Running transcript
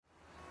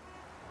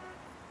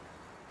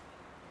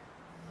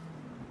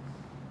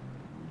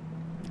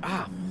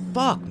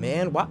Fuck,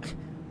 man.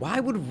 Why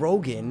would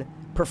Rogan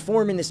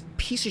perform in this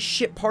piece of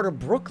shit part of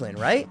Brooklyn,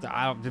 right?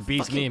 It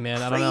beats Fucking me,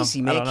 man. I don't know.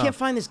 Crazy, man. Can't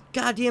find this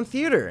goddamn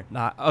theater.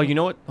 Nah. Oh, you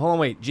know what? Hold on,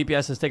 wait.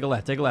 GPS says take a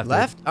left. Take a left.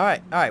 Left? Dude. All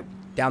right.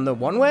 Down the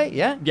one way?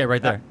 Yeah? Yeah,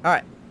 right there. All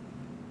right.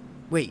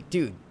 Wait,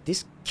 dude.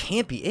 This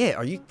can't be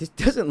it. This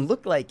doesn't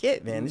look like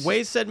it, man.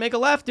 Waze said make a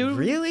left, dude.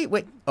 Really?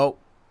 Wait. Oh,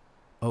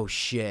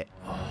 shit.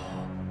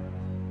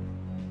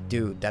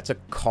 Dude, that's a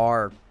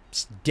car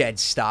dead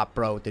stop,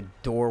 bro, with the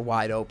door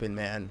wide open,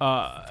 man.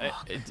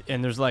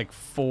 And there's like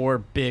 4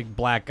 big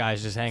black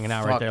guys just hanging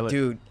out right there.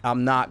 Dude,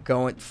 I'm not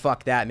going.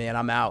 Fuck that, man.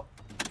 I'm out.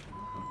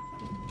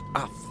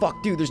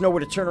 Fuck, dude. There's nowhere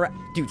to turn around.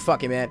 Dude,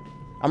 fuck it, man.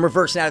 I'm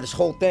reversing out of this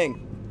whole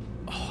thing.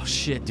 Oh,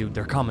 shit, dude.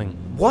 They're coming.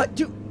 What?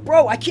 Dude,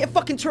 bro, I can't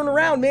fucking turn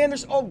around, man.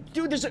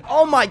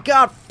 Oh, my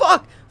God.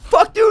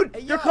 Fuck, dude.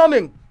 Hey, they're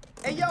coming.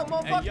 Hey, yo,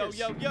 motherfuckers.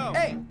 Hey, yo.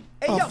 Hey,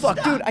 Oh, yo, fuck,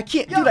 stop. dude. I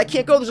can't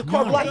go. There's a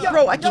car blocking.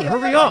 Bro, I can't.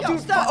 Hurry up.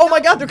 Dude, Stop. oh, my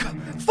God.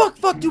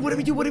 Fuck, dude. What do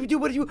we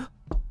do?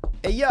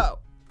 Hey, yo.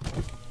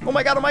 Oh,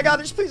 my God.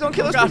 Just please don't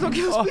kill us.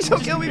 Please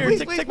don't kill me. Please.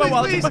 Take my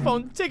wallet. Take my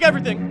phone. Take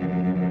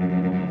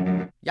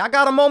everything. Y'all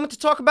got a moment to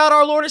talk about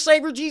our Lord and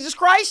Savior, Jesus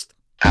Christ?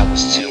 I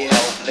was too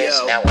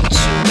hopeless, now I'm too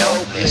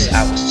hopeless.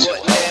 I was too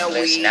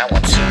hopeless, now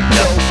I'm too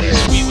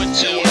hopeless. We were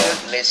too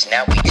hopeless,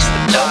 now we too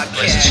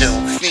dopeless.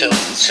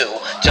 Too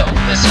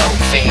dopeless, whole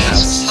fiends. I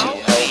was too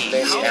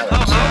hopeless, now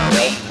I'm too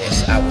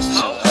hopeless. I was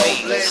too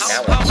hopeless,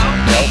 now I'm too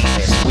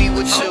hopeless. We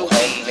were too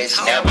hopeless,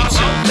 now we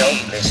too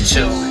dopeless.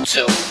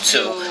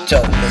 Too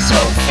dopeless,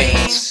 whole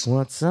fiends.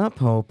 What's up,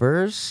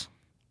 Hopers?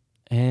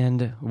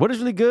 And what is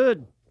really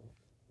good?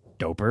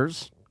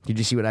 Dopers. Did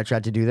you see what I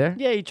tried to do there?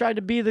 Yeah, he tried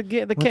to be the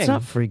king. What's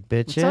up, freak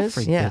bitches? What's up,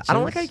 freak yeah, bitches? I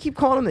don't like how you keep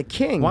calling him the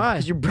king. Why?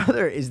 Because your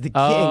brother is the king.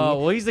 Oh,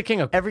 well, he's the king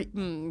of every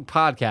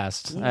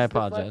podcasts. I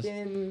apologize.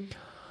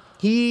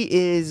 He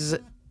is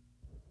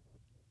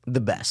the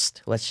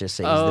best. Let's just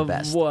say he's the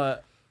best.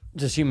 What?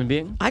 Just human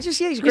being?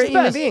 He's a He's great the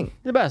human best. being.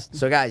 The best.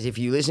 So, guys, if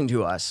you listen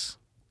to us,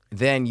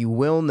 then you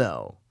will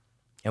know,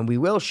 and we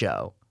will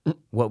show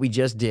what we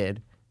just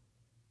did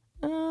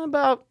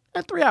about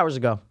 3 hours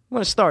ago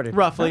when it started.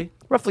 Roughly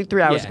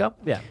 3 hours ago.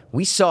 Yeah.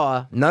 We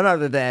saw none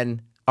other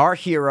than our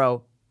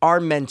hero, our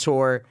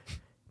mentor,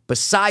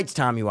 besides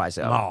Tommy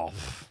Wiseau. Oh.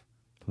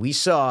 We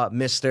saw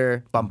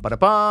Mr.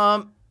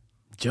 Bum-ba-da-bum.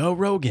 Joe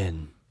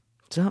Rogan.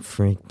 What's up,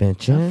 freak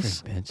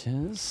bitches?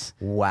 Bitches.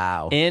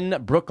 Wow. In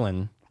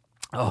Brooklyn.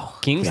 Oh,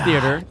 King's God,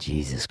 Theater.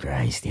 Jesus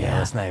Christ, Yeah,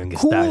 let's not even get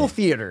cool started.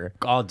 theater.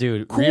 Oh,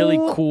 dude. Cool really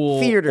cool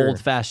theater.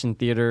 old-fashioned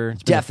theater.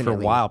 It's been Definitely.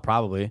 for a while,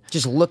 probably.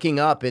 Just looking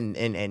up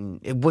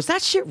and was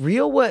that shit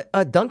real? What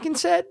Duncan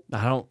said?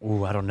 I don't know.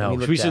 Let me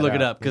look We should that look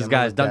it up. up because, Yeah,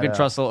 guys, look that Duncan up.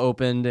 Trussell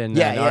opened and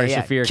Yeah. Ari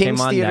Shaffir King's came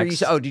on Theater. next.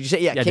 Did you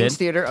say Yeah, I King's did.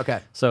 Theater? Okay.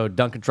 So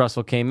Duncan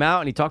Trussell came out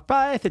and he talked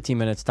probably 15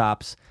 minutes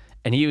tops.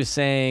 And he was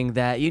saying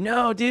that,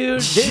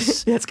 dude,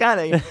 this... That's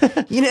kind of,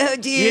 dude.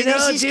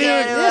 This is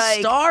kinda this like,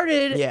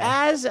 started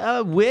Yeah. as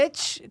a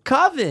witch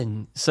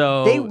coven.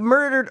 So they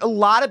murdered a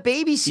lot of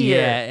babies here.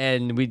 yeah,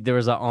 and there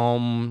was a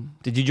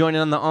Did you join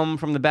in on the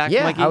from the back?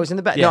 Yeah, Mikey? I was in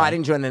the back. Yeah. No, I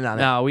didn't join in on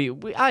it. No,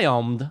 I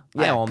ohmed.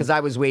 Yeah, because I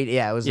was waiting.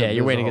 Yeah, it was. Yeah, it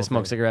you're was waiting the to whole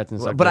smoke thing. cigarettes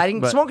and stuff. But I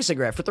didn't smoke a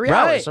cigarette for 3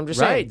 right, hours. So I'm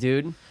just right, saying,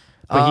 dude.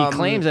 But he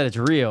claims that it's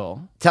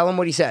real. Tell him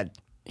what he said.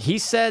 He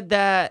said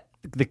that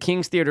the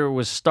King's Theater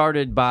was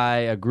started by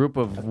a group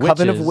of witches.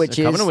 Coven of witches.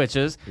 A coven of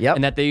witches. Yep.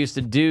 And that they used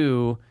to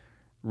do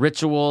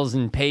rituals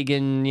and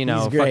pagan, He's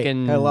great.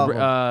 fucking I love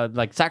him.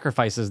 like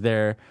sacrifices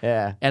there.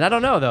 Yeah. And I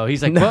don't know though.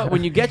 He's like, well,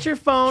 when you get your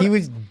phone, He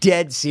was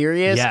dead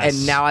serious, Yes.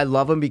 and now I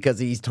love him because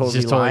he's totally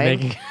just totally lying.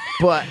 making-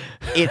 But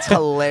it's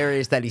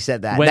hilarious that he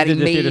said that. When that did he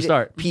the made theater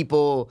start?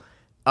 People.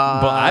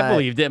 but I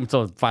believed it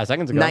until 5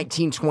 seconds ago.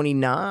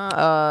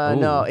 1929.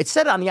 No, it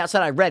said on the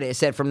outside. I read it. It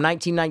said from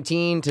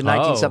 1919 to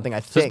 19 something. I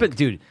So think.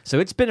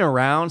 it's been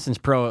around since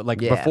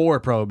before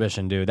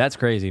Prohibition, dude. That's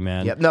crazy,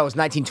 man. Yep. No, it was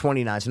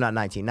 1929, so not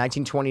 19.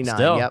 1929.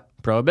 Still, Yep.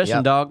 Prohibition,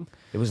 Yep. dog.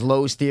 It was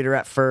Lowe's Theater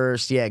at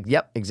first. Yeah.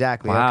 Yep.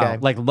 Exactly. Wow. Okay.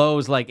 Like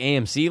Lowe's, like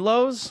AMC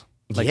Lowe's?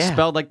 Like Yeah.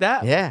 spelled like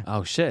that? Yeah.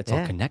 Oh, shit. It's all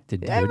Yeah. connected,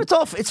 dude. Yeah,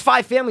 it's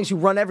 5 families who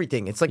run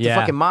everything. It's like Yeah.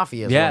 the fucking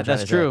mafia. Is Yeah, what I'm trying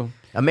that's to say. true.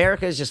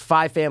 America is just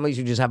 5 families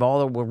who just have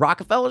all the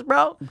Rockefellers,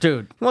 bro.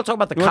 Dude. You want to talk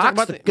about the You wanna Cox,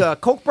 talk about the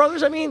Koch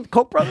brothers? I mean,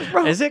 Koch brothers,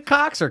 bro. Is it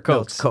Cox or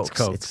Cokes? It's Cokes.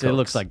 Cokes. It's It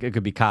looks Cokes. like it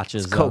could be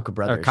Koch's. It's Koch or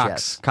brothers, Cox.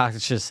 yes. Cox.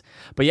 It's just.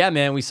 But yeah,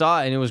 man, we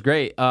saw it and it was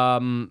great.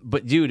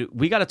 But dude,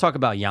 we got to talk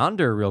about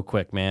Yonder real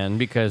quick, man,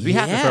 because we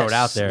have to throw it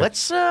out there.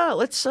 Let's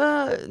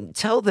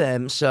tell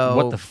them. So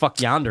what the fuck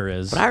Yonder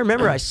is? But I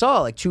remember I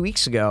saw like 2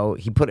 weeks ago.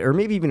 He put, or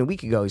maybe even a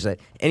week ago. He said,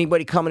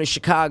 anybody coming to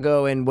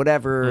Chicago and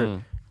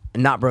whatever,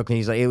 not Brooklyn.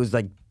 He's like, it was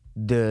like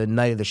the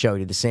night of the show. He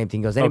did the same thing.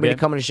 He goes, anybody Okay.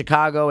 coming to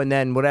Chicago and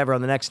then whatever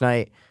on the next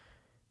night,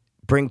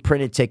 bring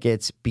printed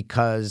tickets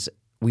because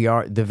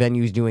the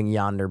venue's doing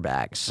Yonder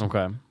bags.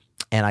 Okay.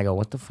 And I go,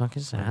 what the fuck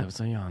is that? That was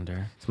a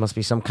Yonder. This must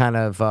be some kind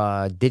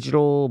of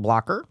digital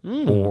blocker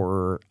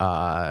or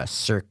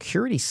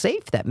security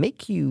safe that they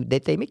make you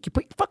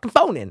put your fucking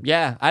phone in.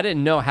 Yeah, I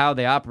didn't know how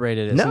they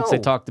operated it No. since they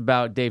talked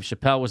about Dave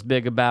Chappelle was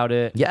big about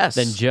it. Yes.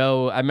 Then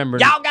Joe, I remember.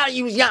 Y'all gotta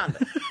use Yonder.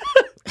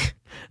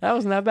 That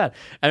wasn't that bad.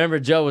 I remember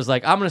Joe was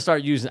like, I'm going to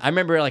start using I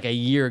remember like a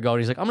year ago,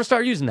 and he's like, I'm going to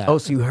start using that. Oh,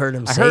 so you heard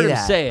him say that? I heard him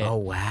say it. Oh,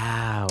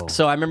 wow.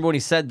 So I remember when he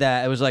said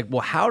that, it was like,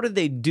 well, how did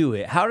they do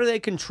it? How do they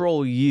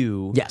control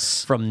you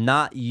Yes. from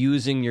not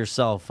using your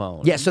cell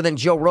phone? Yeah, so then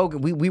Joe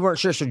Rogan, we weren't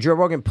sure. So Joe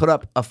Rogan put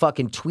up a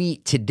fucking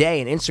tweet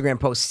today, an Instagram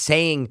post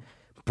saying,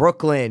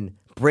 Brooklyn,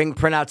 bring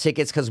printout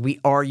tickets because we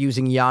are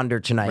using Yonder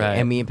tonight. Right.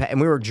 And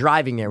we were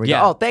driving there. We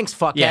Yeah. go, oh, thanks,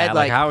 fuckhead. Yeah,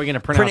 like, how are we gonna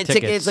print out tickets?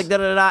 tickets? Like,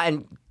 da-da-da-da.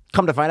 And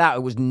come to find out,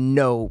 it was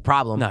no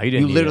problem. No, you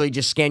didn't need literally it.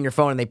 just scan your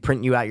phone and they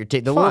print you out your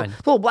ticket. The Fine.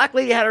 little black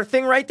lady had her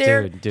thing right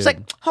there. Dude. It's like,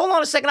 hold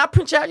on a second, I'll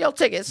print you out your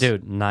tickets.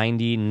 Dude,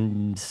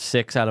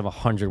 96 out of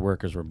 100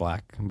 workers were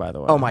black, by the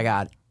way. Oh, my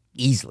God.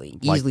 Easily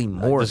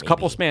more. There's a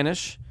couple maybe.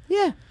 Spanish,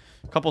 Yeah.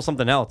 a couple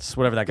something else,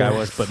 whatever that guy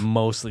was, but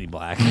mostly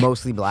black.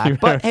 Mostly black.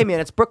 But, hey, man,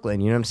 it's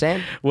Brooklyn. You know what I'm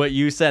saying? What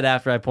you said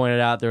after I pointed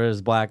out there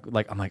was black,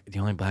 like, I'm like, the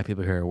only black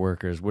people here are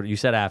workers. What you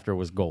said after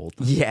was gold.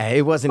 Yeah,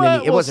 it wasn't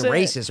But it we'll wasn't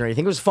say- racist or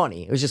anything. It was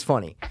funny. It was just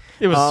funny.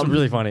 It was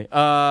really funny.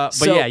 But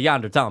so- yeah,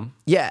 Yonder, tell him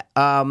Yeah.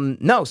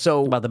 No,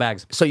 so about the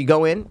bags. So you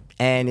go in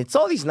and it's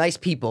all these nice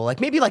people,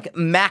 like maybe like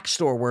Mac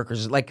store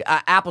workers, like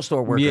Apple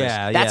store workers.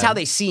 Yeah, That's yeah. how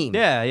they seem.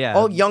 Yeah, yeah.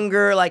 All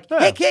younger, like,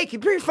 Yeah. hey, can you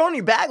put your phone in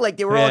your bag? Like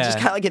they were all Yeah. just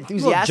kind of like A little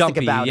enthusiastic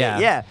jumpy, about yeah.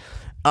 it. Yeah.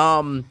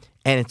 And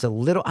it's a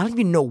little. I don't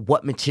even know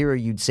what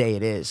material you'd say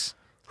it is.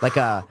 Like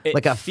a It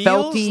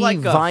feels felty like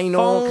a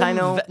vinyl foam kind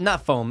of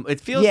not foam. It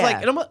feels Yeah.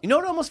 like you know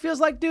what it almost feels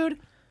like, dude.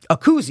 a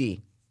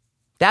koozie.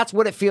 That's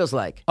what it feels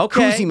like. Okay,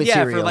 Koozie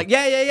material. yeah, for like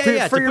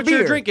yeah, For to your put your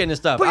beer. drink in and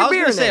stuff. Put your I was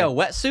beer gonna in say there. a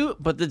wetsuit,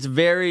 but it's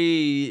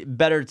very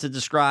better to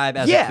describe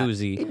as Yeah, a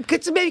koozie.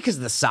 maybe because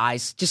of the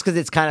size, just because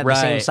it's kind of the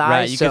same Right, size.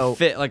 right. You so could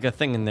fit like a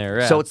thing in there.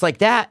 Yeah. So it's like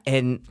that,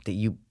 and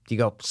you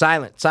go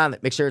silent.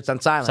 Make sure it's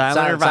on silent.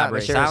 Silent or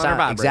vibrate, Make sure it's silent or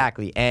vibrate.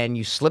 Exactly. And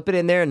you slip it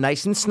in there,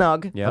 nice and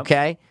snug. Yep.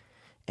 Okay.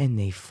 And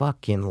they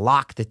fucking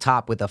lock the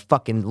top with a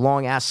fucking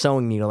long ass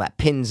sewing needle that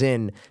pins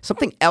in.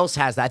 Something else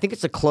has that. I think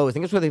it's a clothes. I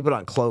think it's what they put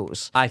on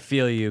clothes. I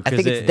feel you. I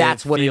think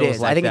that's what it feels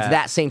is. Like I think it's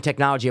that same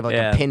technology of like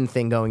Yeah. a pin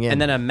thing going in. And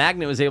then a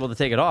magnet was able to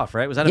take it off,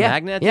 right? Was that a yeah,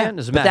 magnet at the yeah. end? It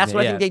was a But that's magnet,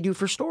 what I yeah. think they do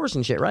for stores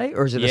and shit, right?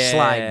 Or is it a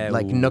slide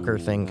like nooker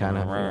thing kind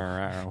of?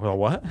 Well,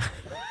 what?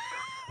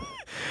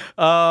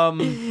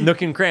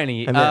 Nook and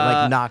cranny. I meant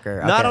like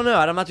knocker. No, I Okay. don't know.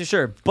 I'm not too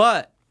sure.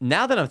 But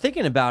now that I'm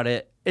thinking about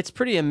it, it's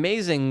pretty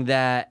amazing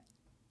that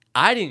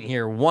I didn't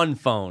hear one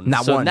phone.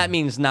 Not so one. that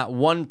means not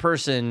one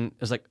person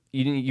was like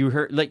you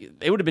heard like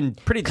it would have been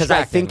pretty Because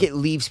distracting. I think it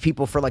leaves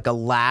people for like a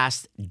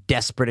last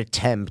desperate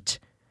attempt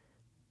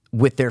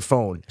with their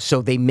phone.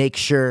 So they make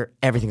sure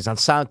everything's on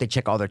silent. They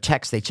check all their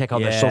texts. They check all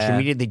their social Yeah.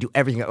 media. They do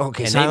everything.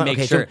 Okay, And they silent. make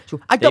Okay, sure- so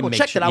I they double make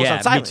checked sure- that I was yeah, on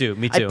me silent. too,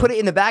 me I too. put it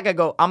in the bag. I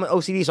go, I'm an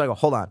OCD, so I go,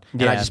 hold on.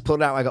 And I Yeah. just pull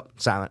it out. I go,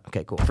 silent.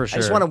 Okay, cool. For I just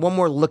sure. wanted one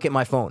more look at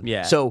my phone.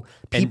 Yeah. So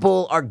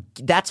people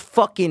that's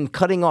fucking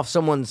cutting off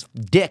someone's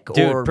dick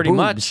Dude, or pretty boobs,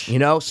 much. You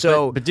know?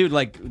 So but dude,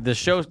 like the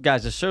show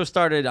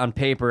started on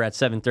paper at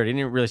 7:30. It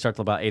didn't really start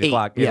till about 8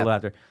 o'clock. 8 yeah. a little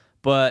after.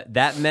 But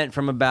that meant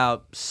from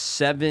about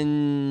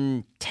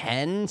 7:10,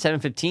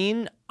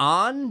 7:15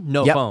 on,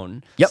 no Yep.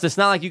 phone. Yep. So it's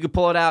not like you could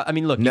pull it out. I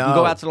mean, look, you can No.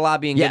 go out to the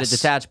lobby and get it Yes.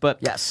 detached, but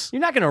Yes. you're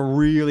not going to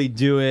really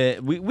do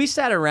it. We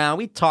sat around,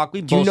 we talked,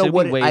 we do you know bullshit,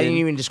 what? we waited. I didn't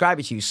even describe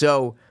it to you.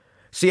 So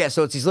yeah,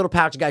 so it's these little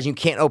pouch guys. You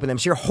can't open them.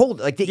 So you're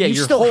holding like yeah, you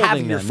you're still have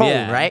holding your them. phone,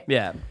 Yeah. right?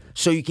 Yeah.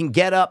 So you can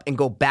get up and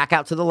go back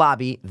out to the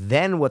lobby.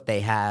 Then what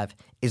they have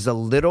is a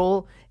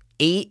little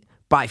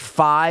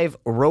 8x5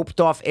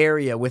 roped off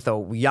area with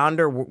a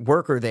Yonder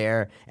worker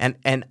there. And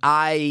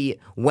I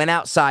went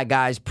outside,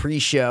 guys,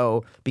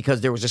 pre-show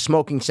because there was a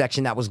smoking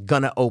section that was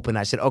gonna open.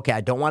 I said, okay,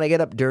 I don't want to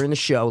get up during the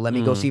show. Let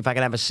me go see if I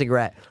can have a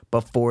cigarette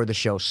before the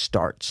show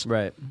starts.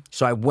 Right.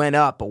 So I went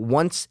up, but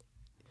once.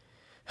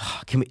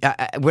 Can we?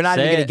 We're not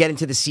Say even going to it. get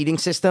into the seating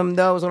system,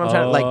 though. Is what I'm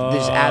trying to like.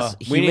 There's as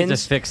humans, we need to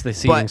fix the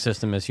seating but-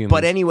 system as humans.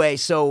 But anyway,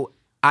 so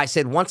I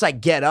said once I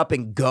get up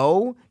and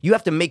go, you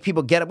have to make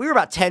people get up. We were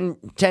about 10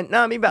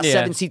 no, maybe about Yeah.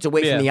 7 seats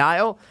away Yeah. from the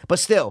aisle, but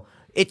still.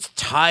 It's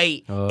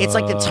tight. It's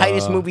like the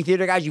tightest movie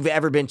theater, guys, you've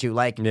ever been to.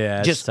 Like, Yeah,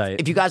 it's just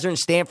tight. if you guys are in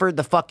Stanford,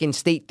 the fucking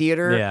State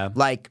Theater, Yeah.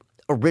 like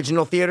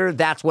original theater,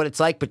 that's what it's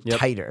like, but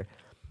tighter.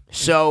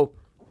 So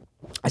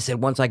I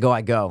said, once I go,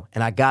 I go.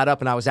 And I got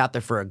up and I was out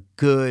there for a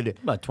good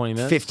About 20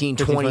 minutes? 15,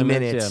 15, 20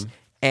 minutes. yeah.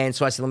 And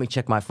so I said, let me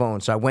check my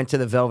phone. So I went to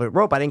the velvet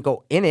rope. I didn't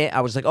go in it.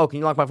 I was like, oh, can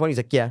you lock my phone? He's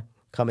like, yeah,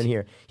 come in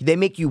here. They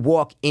make you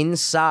walk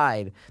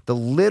inside the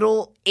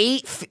little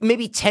 8,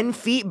 maybe 10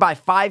 feet by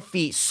 5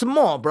 feet.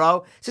 Small,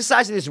 bro. It's the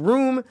size of this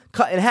room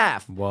cut in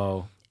half.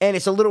 Whoa. And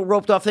it's a little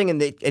roped off thing,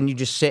 and you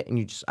just sit and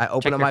I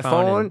open Check up your my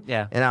phone phone, and-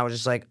 yeah. and I was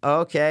just like,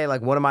 okay,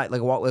 like what am I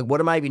what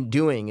am I even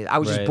doing? I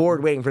was just Right.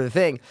 bored waiting for the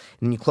thing, and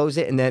then you close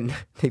it, and then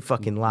they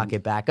fucking lock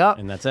it back up,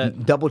 And that's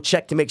it. Double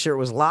check to make sure it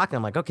was locked, and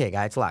I'm like, okay,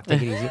 guy, it's locked.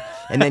 Take it easy,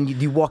 and then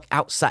you walk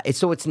outside.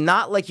 So it's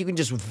not like you can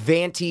just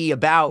venti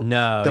about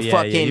No, the yeah,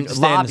 fucking you have to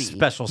stay in the lobby.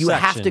 special you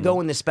have to section.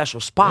 go in the special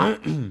spot.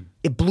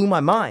 It blew my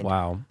mind.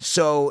 Wow.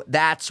 So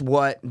that's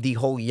what the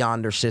whole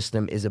Yonder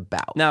system is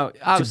about. Now,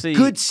 obviously, it's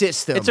a good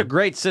system. It's a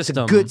great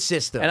system. It's a good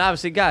system. And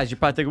obviously, guys, you're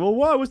probably thinking,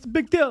 well, what's the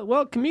big deal?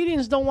 Well,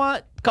 comedians don't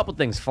want a couple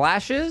things,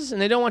 flashes,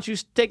 and they don't want you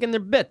taking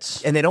their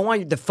bits. And they don't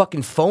want the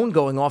fucking phone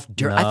going off.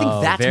 I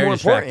think that's very more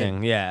distracting.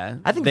 important. Yeah.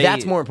 I think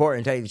that's more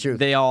important, to tell you the truth.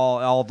 They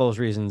all those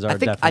reasons are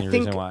definitely the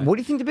reason why. What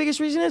do you think the biggest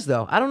reason is,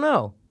 though? I don't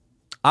know.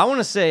 I want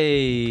to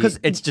say 'Cause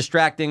it's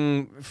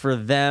distracting for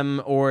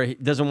them, or he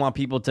doesn't want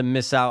people to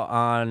miss out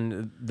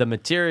on the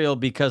material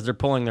because they're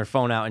pulling their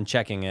phone out and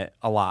checking it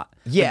a lot.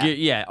 Yeah.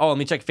 Yeah. Oh, let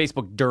me check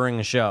Facebook during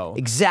a show.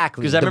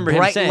 Exactly. Because I remember him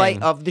bright saying,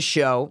 light of the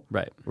show.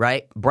 Right.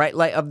 Bright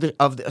light of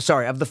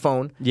the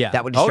phone. Yeah.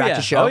 That would distract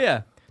the show. Oh,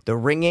 yeah. The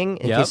ringing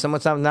in Yep. case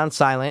someone's on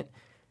silent.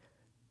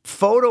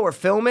 Photo or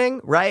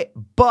filming, right?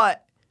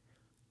 But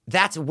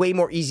that's way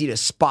more easy to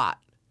spot.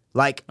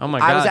 Like, Oh my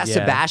I was God, at yeah.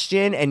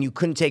 Sebastian, and you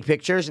couldn't take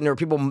pictures, and there were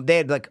people, they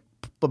had like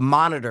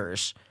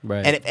monitors.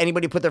 Right. And if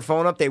anybody put their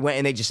phone up, they went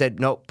and they just said,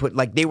 no,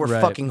 they were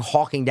Right. fucking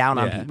hawking down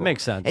on Yeah, people.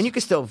 makes sense. And you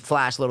can still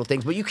flash little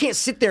things, but you can't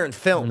sit there and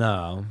film.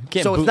 No. You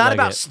can't So it's not bootleg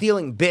about it.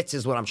 stealing bits,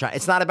 is what I'm trying.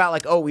 It's not about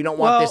like, oh, we don't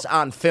want Well, this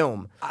on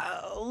film.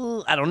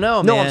 I don't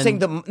know, No,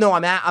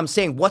 man. I'm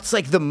saying what's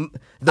like the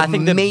I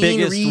think the main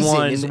biggest reason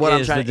one is what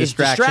I'm is trying the to is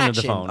distraction of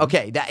the phone.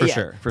 Okay, For yeah,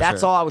 sure, for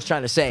that's sure. all I was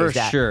trying to say. For is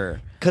that,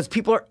 sure. Because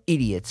people are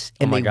idiots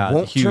and Oh my they God,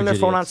 won't huge turn their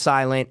phone on idiots.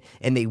 silent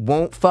and they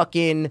won't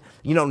fucking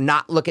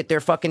not look at their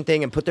fucking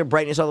thing and put their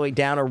brightness all the way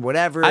down or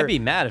whatever. I'd be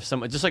mad if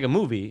someone, just like a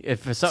movie,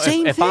 if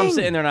Same if I'm thing.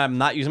 sitting there and I'm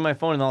not using my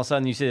phone and all of a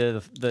sudden you see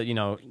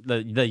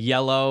the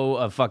yellow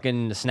of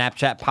fucking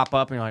Snapchat pop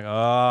up and you're like,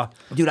 oh,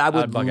 Dude, I I'd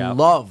would bug out.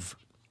 love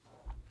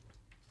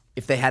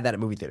if they had that at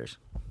movie theaters.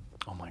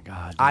 Oh my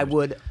God, I dude.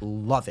 would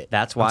love it.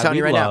 That's I'm why telling we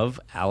you right now. love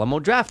Alamo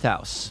Draft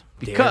House.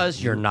 Because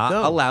There you're you not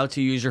go. allowed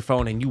to use your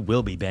phone and you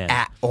will be banned.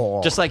 At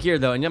all. Just like here,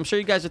 though. And I'm sure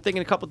you guys are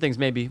thinking a couple things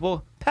maybe.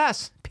 Well,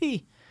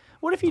 P.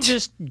 What if you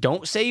just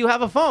don't say you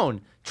have a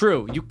phone?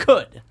 True, you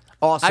could.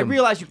 Awesome. I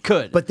realize you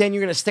could. But then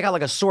you're gonna stick out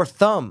like a sore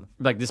thumb.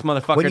 like this When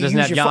motherfucker you doesn't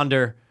use have your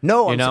Yonder.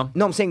 No,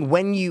 I'm saying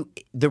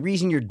the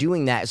reason you're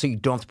doing that is so you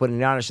don't have to put it in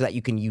Yonder so that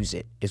you can use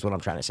it is what I'm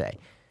trying to say.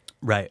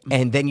 Right.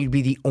 And then you'd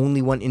be the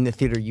only one in the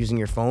theater using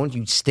your phone.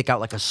 You'd stick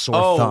out like a sore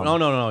Oh, thumb.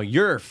 no.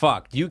 You're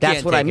fucked. You That's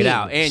can't what take I mean. it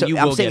out. And So you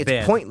I'm will saying get it's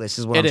banned. pointless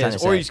is what I'm trying to Or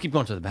say. you just keep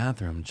going to the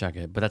bathroom and check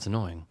it. But that's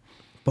annoying.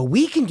 But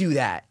we can do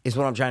that is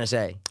what I'm trying to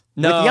say.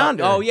 No. With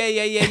Yonder. Oh,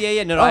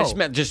 yeah. No, I just Oh.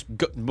 meant just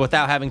go,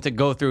 without having to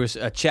go through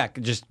a check.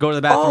 Just go to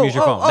the bathroom, use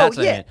your phone. That's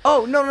what I yeah. meant.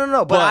 Oh, no.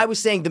 But But- I was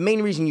saying the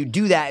main reason you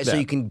do that is so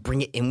Yeah. you can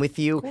bring it in with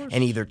you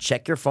and either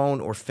check your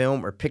phone or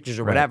film or pictures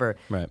or whatever.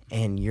 right.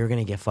 And you're going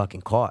to get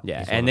fucking caught.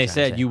 Yeah, is what and I'm they trying to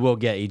said say. you will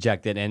get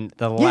ejected. And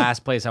the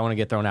last place I want to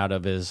get thrown out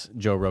of is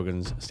Joe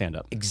Rogan's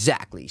stand-up.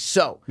 Exactly.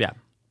 So, Yeah.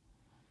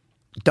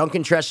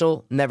 Duncan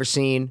Trussell, never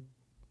seen.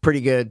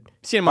 Pretty good.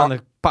 Seen him on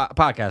the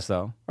podcast,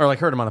 though. Or like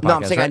heard him on the podcast, No,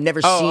 I'm saying right? I've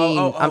never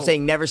seen. I'm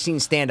saying never seen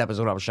stand up is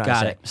what I was trying to Got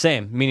say. it.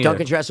 Same. Me neither.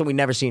 Duncan Trussell, we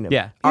never seen him.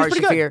 Yeah. He was Ari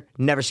pretty good. Shaffir,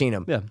 never seen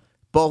him. Yeah.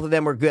 Both of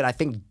them were good. I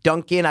think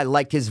Duncan, I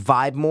liked his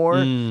vibe more.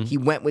 Mm. He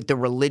went with the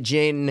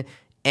religion,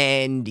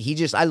 and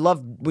I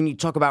love when you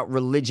talk about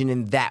religion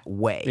in that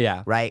way.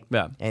 Yeah. Right?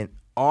 Yeah. And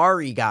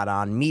Ari got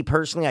on. Me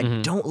personally,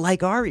 I don't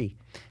like Ari.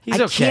 He's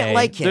I okay. can't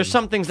like him. There's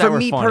some things For that were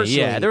me funny. personally.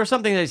 Yeah, there were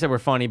some things they said were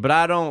funny, but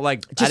I don't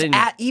like. I Just didn't.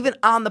 even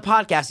on the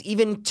podcast,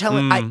 even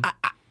telling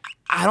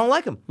I don't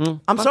like him.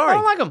 I'm sorry. I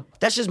don't like him.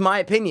 That's just my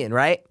opinion,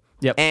 right?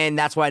 Yep. And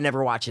that's why I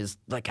never watch his.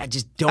 Like I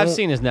just don't. I've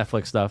seen his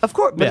Netflix stuff. Of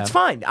course, but Yeah. it's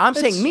fine. I'm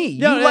saying me.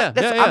 yeah, You yeah, like,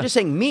 yeah. I'm just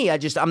saying me.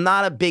 I'm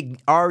not a big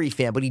Ari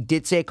fan, but he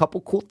did say a couple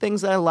cool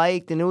things that I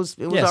liked, and it was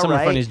Yeah, all some of the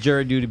right. funniest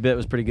jury duty bit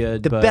was pretty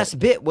good. The but best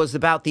bit was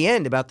about the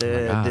end, about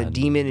the God.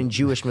 demon and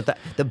Jewish myth.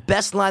 The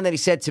best line that he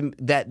said to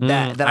that I I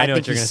know think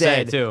what you're he gonna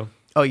said say too.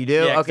 Oh, you do?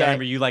 Yeah, 'cause okay. I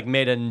remember you like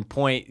made a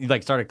point. You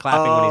like started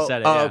clapping when he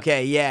said it. Oh, yeah.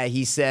 okay. Yeah,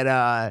 he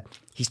said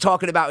he's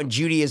talking about in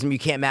Judaism you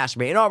can't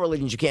masturbate. In all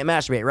religions you can't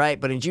masturbate, right?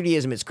 But in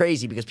Judaism it's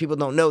crazy because people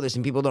don't know this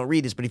and people don't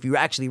read this. But if you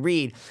actually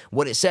read,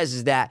 what it says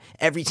is that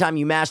every time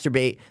you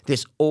masturbate,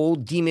 this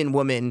old demon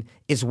woman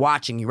is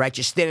watching you, right?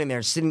 You're standing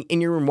there, sitting in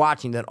your room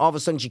watching. Then all of a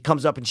sudden she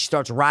comes up and she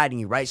starts riding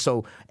you, right?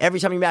 So every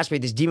time you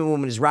masturbate, this demon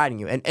woman is riding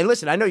you. And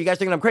listen, I know you guys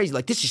thinking I'm crazy.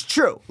 Like, this is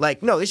true.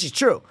 Like, no, this is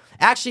true.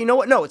 Actually, you know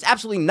what? No, it's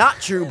absolutely not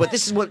true, but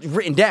this is what's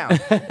written down.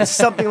 It's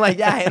something like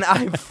that. And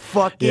I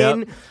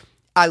fucking... Yep.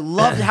 I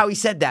loved how he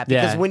said that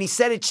because Yeah. when he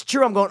said it's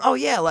true, I'm going, oh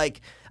yeah, like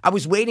I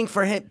was waiting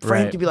for him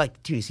Right. to be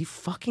like, dude, is he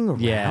fucking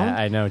around? Yeah,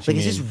 I know what you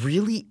like, is mean. this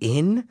really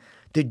in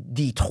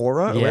the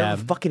Torah or Yeah.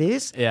 whatever the fuck it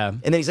is? Yeah.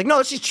 And then he's like, no,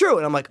 this is true,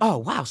 and I'm like, oh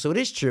wow, so it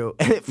is true,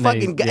 and it then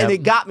he- fucking yep. and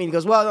it got me. And he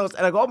goes, well, no,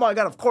 and I go, oh my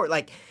god, of course,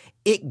 like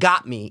it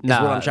got me. Is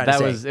what I'm trying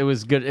to say. It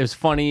was good. It was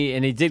funny,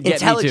 and it did get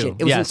Intelligent. me too.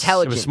 It was Yes,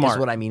 intelligent. It was smart. Is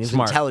what I mean. It was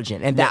Smart.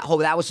 intelligent, and that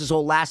was his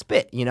whole last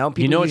bit. You know,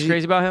 people You know what's usually-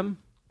 crazy about him?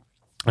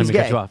 Let He's me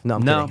cut gay. you off. No,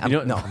 I'm kidding. you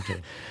know, No, I'm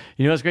kidding.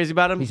 You know what's crazy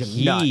about him? He's a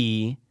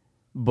He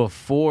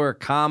before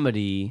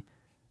comedy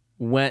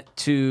went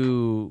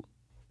to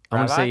I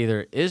want to Rabbi? say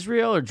either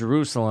Israel or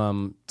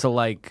Jerusalem to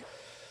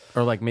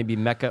or maybe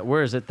Mecca.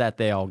 Where is it that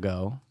they all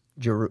go?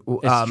 It's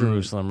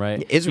Jerusalem,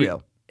 right?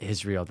 Israel.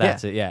 Israel.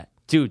 That's it. Yeah.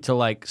 dude, to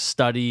like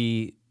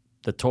study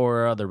the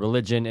Torah, the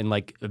religion, and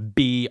like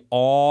be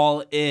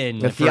all in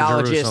The for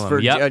theologist, Jerusalem. for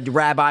Yep.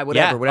 rabbi,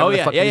 whatever the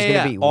fuck he's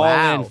going to be. All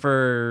Wow. in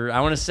for,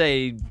 I want to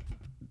say,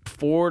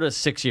 4 to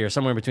 6 years,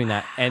 somewhere in between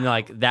that. And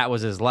like that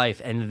was his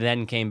life, and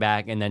then came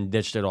back and then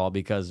ditched it all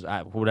because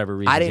for whatever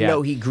reason. I didn't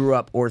know he grew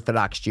up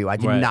Orthodox Jew. I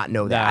did Right. not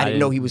know that. Yeah, I didn't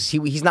know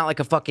he's not like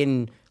a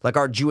fucking, like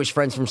our Jewish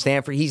friends from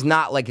Stanford. He's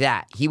not like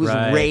that. He was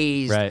Right,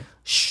 raised right.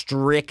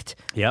 strict.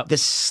 Yep. The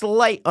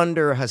slight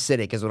under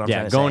Hasidic is what I'm Yeah,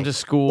 trying to say. going to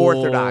school,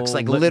 Orthodox,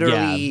 like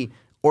literally yeah.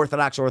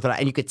 Orthodox,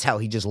 and you could tell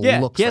he just Yeah,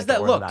 looks he has like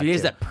that an look. Orthodox Dude, he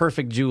has Jew. that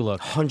perfect Jew look.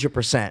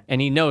 100%.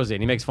 And he knows it.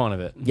 And he makes fun of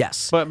it.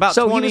 Yes. But about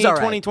So he 20, was all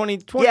right. 20, 20,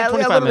 Yeah, a 25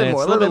 little bit minutes.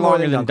 more, A little bit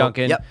longer than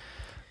Duncan. Yep.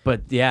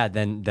 But yeah,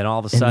 then all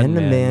of a And sudden,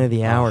 then the man of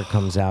the man, hour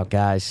comes out,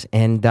 guys.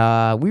 And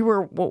we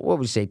were, what would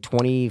we say,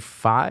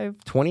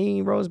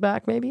 20 rows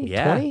back, maybe?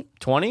 yeah, 20?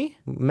 20?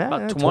 Man,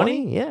 About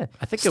 20? Yeah.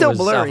 I think still it was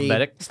blurry.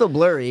 alphabetic. Still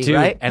blurry, Dude,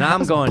 right? and I I'm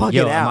was going, bugging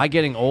yo, out. am I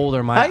getting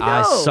older? My I know.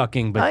 eyes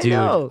sucking. But I dude,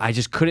 know. I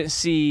just couldn't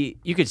see.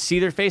 You could see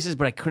their faces,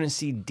 but I couldn't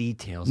see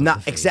details. of Not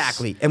the face.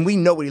 exactly. And we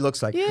know what he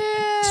looks like. Yeah.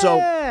 So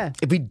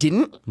if we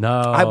didn't, No.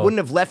 I wouldn't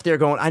have left there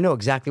going, I know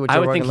exactly what Joe I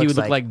would Rogan think he would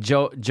looks look like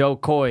Joe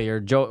Coy or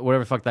Joe,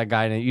 whatever the fuck that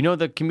guy. You know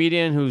the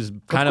comedian who's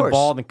kind of course.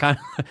 bald and kind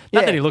of not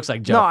Yeah. that he looks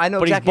like Joe. No, I know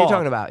but he's exactly what you're bald.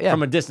 talking about, yeah.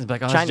 From a distance,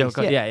 like, oh, that's Chinese. Joe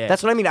Coy. Yeah, yeah.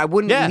 That's what I mean. I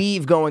wouldn't Yeah.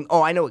 leave going,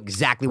 oh, I know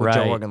exactly what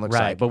Joe Rogan looks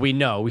right. like. But we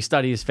know. We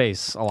study his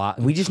face a lot.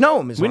 We just know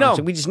him. We know.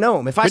 We just know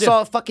him. If I We do.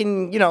 saw a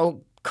fucking,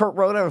 Kurt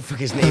Rowe, whatever the fuck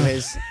his name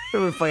is.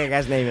 Whatever the fuck that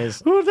guy's name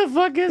is. Who the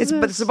fuck is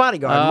But it's the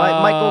bodyguard.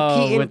 Michael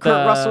Keaton, with,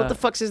 Kurt Russell. What the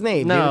fuck's his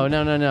name? No, dude?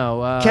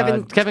 no.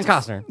 Kevin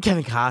Costner.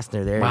 Kevin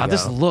Costner. There Wow, you go.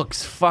 this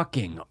looks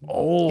fucking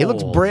old. It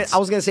looks I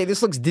was gonna say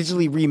this looks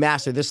digitally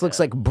remastered. This looks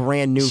like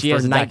brand new She for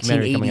has a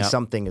documentary coming 1980 out.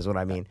 something is what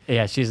I mean.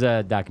 Yeah, she's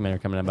a documentary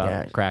coming out about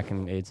Yeah. crack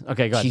and AIDS.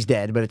 Okay, go ahead. She's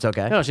dead, but it's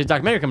okay. No, she's a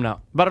documentary coming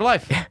out about her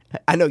life.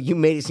 I know you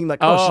made it seem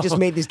like she just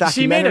made this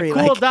She made documentary. a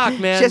cool like, doc,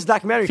 man. She has a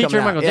documentary featuring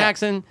coming out. Michael Yeah.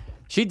 Jackson.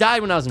 She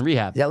died when I was in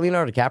rehab. Is that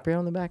Leonardo DiCaprio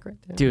on the back right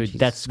there? Dude, Jesus.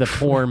 that's the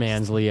poor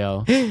man's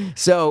Leo.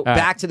 So right.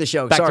 back to the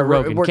show. Back to Sorry,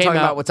 Rogan. we're Came talking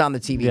out- about what's on the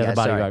TV. Yeah, the guys.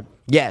 Sorry. bodyguard.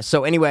 Yeah.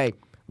 So anyway,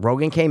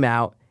 Rogan came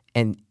out,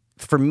 and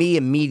for me,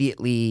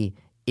 immediately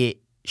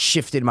it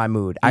shifted my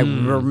mood. I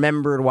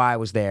remembered why I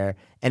was there,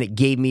 and it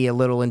gave me a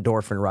little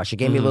endorphin rush. It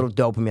gave me a little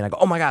dopamine. I go,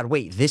 oh my god,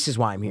 wait, this is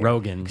why I'm here.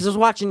 Rogan. Because I was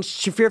watching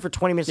Shafir for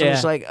 20 minutes. And Yeah. I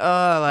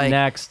was like,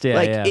 Next, yeah,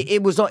 like yeah.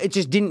 It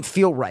just didn't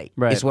feel right.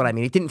 Right. Is what I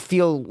mean. It didn't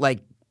feel like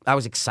I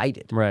was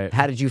excited. Right.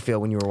 How did you feel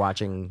when you were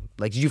watching?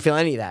 Like, did you feel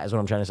any of that? Is what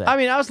I'm trying to say. I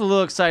mean, I was a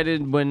little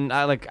excited when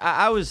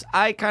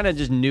I kind of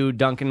just knew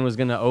Duncan was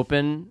going to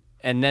open,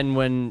 and then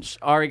when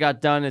Ari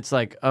got done, it's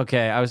like,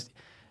 okay,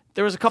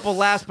 there was a couple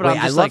laughs, but Wait, I'm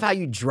just I love like, how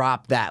you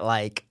dropped that.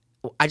 Like,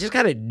 I just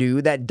kind of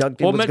knew that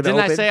Duncan well, was going to didn't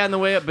open. I say on the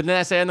way up? But then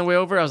I say on the way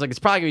over, I was like, it's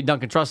probably gonna be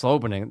Duncan Trussell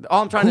opening.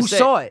 All I'm trying Who to say.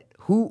 saw it?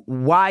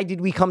 Why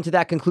did we come to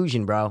that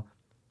conclusion, bro?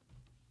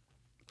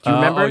 Do you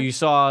remember? Oh, you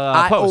saw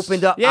I post.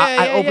 opened up. Yeah,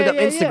 I yeah, opened yeah, up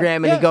yeah, Instagram, yeah,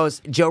 and yeah. he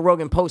goes, "Joe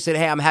Rogan posted,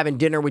 hey, I'm having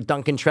dinner with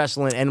Duncan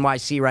Trussell in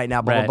NYC right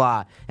now, blah Right.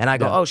 blah blah." And I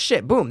go, Yeah. "Oh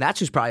shit, boom, that's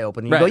who's probably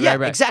opening." You Right, go, "Yeah,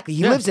 right, right. exactly.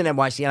 He Yeah. lives in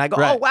NYC." And I go,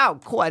 Right. "Oh wow,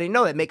 cool. I didn't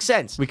know that. Makes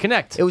sense." We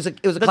connect. It was a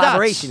The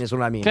collaboration, dots. is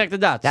what I mean. Connect the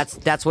dots.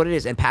 That's what it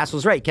is. And Pass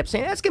was right. He kept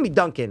saying that's gonna be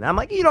Duncan. And I'm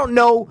like, you don't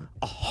know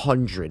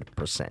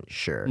 100%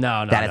 sure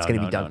No, that it's no,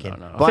 gonna no, be Duncan.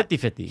 no. But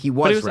 50-50. He But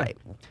was he was right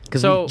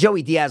because So-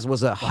 Joey Diaz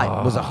was a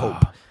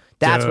hope.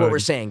 That's what dude. we're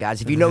saying,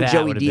 guys. If you know That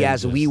Joey would've been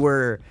Diaz, just- we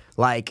were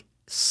like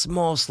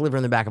small sliver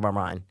in the back of our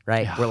mind,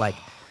 right? We're like,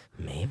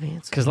 maybe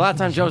it's Because a lot of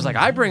times Joe's like,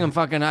 I bring him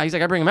fucking. He's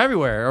like, I bring him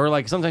everywhere, or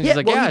like sometimes he's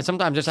like, well, yeah, he-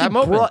 sometimes just he have him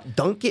open. brought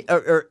Duncan,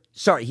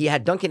 sorry, he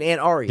had Duncan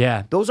and Ari.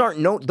 Yeah. those are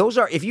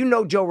if you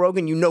know Joe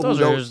Rogan, you know Those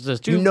who are those,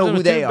 just two- you know those who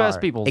are they two are. best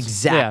peoples.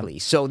 Exactly. Yeah.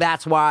 So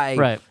that's why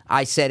Right.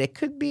 I said it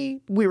could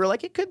be. We were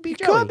like, it could be.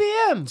 Joey. Could be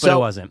him, but So- it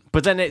wasn't.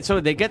 But then so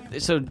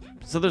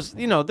there's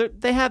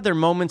they have their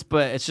moments,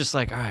 but it's just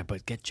like, all right,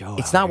 but get Joe.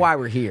 It's out not here. why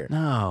we're here.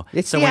 No,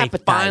 It's so the when he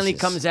finally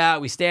appetizers. comes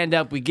out, we stand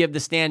up, we give the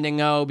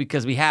standing O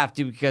because we have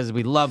to because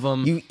we love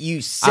him.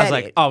 You said I was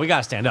like, it. oh, we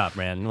gotta stand up,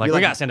 man. Like You're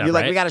we gotta stand up. You're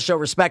like, right? we got to show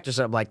respect or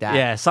something like that.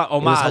 Yeah, so, It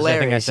was homage, I think I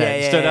hilarious.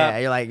 said. Yeah, Stood yeah, up. yeah.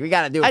 You're like, we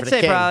got to do it I'd for the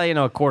say king. probably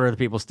a quarter of the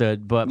people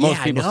stood, but Yeah,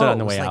 most I people know. stood on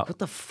the It was way like, out. what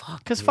the fuck?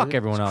 Because dude? fuck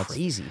everyone It's else.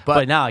 Crazy,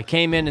 But now I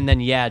came in and then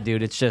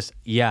dude, it's just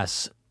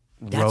yes.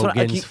 That's what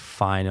I- Rogan's he-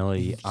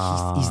 finally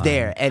on. He's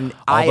there, and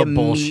All I the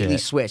immediately bullshit.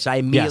 switched. I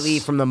immediately,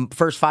 Yes. from the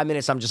first 5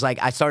 minutes, I'm just like,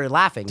 I started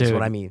laughing. Is Dude,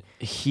 what I mean.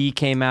 He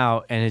came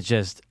out and it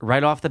just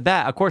right off the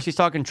bat. Of course, he's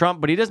talking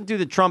Trump, but he doesn't do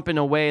the Trump in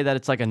a way that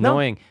it's like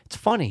annoying. It's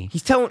funny.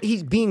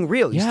 He's being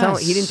real. He's Yes.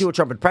 telling. He didn't do a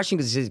Trump impression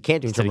because he says he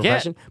can't do a Trump he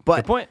can't. impression. But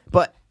Good point.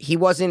 But he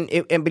wasn't.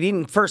 But he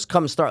didn't first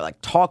start like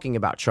talking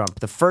about Trump.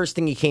 The first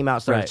thing he came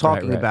out started Right,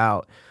 talking right.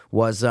 about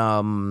was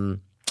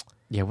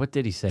Yeah, what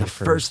did he say? the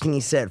first thing he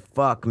said.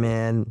 Fuck,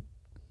 man.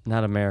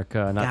 Not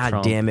America, not God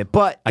Trump. damn it.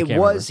 But I it can't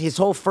was remember. his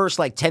whole first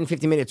like 10,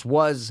 15 minutes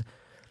was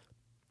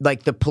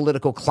like the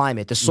political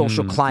climate, the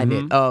social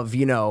climate of,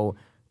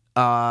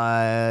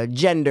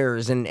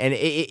 genders and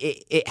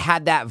it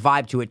had that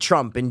vibe to it.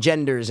 Trump and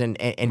genders and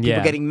people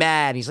Yeah. getting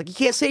mad. He's like, you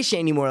can't say shit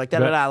anymore. Like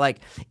da. Like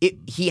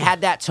he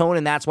had that tone,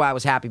 and that's why I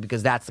was happy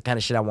because that's the kind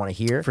of shit I want to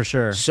hear For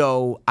sure.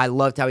 So I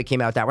loved how he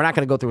came out with that. We're not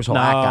going to go through his whole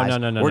No, act, guys.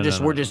 no, We're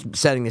no. just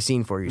setting the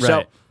scene for you. So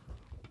Right.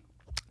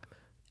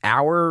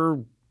 hour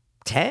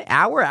 10,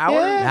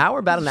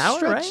 about an hour,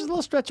 stretch, right? A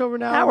little stretch over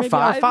an hour. Hour maybe,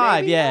 five, hour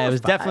five. maybe, Yeah, hour it was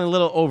five. definitely a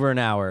little over an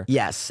hour.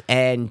 Yes,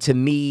 and to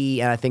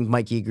me, and I think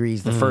Mikey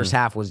agrees, the first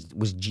half was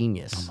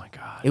genius. Oh my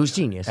god, It was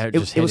genius.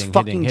 Just It was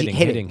fucking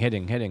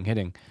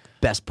hitting.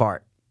 best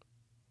part.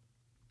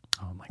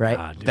 Oh my Right?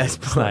 god, dude. Best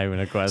It's part. not even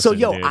a question. So,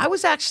 yo, dude. I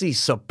was actually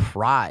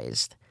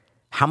surprised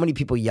how many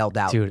people yelled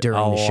out Dude, during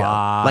a the show.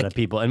 lot of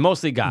people, and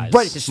mostly guys.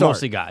 Right at the start.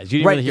 Mostly guys. You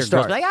didn't right really at hear the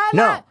start. girls be like,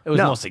 no, it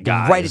was mostly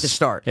guys. Right at the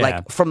start. Yeah.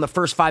 Like, from the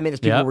first 5 minutes,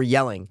 people Yep. were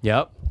yelling.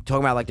 Yep.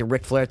 Talking about, like, the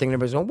Ric Flair thing, and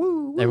everybody's going,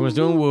 woo, woo. Everyone's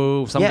doing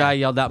woo. Some Yeah. guy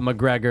yelled out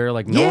McGregor.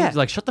 Like, no Yeah. one's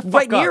like, shut the fuck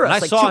Right up. near And us,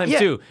 I like, saw two- him yeah.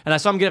 too. And I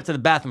saw him get up to the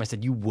bathroom. I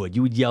said, you would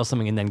yell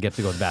something and then get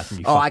to go to the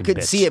bathroom. You Oh, I fucking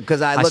couldn't bitch. see it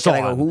because I looked saw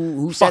and I go, him.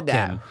 who said Fuck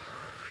that? him.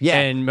 Yeah,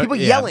 And- people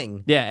yeah.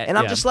 yelling. Yeah, and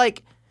I'm yeah. just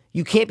like,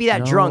 you can't be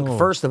that drunk, No.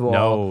 first of all,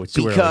 No, it's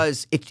too early.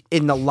 because it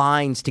in the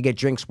lines to get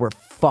drinks were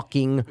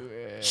fucking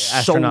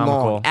so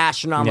long,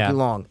 astronomically Yeah.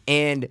 long,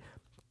 and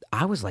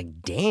I was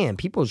like, damn,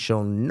 people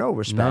show no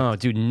respect No,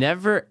 dude,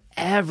 never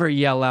ever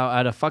yell out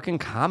at a fucking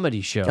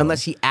comedy show.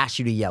 unless he asks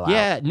you to yell out.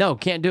 Yeah, no,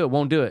 can't do it,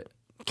 won't do it.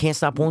 Can't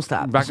stop, won't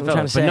stop. That's what I'm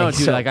Rockefeller. trying But to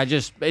say. no,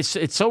 dude, So-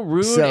 it's so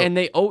rude, So- and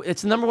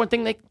it's the number one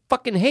thing they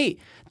fucking hate.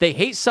 They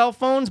hate cell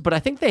phones, but I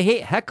think they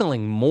hate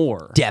heckling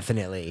more.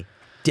 Definitely.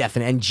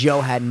 And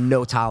Joe had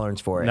no tolerance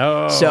for it.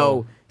 No.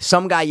 So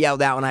some guy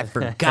yelled out, and I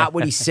forgot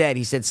what he said.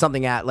 He said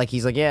something he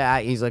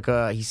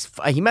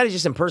might have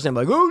just impersonated,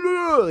 like, oh,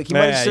 no. Like, he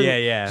might have just said,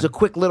 Yeah. It was a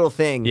quick little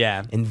thing.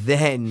 Yeah. And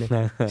then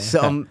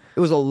it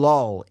was a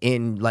lull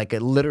in, like,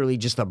 literally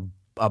just a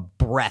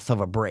breath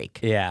of a break.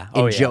 Yeah.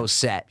 In Oh, yeah. Joe's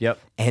set. Yep.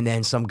 And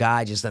then some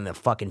guy just in the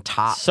fucking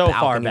top So far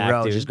balcony back,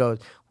 row dude. just goes,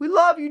 we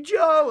love you,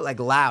 Joe, like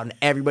loud, and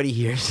everybody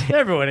hears it.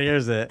 Everyone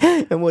hears it.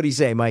 And what'd he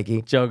say,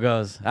 Mikey? Joe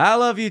goes, I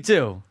love you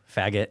too,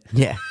 faggot.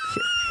 Yeah.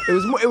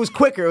 It was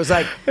quicker. It was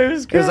like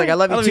I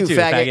love you too,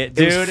 faggot.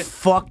 Dude, It was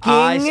fucking.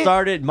 I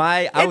started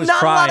I and was not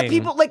crying. a lot of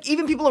people, like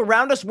even people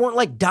around us, weren't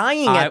like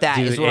dying at that.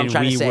 Is Dude, what I'm and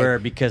trying to say. we were,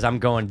 because I'm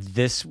going,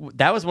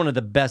 that was one of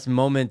the best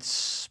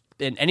moments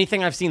in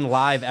anything I've seen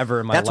live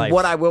ever in my That's life.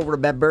 what I will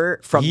remember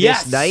from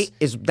Yes. this night.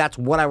 That's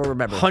what I will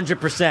remember.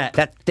 100%.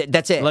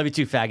 That's it. Love you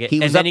too, faggot. He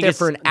was And then up he there gets-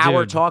 for an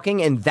hour dude.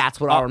 talking, and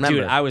that's what I'll remember.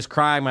 Dude, I was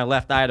crying. My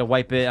left eye had to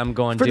wipe it. I'm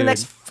going, for dude. the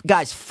next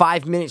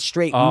 5 minutes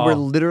straight, we Oh, were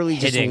literally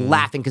just hitting,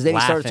 laughing because then he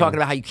started laughing. talking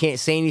about how you can't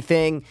say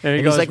anything, And he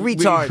and goes, he's like,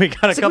 "Retard." We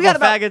got a He's couple like,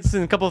 of faggots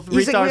and a couple of retards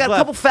He's like, we got a left.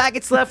 couple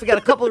faggots left. We got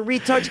a couple of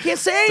retards. You can't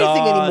say anything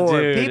Oh,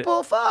 anymore. dude.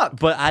 People, fuck.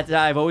 But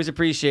I've always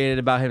appreciated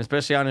about him,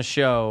 especially on his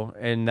show,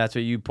 and that's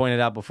what you pointed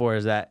out before,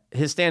 is that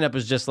his stand-up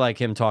is just like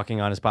him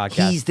talking on his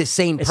podcast. He's the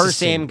same It's person. the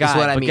same is guy.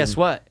 what I but mean. guess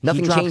what?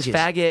 Nothing he drops changes.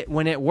 faggot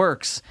when it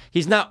works.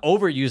 He's not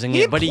overusing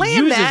He it, but he didn't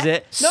plan uses that.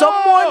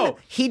 it.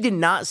 He did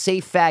not say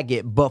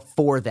faggot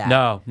before that.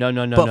 No.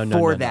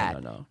 Before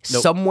that, No. Nope.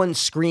 someone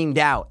screamed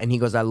out, and he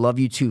goes, "I love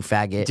you too,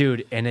 faggot."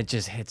 Dude, and it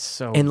just hits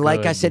so And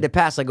like I good. said in the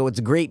past, I go, it's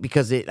great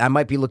because I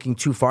might be looking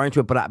too far into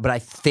it, but I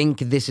think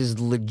this is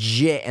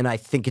legit and I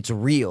think it's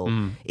real.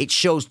 Mm. It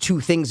shows two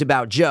things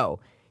about Joe.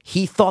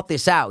 He thought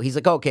this out. He's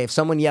like, okay, if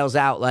someone yells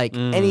out like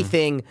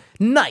anything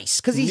nice,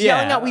 because he's Yeah.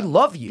 yelling out, "We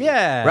love you."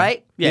 Yeah.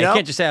 Right? Yeah, You know? you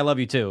can't just say I love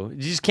you too.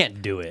 You just can't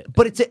do it.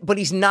 But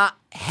he's not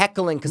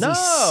heckling because No.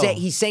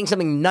 he's saying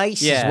something nice.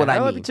 Yeah, Is what I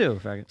mean. love you too,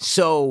 faggot.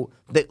 So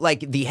the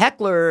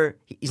heckler,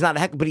 he's not a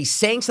heckler, but he's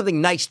saying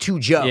something nice to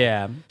Joe.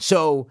 Yeah.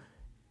 So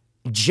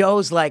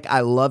Joe's like,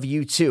 "I love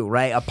you too,"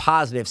 right? A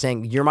positive,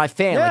 saying, "You're my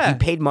fan. Like Yeah. you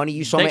paid money,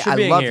 you saw Thanks me. for I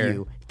being love here."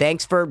 you.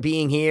 Thanks for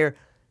being here."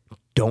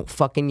 Don't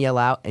fucking yell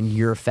out, and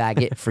you're a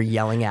faggot for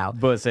yelling out.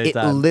 But at the same it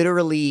time.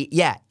 literally,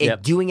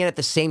 Yep. doing it at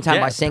the same time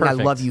Yeah, by saying, "I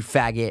perfect. love you,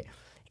 faggot."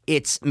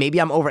 It's maybe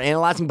I'm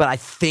overanalyzing, but I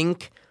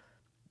think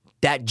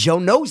that Joe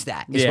knows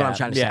that is what I'm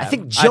trying to say. I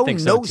think Joe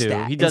so, knows too.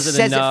 that. He and does it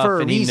says enough, it for a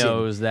and reason. he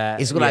knows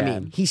that. Is what I Yeah.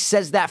 mean. He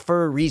says that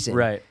for a reason.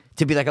 Right.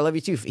 To be like, "I love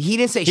you too." He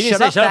didn't say, He didn't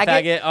shut say, up,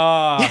 faggot.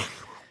 Oh.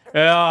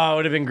 Oh, it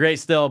would have been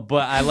great still,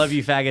 but I love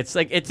you, faggots.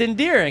 Like, it's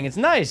endearing. It's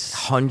nice.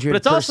 100%. But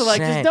it's also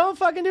like, just don't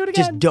fucking do it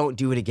again. Just don't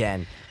do it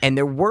again. And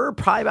there were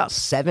probably about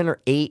 7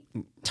 or 8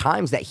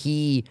 times that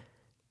he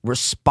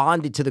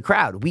responded to the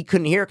crowd. We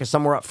couldn't hear it because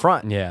some were up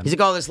front. Yeah. He's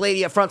like, "Oh, this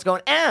lady up front's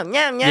going, yeah,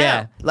 yeah."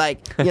 Yeah. Like,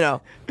 and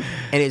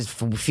his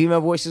female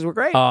voices were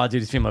great. Oh,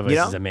 dude, his female voice You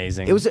know? is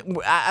amazing. It was.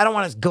 I don't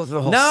want to go through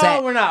the whole No,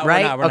 set. we're not.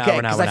 Right? We're not. Okay,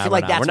 We're not. because We're I not. feel We're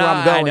like not. that's We're where I'm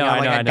not.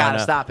 going. I know, I gotta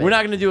stop it. We're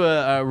not going to do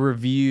a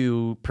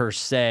review per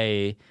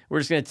se. We're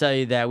just going to tell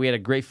you that we had a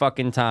great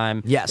fucking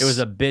time. Yes. It was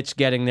a bitch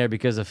getting there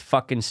because of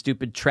fucking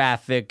stupid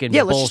traffic and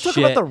Yeah, bullshit. let's just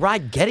talk about the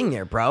ride getting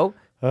there, bro.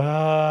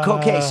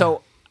 Okay,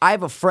 so I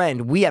have a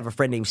friend. We have a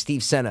friend named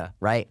Steve Senna,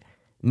 right?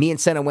 Me and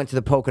Senna went to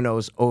the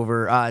Poconos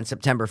over in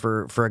September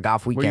for a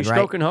golf Were you weekend, right?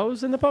 stroking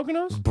hoes in the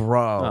Poconos?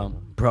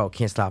 Bro,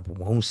 can't stop,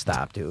 won't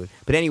stop, dude.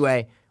 But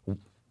anyway,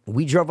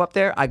 we drove up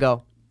there. I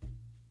go,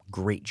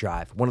 great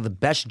drive. One of the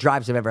best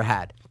drives I've ever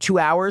had. 2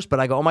 hours, but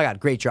I go, oh my God,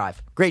 great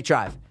drive,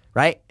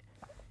 right?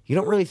 You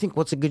don't really think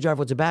what's a good drive,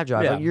 what's a bad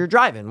drive. Yeah. Like, you're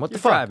driving. What the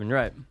fuck? Driving,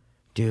 right.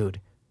 Dude,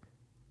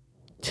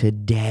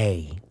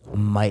 today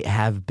might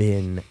have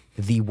been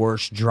the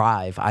worst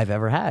drive I've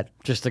ever had.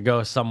 Just to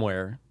go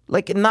somewhere.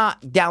 Like,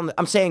 not down.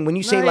 I'm saying when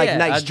you say No, like yeah,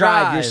 nice a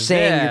drive, you're drive,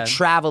 saying yeah. you're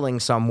traveling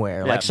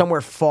somewhere, Yeah. like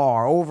somewhere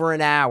far, over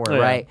an hour, Yeah.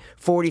 right?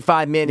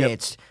 45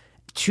 minutes,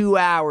 2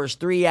 hours,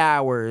 3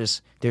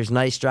 hours. There's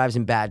nice drives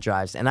and bad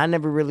drives, and I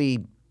never really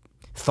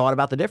thought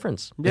about the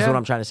difference. Is Yeah. what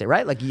I'm trying to say,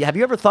 right? Like, have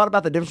you ever thought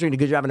about the difference between a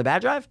good drive and a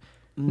bad drive?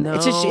 No.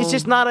 It's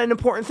just not an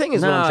important thing.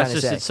 Is what I'm No, trying it's to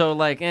just say. it's so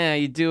like,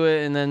 you do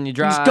it and then you You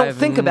drive. just don't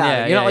think and- about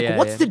yeah, it. You know, yeah, like, yeah,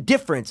 what's yeah. the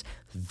difference?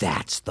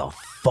 That's the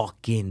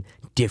fucking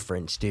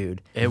difference,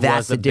 dude. It That's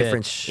was the a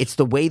difference. bitch. It's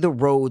the way the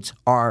roads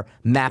are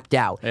mapped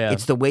out. Yeah.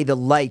 It's the way the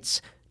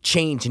lights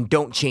change and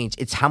don't change.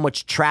 It's how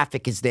much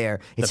traffic is there.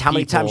 It's The how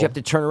many times you have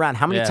people. to turn around.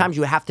 How many Yeah. times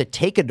you have to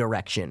take a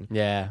direction.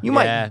 Yeah, You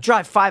might yeah.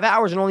 drive 5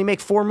 hours and only make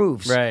 4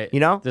 moves. Right. You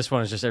know? This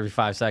one is just every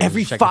 5 seconds.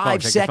 Every You check your phone,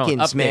 5 check your phone.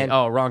 seconds, Update. man.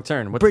 Oh, wrong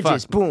turn. What Bridges, the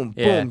fuck? boom,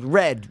 Yeah. boom,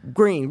 red,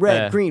 green, red,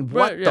 Yeah. green.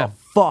 What Right, yeah. the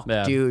fuck,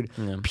 Yeah. dude?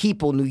 Yeah.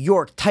 People, New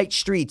York, tight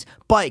streets,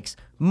 bikes,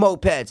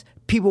 mopeds,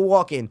 people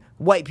walking,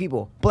 white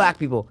people, black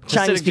people,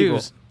 Chinese Hasidic people.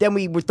 Jews. Then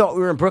we thought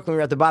we were in Brooklyn. We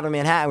were at the bottom of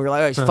Manhattan. We were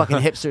like, oh, it's fucking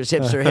hipsters,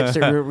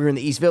 hipster. We were in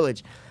the East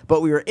Village.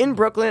 But we were in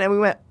Brooklyn, and we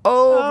went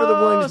over the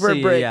Williamsburg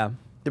see, Bridge. yeah.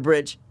 The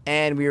bridge,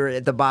 and we were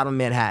at the bottom of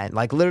Manhattan.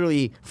 Like,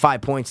 literally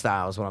 5 Point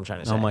style is what I'm trying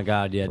to say. Oh my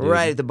God, yeah, dude.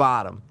 Right at the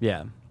bottom.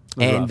 Yeah. It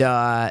was And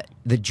rough.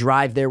 the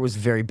drive there was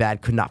very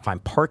bad. Could not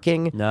find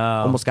parking. No.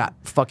 Almost got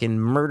fucking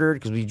murdered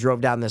because we drove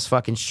down this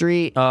fucking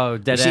street. Oh,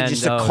 dead You see end.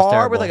 just a Oh, it was car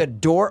terrible. with like a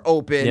door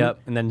open. Yep.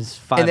 And then just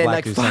 5 And then black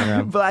like dudes standing 5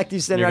 around. black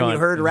dudes standing You're around. You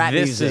going, heard rap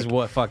this music. is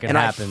what fucking and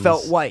happens. I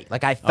felt white.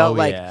 Like I felt Oh,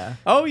 like yeah.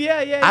 Oh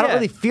yeah, yeah. I don't yeah.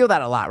 really feel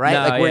that a lot, right? No,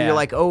 like where yeah. you're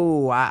like,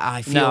 oh,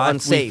 I feel No, I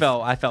unsafe.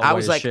 felt I white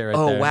was as like, shit right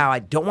oh there. wow, I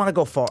don't want to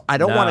go far. I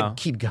don't No. want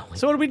to keep going.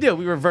 So what did we do?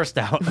 We reversed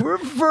out.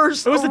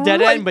 Reverse. It was a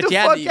dead right end, but the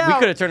yeah, fuck we out.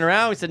 could have turned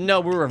around. We said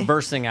no, we're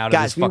reversing out of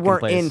Guys, this we fucking weren't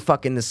place. in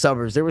fucking the suburbs.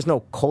 There was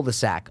no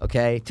cul-de-sac,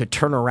 okay, to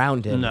turn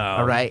around in. No.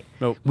 All right?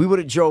 Nope. We would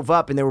have drove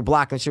up and they were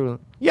blocking the street.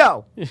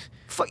 Yo,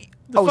 fuck.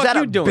 Oh, is fuck that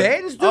you a doing?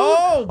 Benz, dude?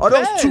 Oh, Are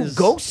those two Benz.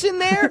 ghosts in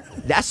there?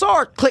 That's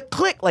our click,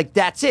 click. Like,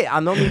 that's it. I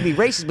don't mean to be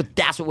racist, but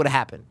that's what would have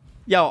happened.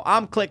 Yo,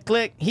 I'm click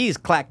click. He's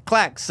clack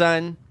clack,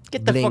 son.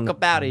 Get the Bling, fuck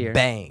up out of here.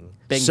 Bang.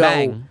 Bing, so,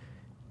 bang.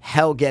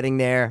 hell getting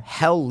there,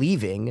 hell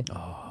leaving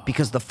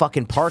because the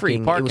fucking Free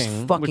parking, parking, it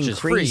was fucking which is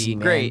crazy, free,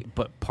 man. great,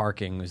 but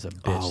parking was a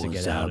bitch Oh, to it get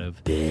was out a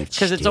of. bitch,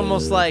 Because it's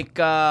almost dude. like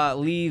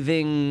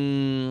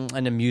leaving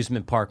an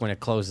amusement park when it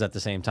closes at the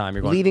same time.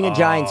 You're going, Leaving a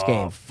Giants "Oh,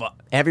 game. Fuck.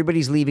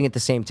 Everybody's leaving at the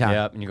same time.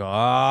 Yep, and you go,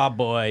 oh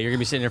boy, you're gonna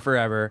be sitting there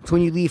forever. It's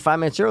when you leave 5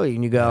 minutes early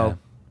and you go,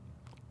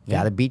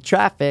 gotta beat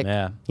traffic.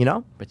 Yeah. You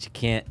know? But you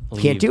can't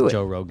leave Can't do it.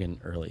 Joe Rogan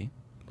early.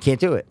 Can't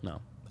do it.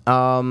 No.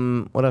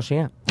 What else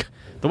you got?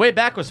 The way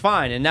back was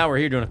fine, and now we're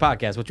here doing a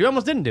podcast, which we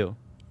almost didn't do.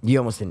 You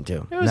almost didn't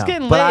do. It was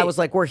getting But I late. was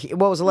like, what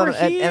was 11?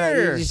 And I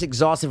here. was just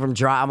exhausted from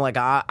drive. I'm like,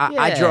 I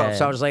Yeah. drove,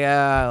 so I was like,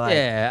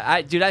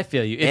 Yeah, dude, I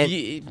feel you.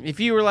 If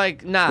you were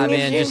like, nah,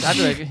 man, just I'd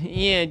be like,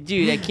 yeah,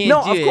 dude, I can't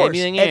No, do of it. I'd course.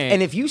 be like,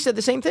 And if you said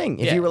the same thing,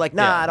 if Yeah. you were like,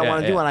 nah, Yeah. I don't Yeah.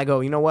 want to do Yeah. it, I go,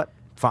 you know what?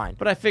 Fine.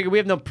 But I figure we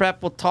have no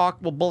prep. We'll talk.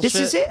 We'll bullshit.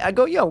 This is it. I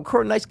go, yo,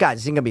 record nice guys.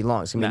 This ain't gonna be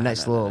long. It's gonna be a Nah,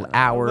 nice nah, little nah, nah.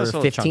 hour, Nice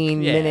little 15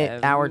 chunk. minute,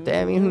 Yeah. hour.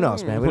 I mean, who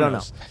knows, man? We Who don't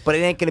knows? know. But it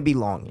ain't gonna be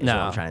long. Is No,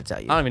 what I'm trying to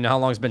tell you. I don't even know how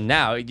long it's been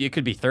now. It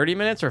could be 30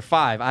 minutes or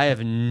 5. I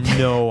have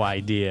no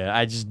idea.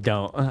 I just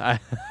don't. I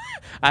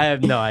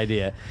have no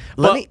idea.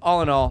 But me-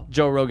 all in all,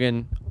 Joe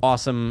Rogan,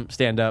 awesome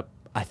stand up.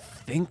 I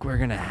think we're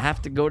gonna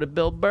have to go to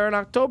Bill Burr in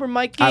October,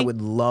 Mikey. I would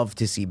love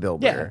to see Bill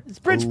Yeah, Burr. it's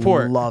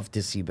Bridgeport. Love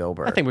to see Bill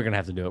Burr. I think we're gonna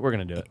have to do it. We're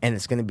gonna do it. and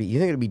it's gonna be. You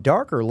think it'll be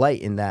dark or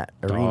light in that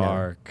arena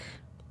Dark.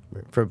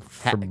 for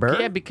Burr?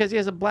 Yeah, because he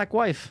has a black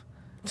wife,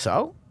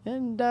 So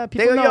and they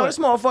people go, know yo, it. this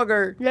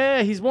motherfucker.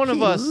 Yeah, he's one of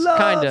He us,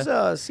 loves kinda.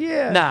 us.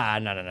 Yeah. Nah,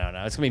 no.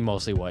 It's gonna be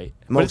mostly white.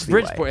 But it's Mostly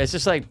Bridgeport. white. It's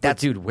just like, but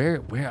That's- dude,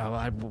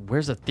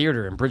 where's the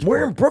theater in Bridgeport?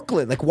 We're in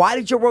Brooklyn. Like, why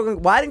didn't Joe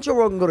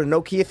Rogan go to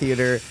Nokia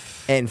Theater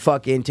and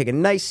fucking take a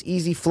nice,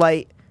 easy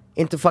flight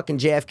into fucking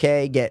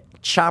JFK, get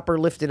chopper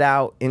lifted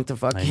out into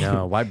fucking. I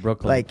know. Why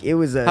Brooklyn? Like, it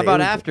was a. How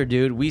about it was- after,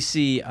 dude? We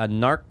see a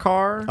narc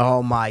car.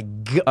 Oh my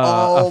god! a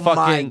Oh my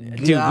fucking god!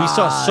 dude. We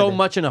saw so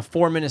much in a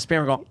 4-minute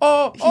span. We're going,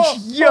 oh,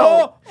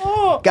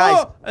 Yo.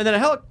 Guys. and then a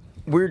heli.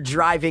 We're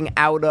driving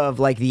out of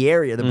like the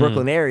area, the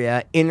Brooklyn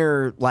area,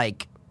 inner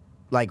like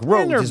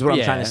roads Inner- is what I'm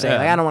yeah, trying to say. yeah.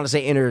 Like, I don't want to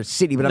say inner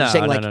city, but I'm No,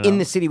 saying no, like no, in no.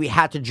 the city we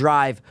had to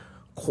drive.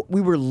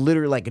 We were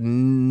literally like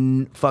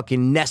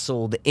fucking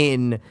nestled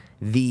in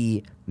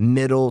the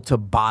middle to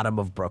bottom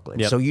of Brooklyn.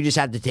 Yep. So you just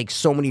had to take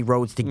so many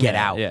roads to get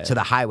Yeah, out yeah. to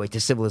the highway to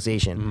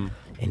civilization.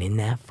 And in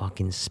that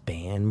fucking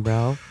span,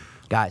 bro,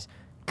 guys,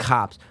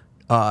 cops,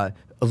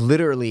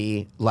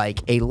 literally like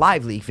a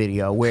live leak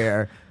video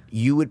where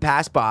you would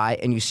pass by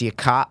and you see a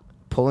cop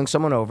pulling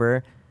someone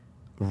over.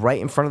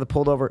 Right in front of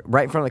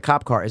the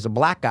cop car is a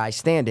black guy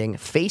standing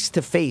face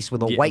to face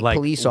with a Yeah, white like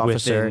police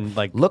officer. within,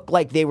 like- Looked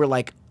like they were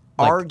like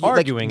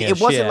arguing. It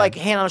wasn't like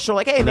hand on the shoulder,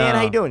 like, "Hey man,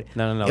 how you doing?"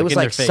 No. It was in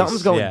their like face.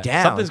 something's going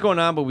down. Something's going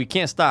on, but we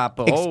can't stop.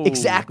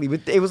 Exactly.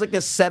 But it was like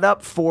the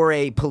setup for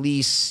a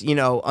police,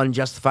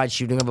 unjustified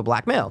shooting of a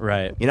black male.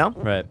 Right.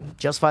 Right.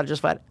 Justified.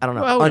 I don't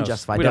know. Well, who knows?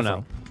 Unjustified. We don't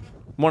definitely. know.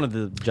 One of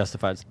the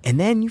justifieds. And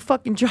then you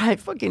fucking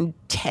drive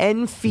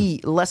 10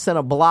 feet, less than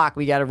a block.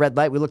 We got a red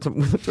light. We looked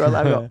through our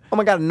light. We go, oh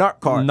my God, a narc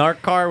car.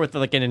 Narc car with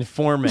like an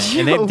informant.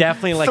 And they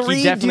definitely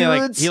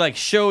he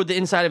showed the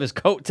inside of his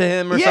coat to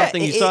him or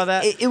something. You saw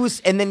that? It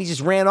was, and then he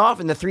just ran off,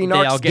 and the three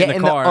all narcs get get in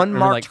in the the car,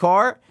 unmarked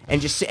car and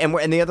just and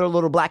the other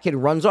little black kid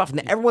runs off,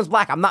 and everyone's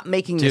black. I'm not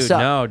making this Dude, up.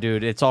 no,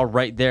 dude. It's all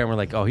right there. And we're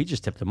like, oh, he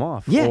just tipped him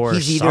off. Yeah, or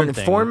he's either something. an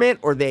informant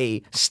or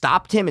they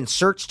stopped him and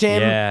searched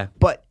him. Yeah.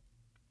 But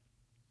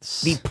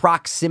the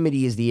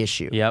proximity is the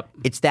issue. Yep.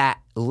 It's that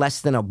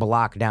less than a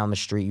block down the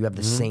street, you have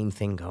the same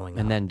thing going on.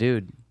 And then,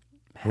 dude,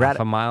 We're half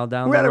a mile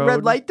down We're the at road. a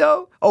red light,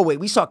 though. Oh, wait,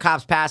 we saw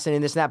cops passing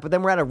and this and that, but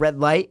then we're at a red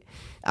light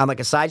on like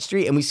a side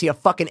street, and we see a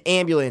fucking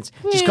ambulance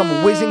just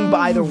come whizzing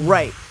by the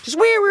right. Just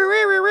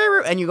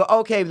and you go,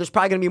 okay, there's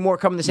probably going to be more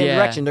coming the same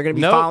direction. They're going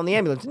to be following the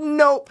ambulance.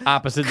 Nope.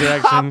 Opposite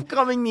direction. Cop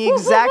coming the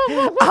exact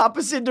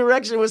opposite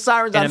direction with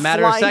sirens on In a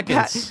matter of flying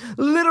seconds.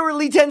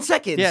 literally 10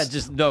 seconds. Yeah,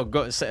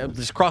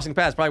 just crossing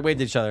past, probably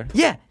waved at each other.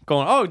 Yeah.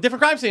 Going, oh,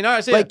 different crime scene. All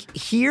right, see ya. Like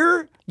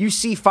here, you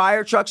see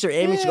fire trucks or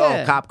ambulance. You go,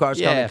 oh, cop cars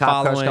coming,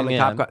 cop cars coming,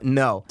 cop cars.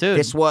 No, Dude.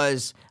 this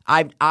was.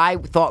 I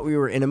thought we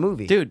were in a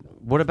movie. Dude,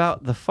 what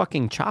about the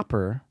fucking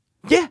chopper?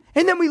 Yeah,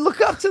 and then we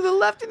look up to the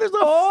left, and there's a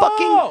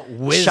fucking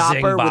whizzing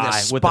chopper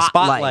by with a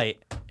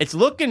spotlight. It's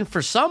looking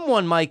for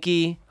someone,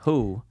 Mikey.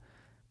 Who?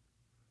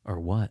 Or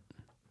what?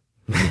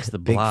 It's the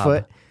blob.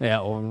 Bigfoot. Yeah.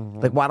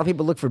 Like, why don't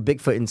people look for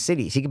Bigfoot in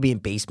cities? He could be in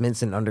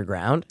basements and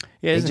underground.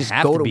 Yeah, they doesn't just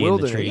have go to to be in the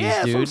wilderness. trees, Yeah,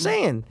 that's what I'm dude.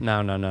 saying.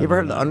 No. You ever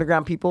heard of the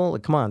underground people?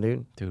 Like, come on,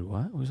 dude. Dude,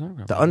 what? Who's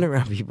underground? The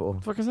underground people. What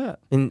the fuck is that?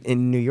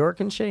 In New York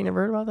and shit. You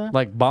never heard about that?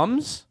 Like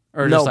bums?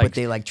 Or No, just like, but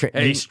they like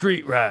hey,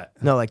 street rat.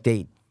 No, like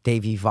they've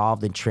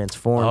evolved and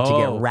transformed to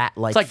get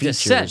rat-like It's like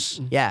features.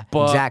 Descent. Yeah,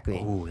 But- exactly.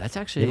 Ooh, that's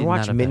actually You ever watch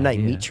not a bad Midnight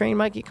idea. Meat Train,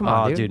 Mikey? Come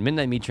on, Oh, dude,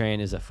 Midnight Meat Train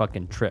is a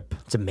fucking trip.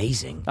 It's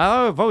amazing.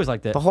 I've always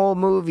liked it. The whole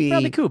movie.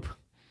 Bradley Coop.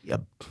 Yeah,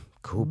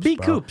 Coops, Be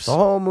bro. Coops. The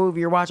whole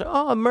movie you're watching.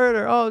 Oh,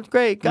 murder. Oh, it's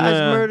great. Guys,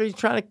 Yeah. murder. He's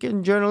trying to get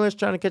a journalist,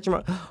 trying to catch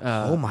him.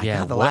 Oh my yeah,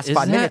 God, the what last is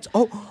 5 that? minutes.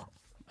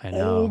 I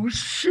know. Oh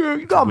shit!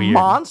 You got weird.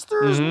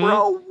 monsters,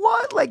 bro.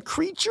 What? Like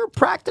creature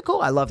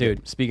practical? I love it.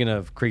 Dude, speaking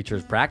of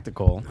creatures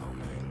practical,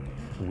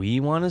 we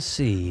want to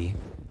see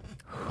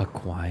a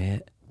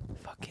quiet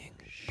fucking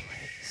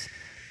place.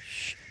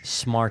 Shh.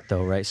 Smart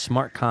though, right?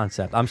 Smart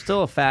concept. I'm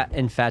still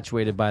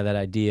infatuated by that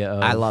idea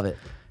of I love it.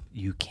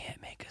 You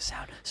can't make a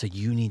sound. So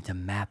you need to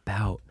map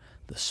out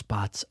the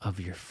spots of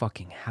your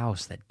fucking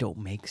house that don't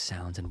make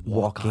sounds and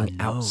walk Walking on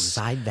those.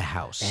 outside the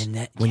house. And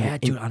that, When yeah, you're in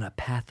dude, on a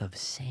path of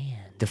sand.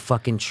 the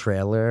fucking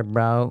trailer,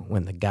 bro,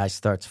 when the guy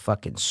starts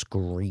fucking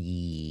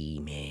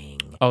screaming.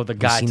 Oh, the You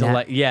guy seen to that?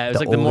 like, yeah, it was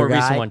like the more older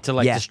recent guy? one to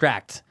like Yeah.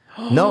 distract.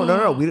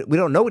 No. We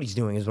don't know what he's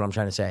doing, is what I'm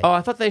trying to say. Oh,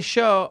 I thought they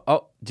show.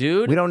 Oh,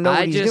 dude, We don't know what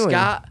I he's just doing.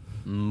 got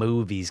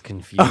movies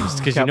confused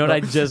because you know what I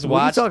just What are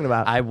you watched. talking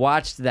about? I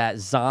watched that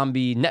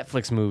zombie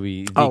Netflix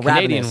movie, the Oh,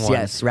 Canadian Ravenous, one.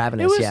 yes,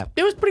 Ravenous,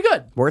 It was pretty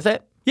good. Worth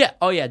it? Yeah.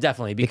 Oh yeah,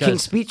 definitely. The Because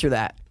King's Speech or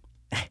that?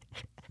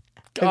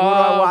 Like, what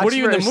do I watch what are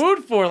you in first? the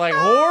mood for? Like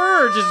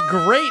horror or just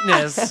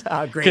greatness?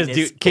 Greatness.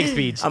 dude, King's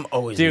Speech. I'm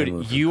always in the dude.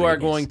 mood for you are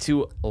greatness. going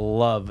to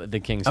love the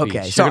King's Speech.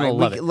 Okay, You're sorry. gonna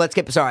love it. Let's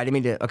get. Sorry, I didn't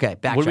mean to. Okay,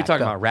 backtrack. What are we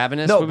talking Go. about?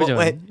 Ravenous? No, What are we but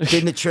doing? wait,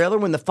 in the trailer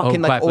when the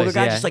fucking like Quiet older Place,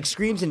 guy yeah. just like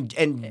screams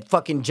and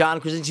fucking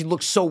John Krasinski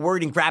looks so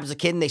worried and grabs a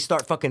kid and they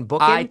start fucking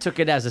booking. I took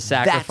it as a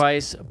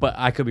sacrifice, but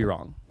I could be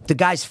wrong. The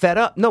guy's fed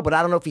up. No, but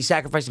I don't know if he's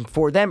sacrificing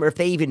for them or if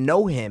they even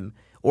know him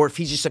or if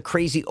he's just a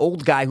crazy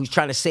old guy who's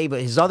trying to save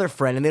his other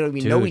friend and they don't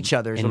even know Dude, each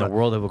other. in the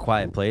world of A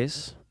Quiet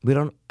Place. We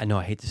don't. I know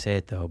I hate to say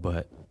it though,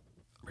 but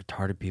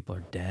retarded people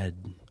are dead.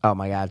 Oh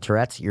my God,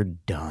 Tourette's, you're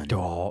done.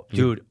 Oh,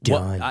 You're dude,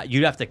 done.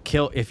 you'd have to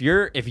kill if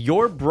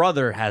your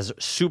brother has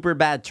super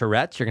bad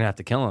Tourette's, you're gonna have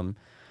to kill him.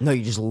 No,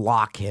 you just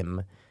lock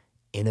him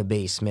in a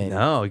basement.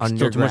 No, it's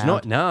still too much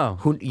underground. No.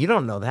 Who? You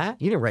don't know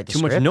that. You didn't write the Too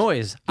script. much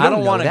noise. You I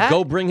don't know want to that.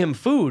 go bring him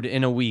food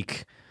in a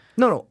week.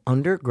 No,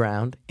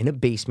 underground in a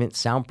basement,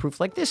 soundproof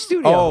like this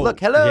studio. Oh, Look,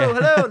 hello, yeah.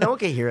 hello. No one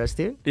can hear us,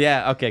 dude.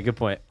 Yeah. Okay. Good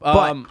point.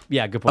 But-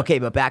 Yeah. Good point. Okay,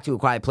 but back to A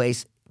Quiet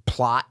Place.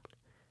 Plot.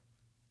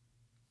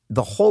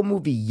 The whole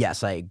movie,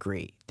 yes, I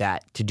agree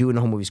that to do in a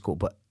whole movie is cool,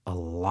 but a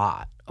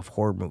lot of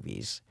horror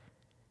movies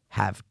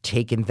have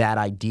taken that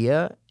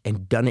idea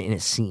and done it in a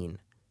scene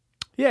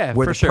Yeah.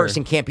 where for the sure.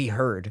 person can't be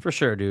heard. For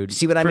sure, dude.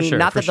 See what I For mean? Sure,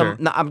 Not for that sure.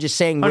 no, I'm just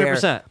saying where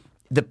 100%.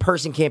 the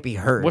person can't be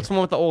heard. What's the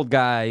one with the old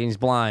guy? He's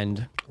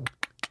blind.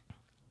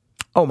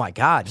 Oh my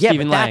God! Yeah,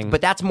 Stephen Lang.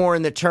 but that's more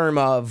in the term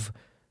of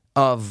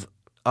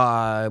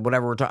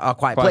whatever we're talking. A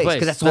Quiet Place, Place.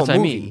 because that's the That's whole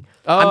what I movie. mean.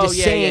 I'm Oh, just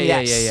yeah, saying yeah,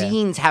 that yeah, yeah.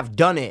 scenes have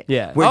done it.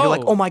 Yeah. where you're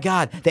like, Oh, oh my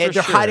God, they're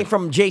for hiding sure.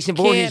 from Jason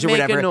Voorhees or Can't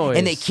make a whatever,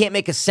 and they noise. can't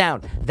make a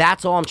sound.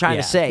 That's all I'm trying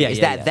Yeah. to say. Yeah, is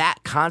yeah, that yeah. that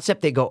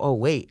concept? They go, oh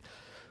wait.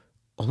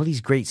 All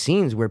these great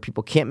scenes where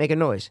people can't make a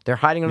noise. They're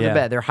hiding under Yeah. the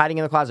bed. They're hiding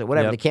in the closet.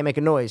 Whatever. Yep. They can't make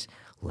a noise.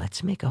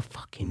 let's make a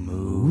fucking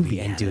movie.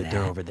 And dude,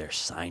 they're over there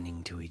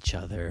signing to each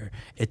other.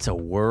 It's a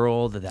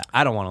world that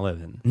I don't want to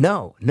live in.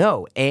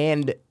 No.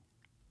 And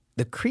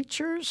the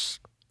creatures,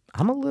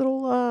 I'm a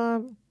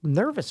little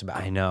nervous about.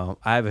 I know.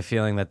 I have a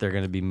feeling that they're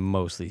going to be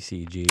mostly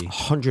CG.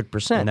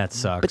 100%. And that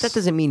sucks. But that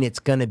doesn't mean it's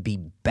going to be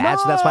bad,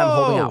 so that's why I'm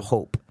holding out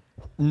hope.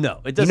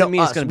 No, it doesn't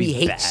mean it's going to be we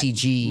hate bad.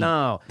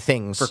 CG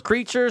things. For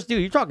creatures,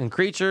 dude, you're talking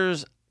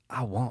creatures,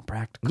 I want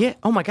practical. Yeah,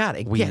 oh my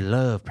God. We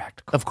love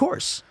practical. Of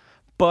course.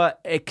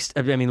 But,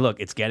 I mean, look,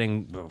 it's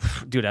getting,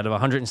 dude, out of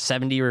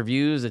 170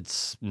 reviews,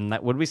 it's,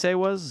 what did we say it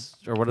was?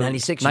 Or what?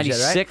 96,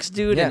 96, right?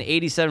 dude, Yeah. and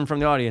 87 from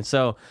the audience.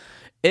 So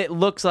it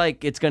looks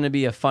like it's going to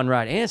be a fun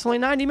ride. And it's only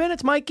 90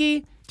 minutes,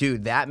 Mikey.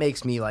 Dude, that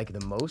makes me like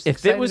the most If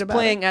excited it was about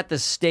playing at the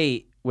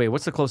State, wait,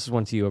 what's the closest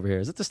one to you over here?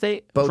 Is it the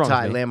State? What's wrong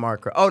Bowtie, with me?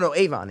 Landmark. Oh, no,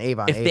 Avon. If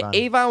the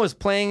Avon was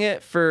playing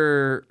it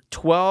for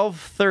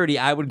 12:30,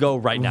 I would go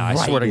right now. I Right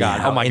swear to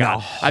God. now, Oh my in a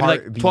God. I'd be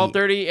like heartbeat.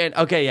 12:30 and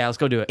okay, yeah, let's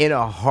go do it. In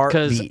a heartbeat,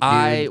 Because dude.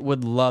 I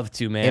would love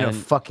to, man. In a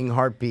fucking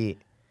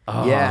heartbeat.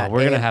 Oh, yeah.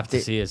 we're gonna and have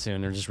to see it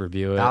soon or just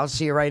review it. I'll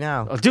see it right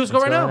now. Oh, dude, let's go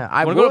right now.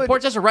 I want to go to would.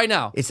 Portchester right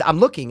now. I'm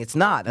looking. It's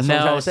not. That's what I'm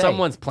No, trying to say.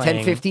 someone's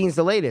playing. 10:15 is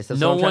the latest.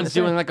 That's No what I'm trying one's to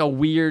say. doing like a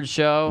weird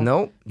show.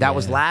 Nope. That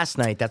was Yeah. last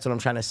night. That's what I'm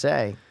trying to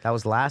say. That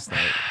was last night.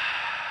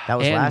 That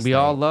was And last we night.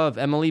 all love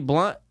Emily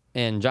Blunt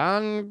and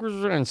John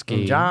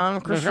Krasinski. John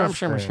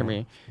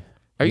Krasinski.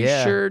 Are you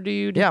Yeah. sure,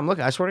 dude? Yeah, I'm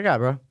looking. I swear to God,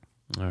 bro.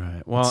 All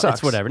right. Well, sucks.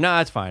 it's whatever. No,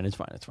 it's fine. It's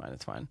fine. It's fine.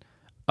 It's fine.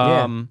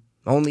 Yeah.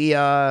 Only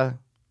yeah.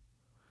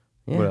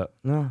 What up?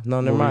 No, What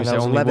never were you mind. gonna That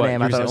was say? Only 11 what?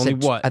 a.m. You I were thought saying it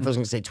only said, what? I thought it was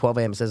going to say 12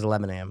 a.m. It says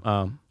 11 a.m.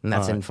 And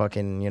that's all in right.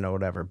 fucking,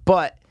 whatever.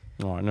 But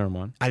All right, never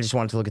mind. I just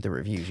wanted to look at the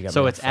reviews. You got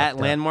So me it's all at fucked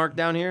up. Landmark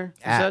down here,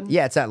 you said?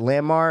 Yeah, it's at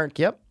Landmark.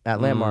 Yep,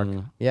 at Landmark.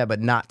 Yeah,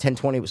 but not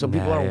 10:20. So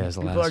people Nah, are yeah, it's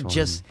the people are last one.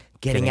 just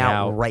getting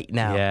out right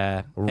now.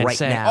 Yeah. And right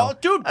saying, now. Oh,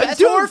 dude, I best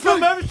do horror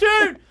film fuck- I've ever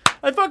seen.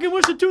 I fucking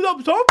listen to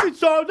those zombie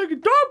songs. I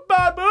can talk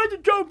about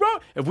it. Joe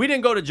Rogan. If we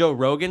didn't go to Joe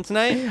Rogan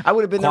tonight, I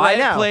would have been there right Quiet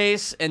now.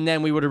 Place, and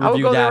then we would have I would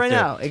reviewed go there after. right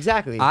now.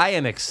 Exactly. I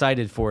am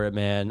excited for it,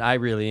 man. I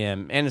really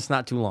am, and it's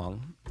not too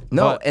long.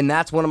 No, But- and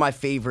that's one of my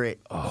favorite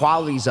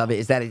qualities of it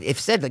is that if it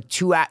said like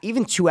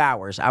even 2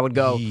 hours, I would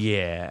go.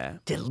 Yeah,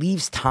 It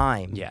leaves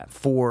time Yeah.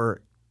 for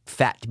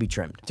fat to be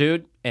trimmed.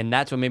 dude, and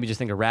that's what made me just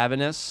think of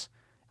Ravenous.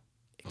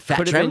 Fat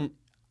Could have trim? been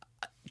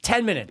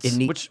 10 minutes, It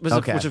need- which was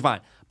okay. which is fine.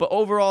 But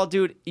overall,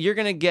 dude, you're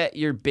gonna get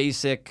your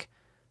basic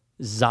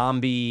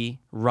zombie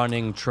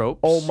running tropes.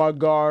 Oh my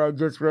god! I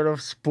just read a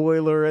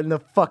spoiler in the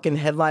fucking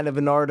headline of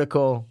an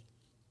article.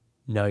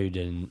 No, you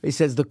didn't. It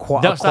says the No,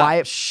 stop.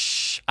 quiet.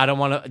 Shh. I don't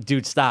want to.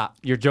 Dude, stop.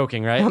 You're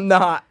joking, right? I'm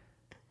not.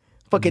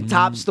 Fucking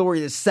top story,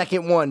 the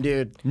second one,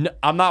 dude. No,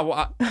 I'm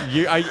not.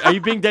 Are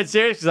you being dead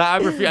serious? Because I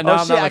refuse. No, Oh, I'm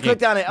shit, not I looking.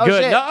 clicked on it. Oh,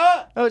 Good. shit.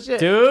 No, Oh, shit.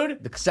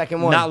 dude. The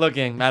second one. Not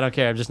looking. I don't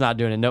care. I'm just not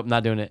doing it. Nope,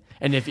 not doing it.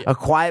 And if you, A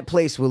Quiet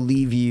Place will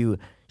leave you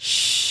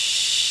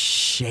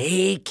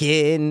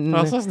shaken.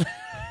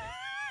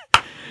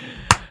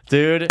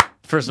 dude.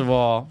 First of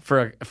all,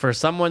 for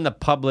someone to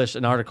publish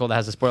an article that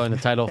has a spoiler in the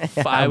title,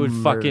 I would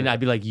fucking. I'd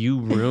be like, you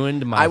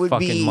ruined my I would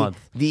fucking be month.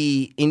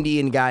 the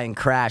Indian guy in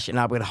Crash, and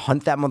I would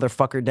hunt that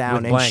motherfucker down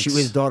With and blanks. shoot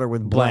his daughter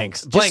with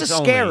Blanks. blanks. Blanks just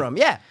to scare only. him.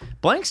 Yeah.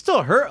 Blank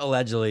still hurt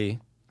allegedly.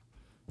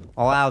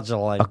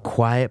 Allegedly. A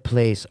Quiet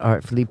Place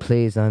artfully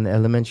plays on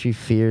elementary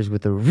fears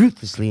with a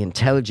ruthlessly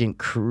intelligent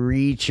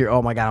creature.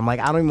 Oh my god! I'm like,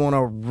 I don't even want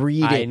to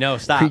read it. I know.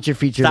 Stop. Creature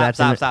feature. Stop,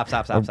 that's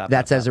stop.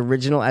 That's as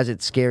original as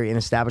it's scary, and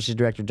establishes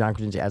director John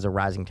Krasinski as a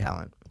rising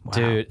talent. Wow.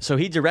 Dude, so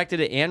he directed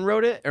it and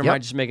wrote it, or am Yep. I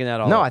just making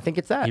that all No, up? I think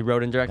it's that. He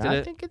wrote and directed I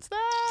it. think it's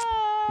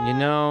that. You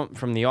know,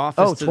 from The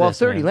Office Oh, to 12:30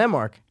 this, man.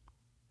 Landmark.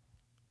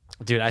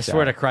 Dude, I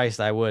swear to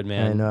Christ, I would,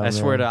 man. I know,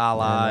 swear man. to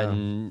Allah I know.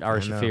 and Ar I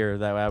know. Shafir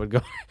that I would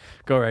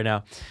go right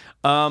now.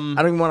 I don't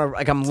even want to.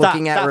 Like, I'm Stop,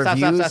 looking at stop, stop,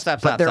 reviews,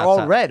 stop, but they're stop, all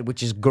stop. red,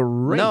 which is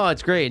great. No,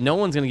 it's great. No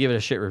one's gonna give it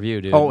a shit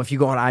review, dude. Oh, if you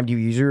go on IMDb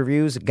user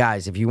reviews,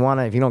 guys, if you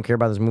don't care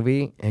about this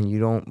movie and you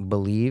don't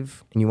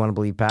believe and you want to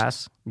believe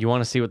past, you want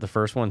to see what the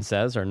first one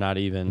says, or not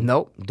even?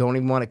 nope, don't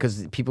even want it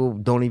because people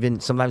don't even.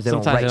 Sometimes they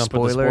Sometimes don't they write don't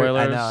put the spoilers. I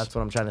spoilers. know that's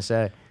what I'm trying to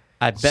say.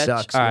 I bet.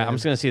 Sucks, all right, man. I'm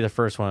just gonna see the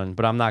first one,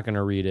 but I'm not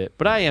gonna read it.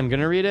 But I am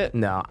gonna read it.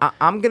 No,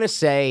 I'm gonna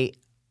say,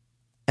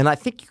 and I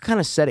think you kind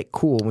of said it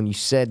cool when you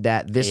said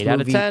that this 8 movie,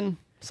 out of 10,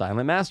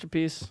 silent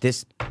masterpiece.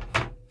 this.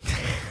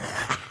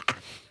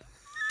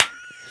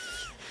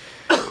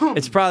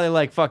 It's probably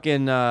like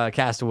fucking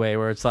Castaway,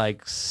 where it's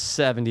like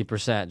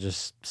 70%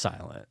 just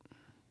silent.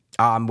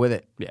 I'm with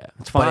it. Yeah,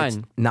 it's But fine. it's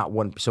not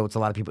one. So it's a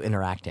lot of people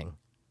interacting,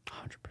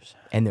 100%.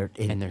 and they're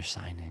And they're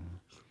signing.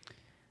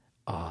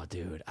 Oh,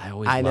 dude, I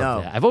always I loved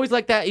know. that. I've always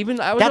liked that. Even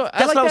I was. That's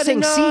I like what I was that saying.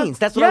 in, Scenes.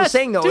 That's what I was yes,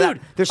 saying, though. dude. that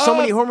there's so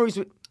many horror movies.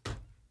 fucking-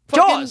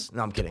 Jaws.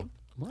 No, I'm kidding.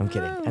 I'm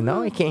kidding. And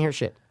no, I can't hear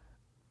shit.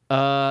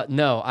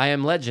 No, I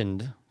Am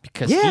Legend,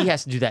 because Yeah. he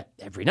has to do that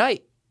every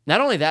night. Not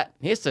only that,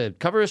 he has to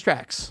cover his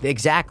tracks.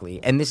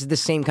 Exactly. And this is the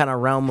same kind of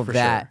realm of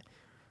that. sure.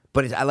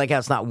 But I like how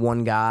it's not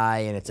one guy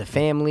and it's a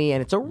family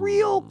and it's a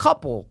real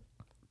couple.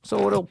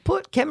 So it'll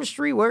put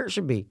chemistry where it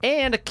should be.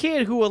 And a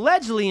kid who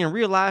allegedly in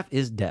real life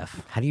is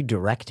deaf. How do you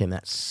direct him?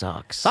 That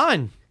sucks.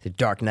 Son. The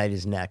Dark Knight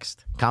is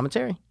next.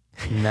 Commentary?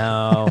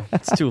 No,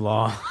 it's too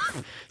long.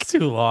 It's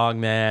too long,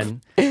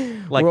 man.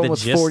 Like We're the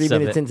almost gist 40 of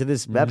minutes it. into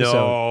this episode.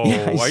 No,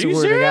 Yeah, I are you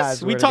swear to God, serious?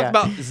 swear We to talked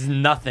God. about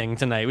nothing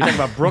tonight. We talked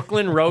about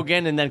Brooklyn,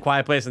 Rogan, and then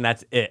Quiet Place, and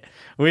that's it.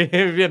 We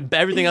have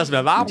everything else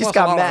about. We just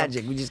got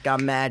magic. We just got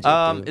magic.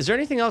 dude. Is there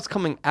anything else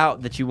coming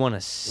out that you want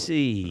to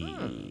see?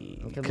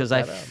 can Because look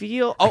I that up.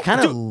 feel. Oh,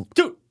 kinda-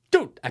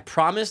 dude! I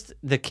promised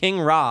the King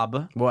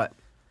Rob What?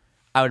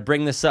 I would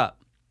bring this up.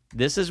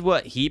 This is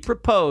what he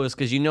proposed.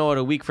 Because you know what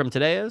a week from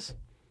today is.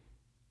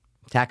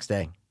 Tax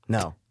day.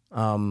 No.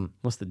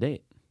 What's the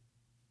date?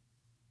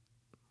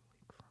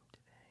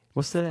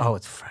 What's today? Oh,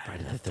 it's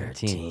Friday the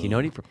 13th. Do you know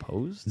what he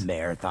proposed?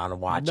 Marathon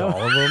watch all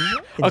of them.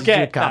 And just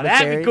Okay, do a now that'd be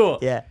commentary. cool.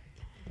 Yeah.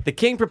 The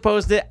King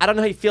proposed it. I don't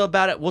know how you feel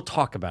about it. We'll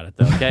talk about it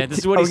though. Okay, this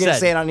is what Are he we gonna said.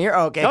 say it on here?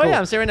 Oh, okay. Oh cool. yeah,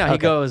 I'm saying right now.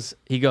 Okay.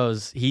 He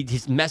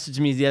messaged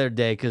me the other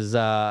day because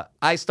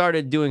I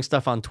started doing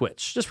stuff on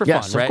Twitch just for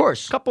Yes, fun, of right?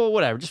 course. Couple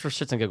whatever, just for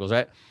shits and giggles,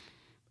 right?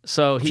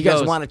 So If he you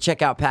guys goes, want to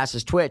check out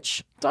Pass's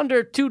Twitch, it's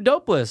under 2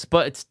 Dopeless,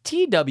 but it's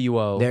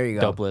TWO. there you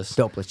go. Dopeless.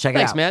 Dopeless. Check it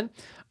Thanks, out. man.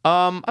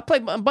 I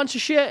played a bunch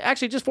of shit.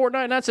 Actually, just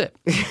Fortnite, and that's it.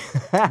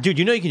 Dude,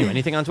 you know you can do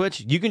anything on Twitch.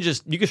 You can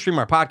stream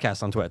our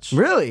podcast on Twitch.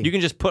 Really? You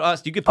can just put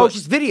us. You could put. Oh,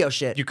 just video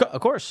shit.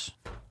 Of course.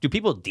 Do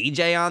people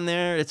DJ on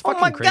there? It's Oh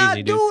fucking my crazy, God,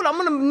 dude. dude, I'm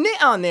gonna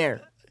knit on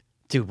there.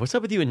 Dude, what's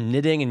up with you and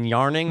knitting and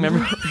yarning?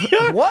 Remember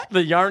What?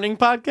 the yarning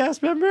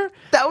podcast? Remember?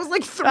 That was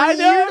like 3 I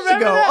know, years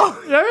remember ago.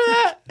 That? Remember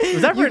that?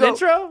 Was that for You an go-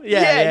 intro?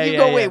 You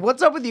go, wait,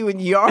 what's up with you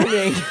in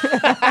yarning?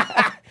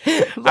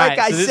 All right,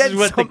 I so this said is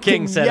what the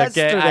King something said.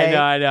 Okay, yesterday.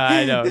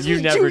 I know. This You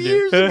was never 2 do.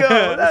 years ago.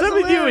 That's What's up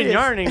with you and hilarious.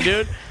 yarning,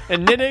 dude,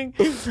 and knitting?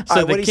 So right,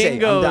 the what'd he say? King I'm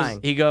goes. dying.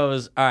 He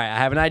goes. All right, I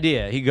have an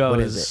idea. He goes. What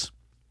is it?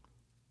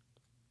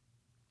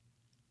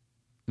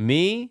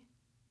 Me,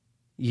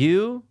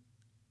 you,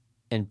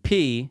 and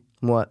P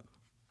What?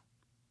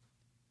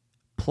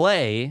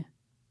 play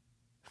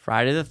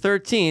Friday the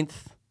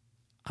 13th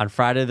on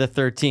Friday the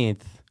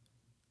 13th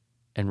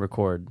and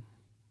record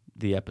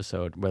the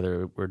episode,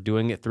 whether we're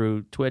doing it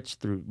through Twitch,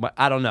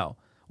 I don't know,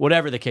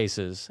 whatever the case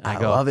is. And I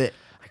love it.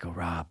 I go,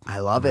 Rob, I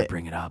love I'm gonna it.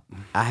 Bring it up.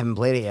 I haven't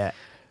played it yet.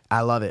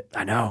 I love it.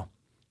 I know.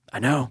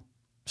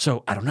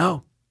 So I don't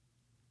know,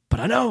 but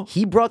I know.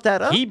 He brought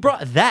that up? He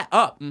brought that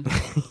up.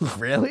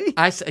 Really? He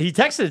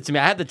texted it to me.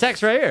 I had the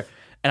text right here.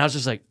 And I was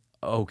just like,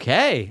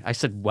 okay. I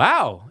said,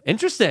 wow,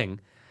 interesting.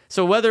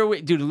 So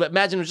dude,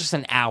 imagine it was just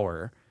an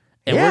hour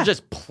and Yeah. we're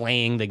just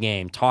playing the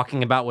game,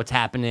 talking about what's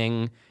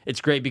happening. It's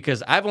great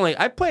because I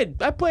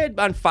played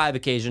on 5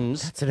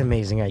 occasions. That's an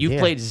amazing idea. You've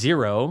played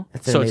 0.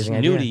 That's an So it's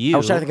amazing new idea. to you. I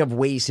was trying to think of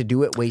ways to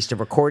do it, ways to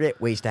record it,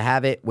 ways to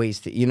have it,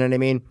 ways to, you know what I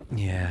mean?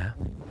 Yeah.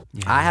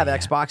 I have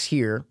Xbox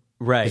here.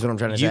 Right. Is what I'm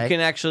trying to you say. can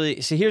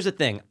actually, see, here's the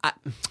thing. I'm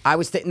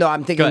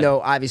thinking ahead.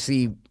 though,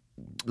 obviously,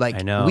 like I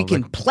know, we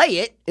can play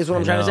it is what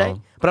I'm trying to say.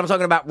 know. But I'm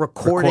talking about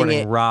recording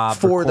it Rob,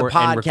 for the and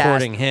podcast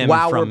recording him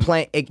while from- we're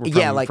playing.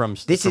 from-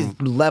 This is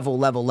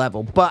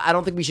level. But I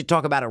don't think we should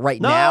talk about it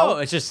right now.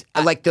 it's just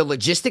like the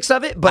logistics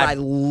of it. But I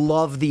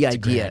love the Great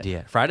idea.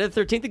 idea. Friday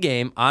the 13th, the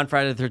game on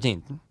Friday the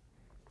 13th.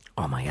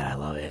 Oh my God, I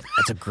love it.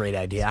 That's a great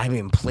idea. I haven't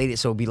even played it,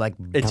 so it'd be like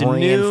It's brand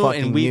new,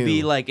 fucking and we'd new.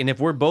 be like, and if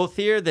we're both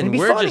here, then It'd be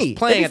we're funny. just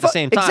playing It'd be at the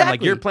same time. Like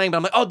exactly. you're playing, but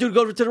I'm like, oh, dude,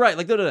 go to the right,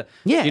 like, da-da-da.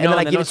 Yeah, you and know, then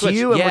I give I'll it to switch.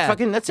 you, and we're Yeah.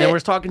 fucking- that's and it. we're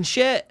talking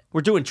shit.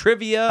 We're doing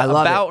trivia I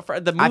love about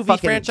it. the I movie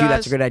fucking, franchise. Dude,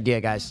 that's a good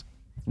idea, guys.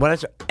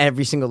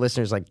 Every single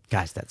listener is like,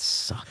 guys, that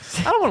sucks.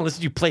 I don't want to listen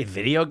to you play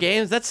video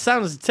games. That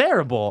sounds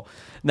terrible.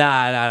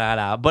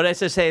 Nah. But I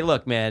just say,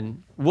 look,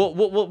 man,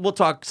 we'll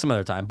talk some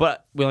other time.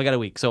 But we only got a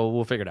week, so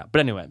we'll figure it out. But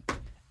anyway,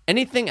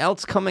 anything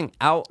else coming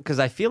out? Because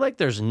I feel like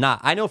there's not.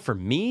 I know for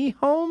me,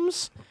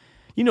 Holmes,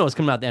 you know what's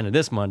coming out at the end of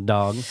this month,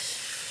 dog.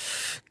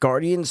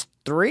 Guardians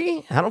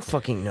 3? I don't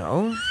fucking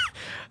know.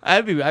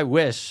 I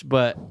wish,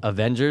 but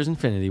Avengers: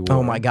 Infinity War.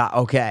 Oh my God.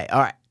 Okay. All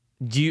right.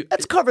 Do you?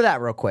 Let's cover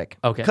that real quick.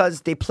 Okay.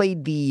 Because they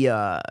played the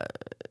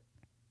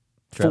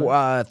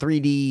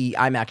 3D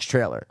IMAX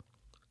trailer.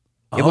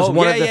 It was Oh,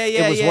 one yeah, of the.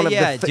 yeah, it was one of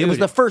yeah, the. It was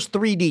dude. the first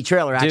 3D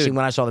trailer actually Dude.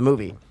 when I saw the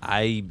movie.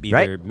 I either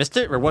Right? missed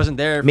it or wasn't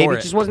there. Maybe for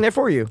it just wasn't there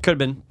for you. Could have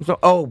been.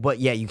 So, but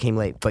yeah, you came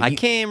late. But I you,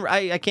 came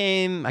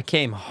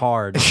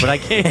hard, but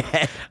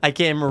I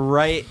came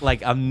right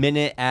like a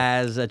minute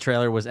as a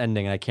trailer was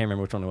ending, and I can't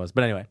remember which one it was.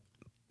 But anyway,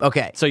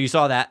 okay. so you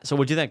saw that. So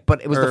what'd you think?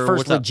 But it was the Or first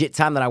what's up? legit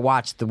time that I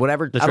watched the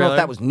whatever. I don't know trailer? if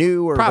that was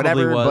new or Probably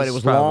whatever, was, but it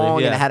was probably, long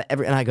yeah. and it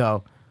had and I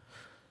go,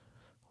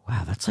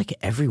 wow, that's like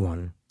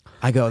everyone.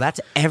 I go, that's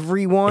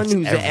everyone It's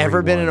who's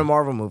ever been in a everyone.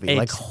 Marvel movie.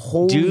 Like, It's-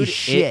 holy dude,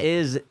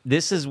 shit.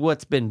 This is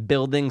what's been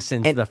building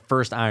since the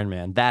first Iron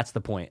Man. That's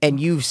the point. And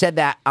you've said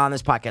that on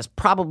this podcast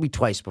probably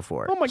twice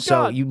before. Oh my So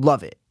God. you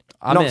love it.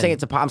 I'm I'm in.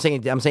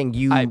 saying I'm saying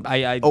you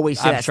I always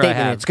say I'm that sure I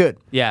statement. have. It's good.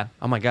 Yeah.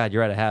 Oh my God,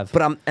 you're right. I have.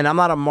 But I'm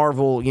not a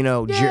Marvel, Yeah,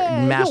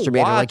 masturbator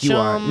you'll like you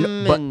are. watch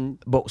 'em No, and-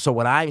 but so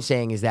what I'm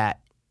saying is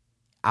that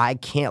I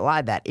can't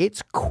lie that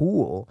it's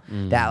cool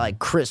that like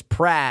Chris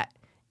Pratt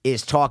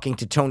is talking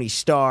to Tony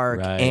Stark,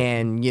 Right.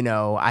 and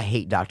I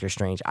hate Doctor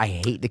Strange. I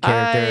hate the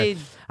character.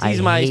 he's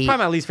probably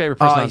my least favorite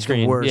person on he's screen.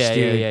 The worst, Yeah,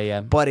 dude.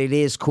 yeah. But it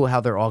is cool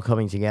how they're all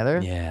coming together,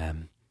 Yeah.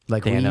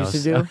 like we used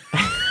to do.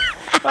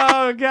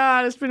 Oh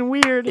God, it's been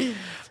weird.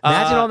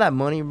 Imagine all that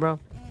money, bro.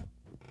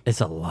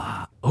 It's a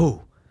lot.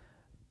 Oh,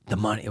 the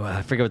money. Well,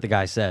 I forget what the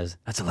guy says.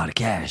 That's a lot of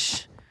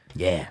cash.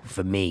 Yeah,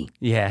 for me.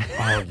 Yeah.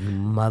 Oh, you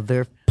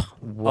mother.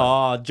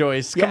 Oh,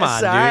 Joyce, come Yeah, on,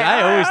 sorry. dude.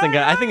 I always think.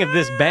 I think of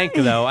this bank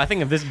though. I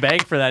think of this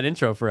bank for that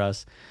intro for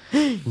us.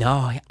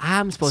 No,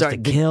 I'm supposed Sorry,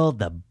 to the- kill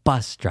the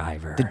bus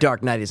driver. The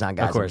Dark Knight is on,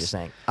 guys. Of course. I'm just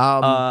saying.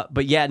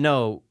 But yeah,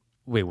 no.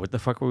 Wait, what the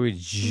fuck were we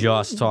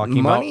just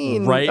talking Money about?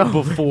 and- Right oh.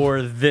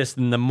 before this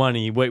and the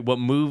money. Wait, what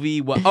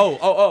movie? What?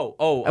 Oh.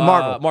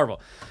 Marvel.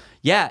 Marvel.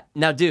 Yeah.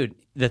 Now, dude,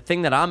 the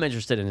thing that I'm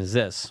interested in is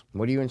this: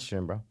 What are you interested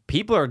in, bro?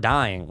 people are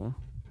dying.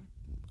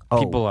 Oh,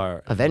 People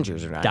are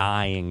Avengers are not.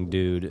 dying,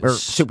 dude. Or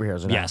superheroes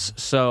are not. Yes.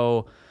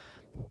 So,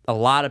 a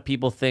lot of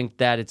people think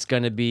that it's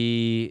going to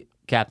be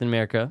Captain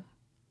America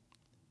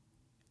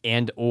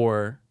and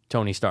or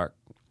Tony Stark.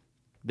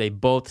 They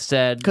both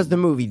said Because the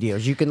movie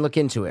deals, you can look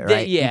into it,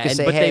 right? yeah, you can and-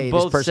 say, but they hey,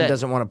 both this person said-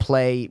 doesn't want to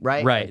play,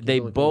 right? right. Like, you They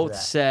can look into both that.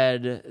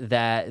 said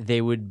that they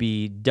would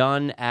be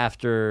done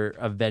after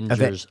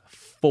Avengers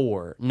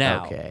 4.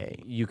 Now,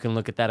 Okay. you can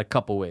look at that a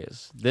couple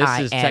ways. This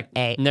I is am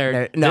a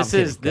nerd. No, this I'm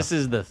is kidding. this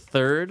is the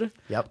third.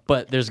 Yep.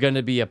 But there's going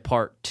to be a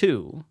part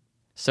 2.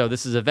 So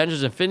this is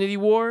Avengers Infinity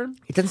War.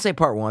 It doesn't say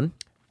part one.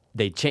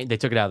 They took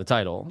it out of the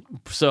title.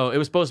 So it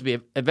was supposed to be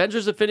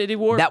Avengers Infinity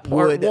War That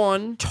part would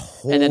 1 and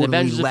Totally then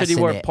Avengers Infinity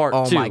lessen War it. part 2.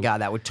 Oh my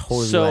god, that would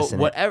totally So lessen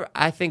it. whatever,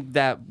 I think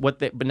that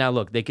but now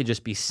look, they could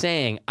just be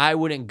saying I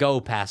wouldn't go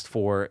past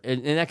 4,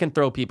 and that can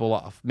throw people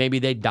off. Maybe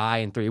they die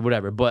in 3,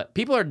 whatever. But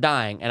people are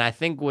dying, and I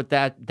think with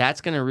that's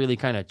going to really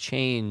kind of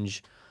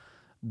change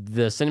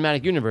the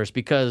cinematic universe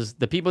because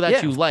the people that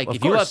Yeah, you like, of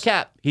if you love course.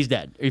 Cap, he's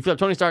dead. If you love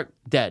Tony Stark,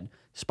 dead.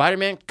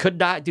 Spider-Man could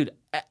die, dude.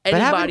 haven't-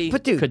 Anybody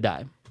but dude- could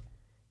die.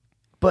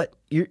 But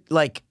you're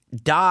like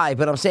die.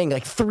 But I'm saying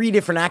like 3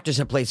 different actors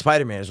have played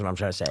Spider-Man. Is what I'm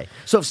trying to say.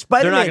 So if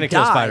Spider-Man They're not going to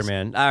kill dies-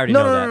 Spider-Man. I already No,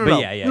 know no, that. no, But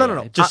no, yeah.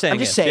 no. Just saying. I'm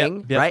just it. saying,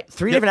 Yep, yep, right?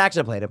 3 yep. different actors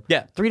have played him.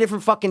 Yeah. 3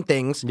 different fucking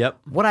things. Yep.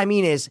 What I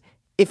mean is,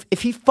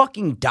 if he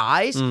fucking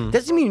dies,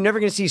 doesn't mean you're never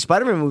going to see a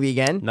Spider-Man movie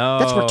again. No.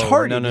 That's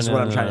retarded. No, is no, what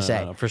no, I'm no, trying no, to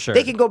say. no, for sure.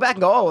 They can go back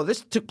and go, oh,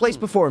 this took place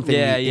before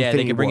Infinity. Yeah, they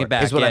Infinity can bring War, it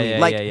back. Is what I Yeah, mean.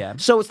 Like, yeah.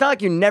 so it's not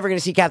like you're never going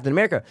to see Captain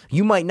America.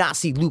 You might not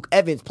see Luke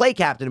Evans play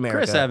Captain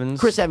America.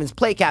 Chris Evans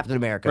play Captain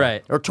America.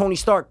 Right. Or Tony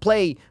Stark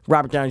play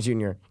Robert Downey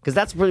Jr. Because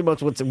that's pretty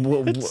much what's pretty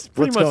going much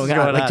what's on.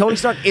 going Like on. Tony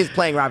Stark is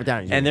playing Robert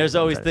Downey Jr. And there's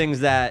always things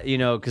that,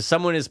 because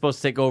someone is supposed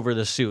to take over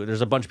the suit.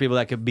 There's a bunch of people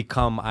that could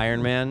become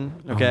Iron Man.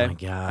 Okay. Oh my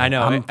God. I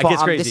know. It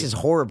gets crazy. This is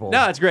horrible.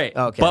 No, it's great.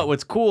 Okay. But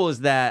what's cool is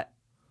that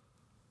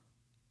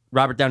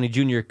Robert Downey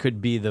Jr.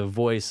 could be the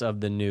voice of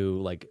the new,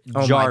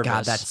 Oh Jarvis. my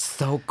god, that's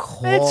so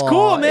cool. It's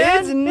cool, man.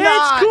 It's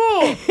not.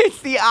 It's cool.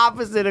 It's the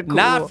opposite of cool.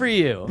 Not for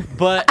you.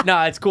 But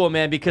no, it's cool,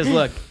 man, because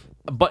look,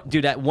 but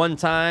dude, at one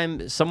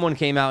time, someone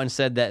came out and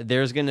said that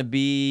there's going to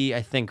be,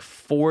 I think,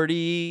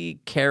 40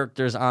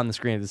 characters on the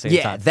screen at the same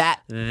Yeah, time.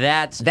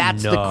 that's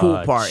That's the cool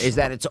nuts. part is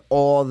that it's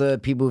all the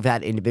people who've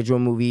had individual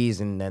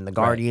movies, and then the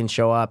Guardians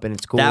show up, and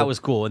it's cool. That was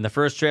cool in the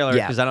first trailer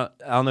Yeah. because I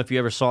don't know if you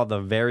ever saw the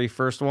very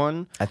first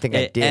one. I think I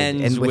It did.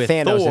 Ends And with with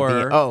Thanos,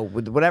 Thor,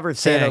 with whatever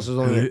saying, Thanos was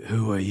only.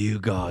 who are you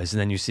guys? And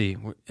then you see,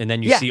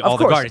 Yeah, see of all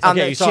the course. Guardians. On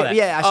Okay, the you saw ship- that.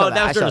 yeah, I saw oh, that.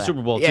 that I was saw during the that.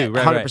 Super Bowl Yeah, too.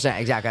 Right, 100%,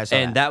 exactly. I saw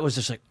and that. that was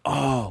just like,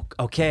 oh,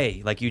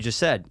 okay, like you just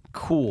said,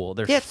 cool.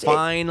 They're Yeah, it's-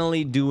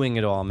 finally doing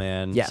it all,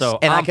 man. Yes, So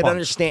and I I'm can pumped.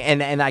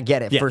 understand, and I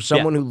get it. Yeah, For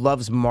someone yeah. who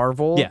loves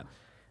Marvel, Yeah.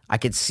 I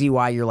could see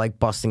why you're like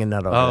busting a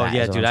nut over Oh that.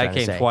 yeah, is what dude, I'm I trying to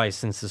came say. twice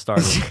since the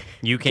start.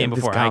 You came Get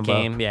this before I combo.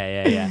 came.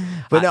 Yeah.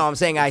 But no, I'm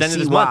saying I It's the end of see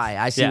this why. month.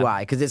 I see Yeah.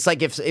 why. Because it's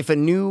like if a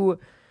new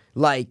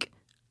like,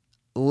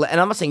 and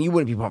I'm not saying you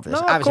wouldn't be pumped for this.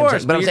 No, of obviously I'm course,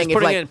 saying, but but I'm you're saying just if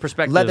putting like it in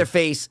perspective.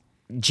 Leatherface,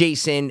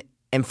 Jason,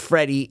 and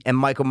Freddy and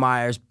Michael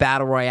Myers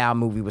Battle Royale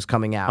movie was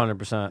coming out,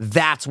 100%.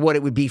 That's what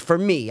it would be for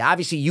me.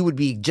 Obviously, you would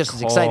be just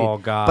as excited. Oh,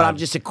 God. But I'm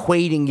just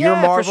equating your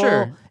Yeah, for Marvel,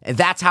 sure. and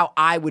that's how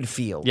I would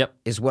feel. Yep.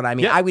 Is what I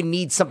mean. Yep. I would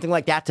need something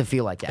like that to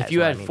feel like that. If is you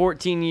what had I mean.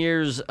 14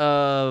 years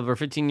or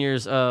 15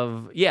 years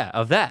of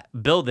that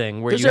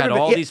building where There's you had never-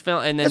 all yeah, these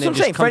films and then that's they what I'm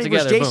just saying. come Freddy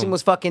together. vs. Jason boom.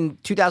 was fucking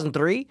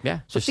 2003. Yeah,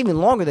 so it's just- even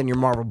longer than your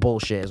Marvel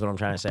bullshit. Is what I'm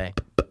trying to say.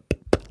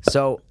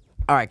 So,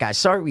 all right, guys.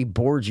 Sorry we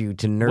bored you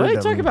to nerd. What are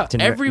you talking about?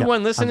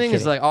 Everyone no, listening I'm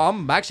is kidding. like, oh,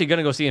 I'm actually going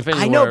to go see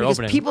Infinity I know War because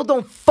opening. people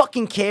don't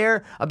fucking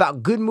care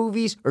about good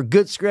movies or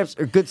good scripts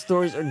or good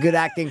stories or good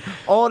acting.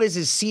 All it is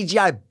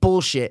CGI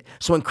bullshit.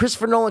 So when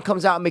Christopher Nolan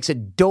comes out and makes a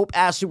dope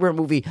ass superhero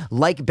movie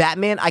like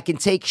Batman, I can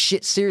take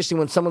shit seriously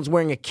when someone's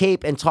wearing a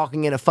cape and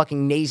talking in a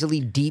fucking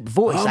nasally deep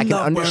voice. I can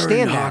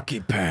understand that.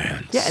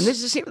 pants. Yeah, and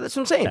this is that's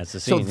what I'm saying. That's the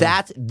scene, so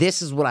yeah.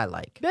 this is what I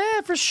like.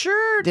 Yeah, for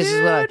sure, This dude.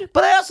 is what I.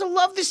 But I also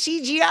love the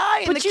CGI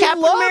and But the you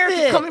Captain love America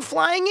it. coming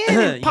flying in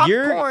and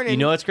popcorn. You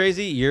know what's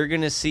crazy? You're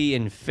going to see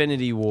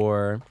Infinity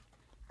War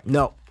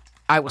No,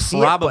 I will see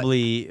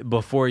probably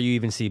before you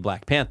even see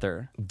Black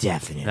Panther. it. But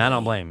definitely. And I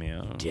don't blame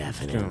you.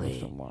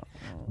 Definitely.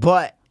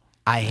 But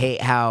I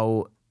hate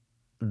how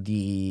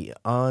the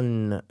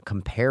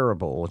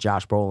uncomparable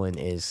Josh Brolin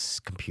is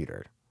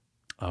computered.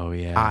 Oh,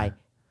 yeah. I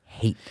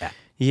hate that.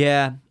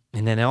 Yeah.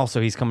 And then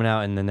also he's coming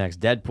out in the next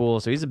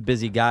Deadpool, so he's a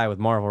busy guy with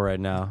Marvel right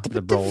now.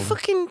 The bold.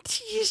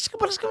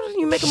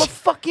 You make him a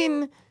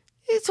fucking.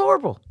 It's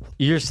horrible.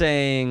 You're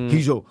saying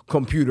He's a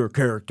computer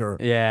character.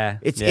 yeah.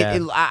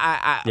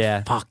 I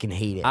Yeah. fucking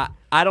hate it.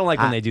 I don't like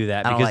when they do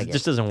that I don't because like it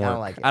just it. doesn't I work. don't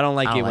like it. I don't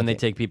like I don't it when like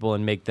they it. take people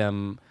and make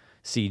them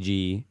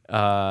CG,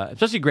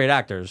 especially great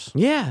actors.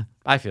 yeah.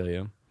 I feel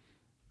you.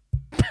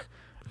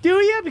 Do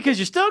you? Because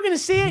you're still going to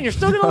see it and you're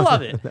still going to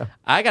love it.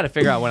 I got to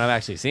figure out when I'm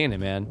actually seeing it,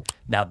 man.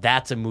 Now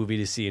that's a movie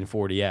to see in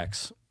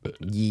 40X.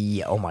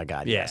 Yeah. Oh my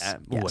god. Yeah. Yes.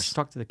 Ooh, I Yes. should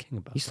talk to the king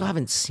about You still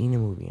haven't seen a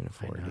movie in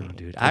 4D, that,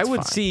 dude. It's I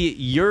would fine. see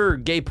your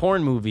gay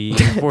porn movie in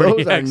 40X.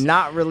 Those are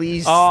not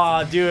released.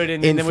 Oh, dude,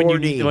 and in then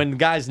 4D. when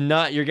guys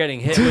nut, you're getting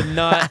hit with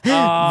nut.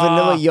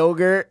 Vanilla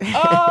yogurt.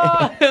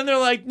 Oh, and they're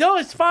like, no,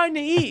 it's fine to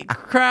eat,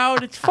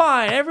 crowd. It's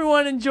fine.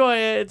 Everyone enjoy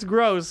it. It's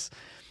gross.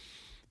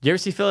 You ever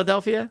see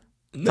Philadelphia?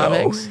 Tom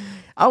Hanks?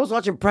 I was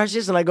watching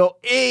Precious and I go,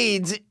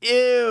 AIDS,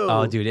 ew.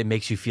 Oh, dude, it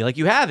makes you feel like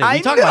you have it. I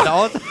We talk know. about that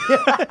all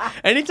the time.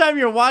 Anytime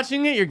you're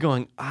watching it, you're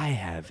going, I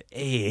have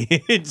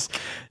AIDS.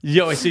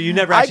 Yo, so you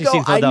never actually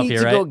seen I Philadelphia, need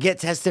to right? go get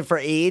tested for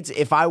AIDS.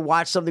 If I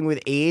watch something with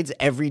AIDS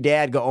every day,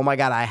 I'd go, oh my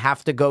God, I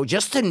have to go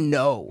just to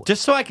know.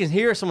 Just so I can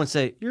hear someone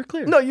say, you're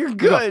clear. No, you're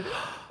good.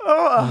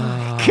 Oh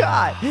my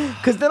God.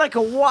 Because then I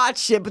can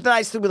watch it, but then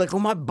I still be like, oh,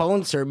 my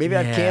bones hurt. Maybe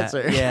I have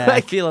cancer. Yeah,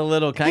 Like, I feel a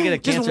little. Can I get a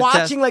just cancer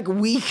watching test? like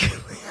week.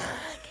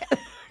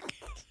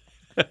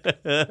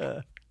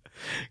 Can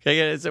I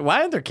get why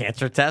aren't there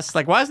cancer tests?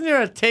 Like, why isn't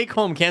there a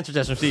take-home cancer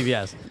test from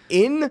CVS?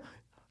 In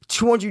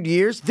 200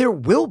 years, there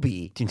will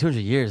be. In 200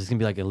 years, it's going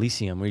to be like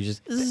Elysium, where you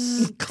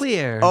just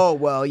clear. Oh,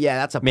 well, yeah,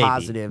 that's a maybe,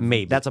 positive.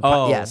 Maybe. That's a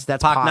yes,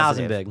 that's Pak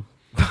positive.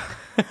 Nasenbig.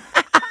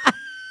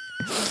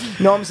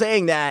 No, I'm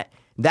saying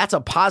that's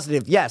a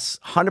positive. Yes,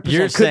 100%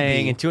 You're could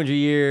saying be. in 200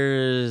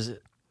 years...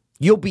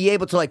 You'll be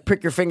able to like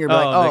prick your finger and be Oh,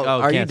 like, like,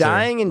 are you cancer.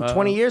 dying in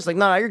 20 years? Like,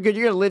 no, you're good.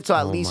 You're going to live till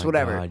at least my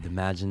whatever. God,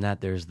 imagine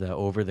that. There's the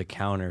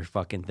over-the-counter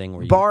fucking thing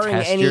where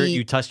Barring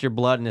you test your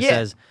blood and it Yeah.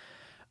 says,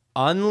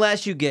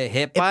 unless you get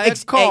hit by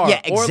Ex- a car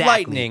yeah, or exactly,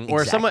 lightning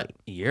or someone,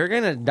 exactly. you're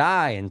going to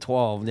die in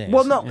 12 days.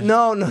 Well,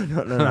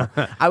 no.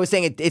 I was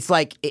saying it's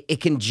like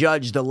it can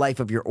judge the life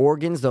of your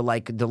organs, the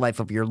life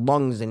of your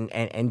lungs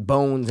and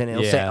bones, and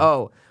it'll say, Yeah.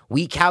 oh,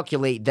 we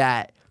calculate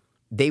that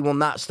they will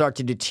not start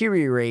to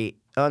deteriorate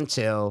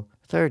until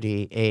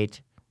 38,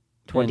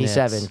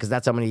 27, because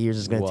that's how many years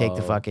it's going to take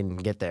to Whoa. fucking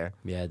get there.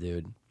 Yeah,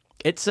 dude.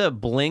 It's a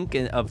blink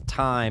of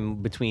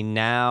time between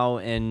now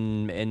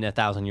and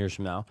 1,000 years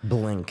from now.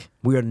 Blink.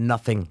 We are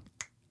nothing.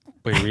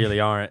 We really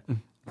aren't.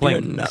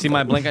 Blink. See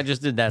my blink I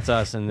just did? That's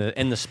us in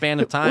the span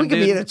of time, We could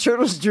dude. be in a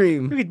turtle's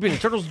dream. We could be in a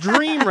turtle's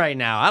dream right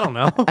now. I don't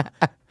know.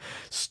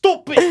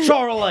 Stop it,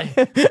 Charlie.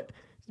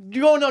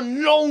 You're going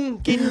on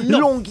long enough.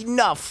 Long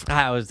enough.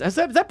 Is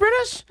that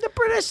British? The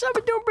British, I've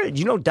been doing British.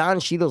 You know Don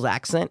Cheadle's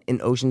accent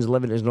in Ocean's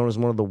 11 is known as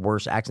one of the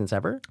worst accents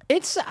ever? I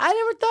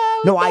never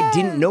thought. No, I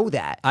didn't know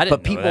that. I didn't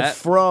But know people that.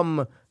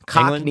 from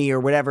Cockney or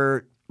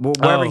whatever,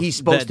 wherever he's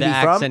supposed to be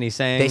accent from, he's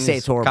saying they say is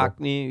it's horrible.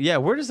 Cockney. Yeah,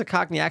 where does the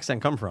Cockney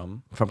accent come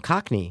from? From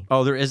Cockney.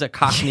 Oh, there is a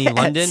Cockney Yes.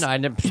 London. I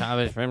never.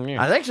 From here.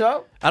 I think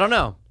so. I don't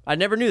know. I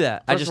never knew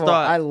that. I First just of all,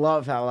 thought I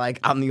love how like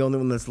I'm the only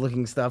one that's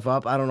looking stuff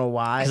up. I don't know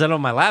why. because I know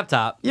my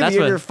laptop. Yeah, that's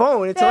but what your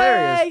phone, it's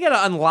Yeah, hilarious. you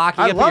gotta unlock.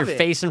 You I gotta put love your it.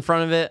 face in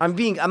front of it. I'm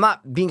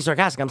not being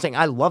sarcastic. I'm saying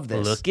I love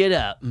this. Look it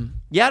up.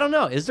 Yeah, I don't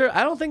know. Is there?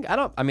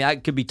 I mean, I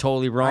could be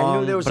totally wrong. I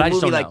knew there was but a I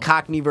just movie don't like know.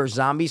 Cockney vs.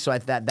 Zombie, so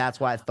that's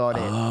why I thought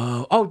it.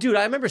 Oh, dude,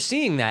 I remember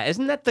seeing that.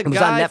 Isn't that the It was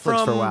guy on Netflix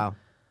from? for a while.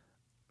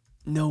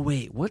 No,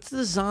 wait. What's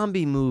the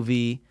zombie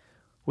movie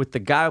with the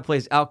guy who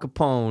plays Al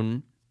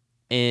Capone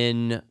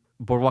in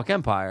Boardwalk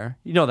Empire?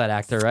 You know that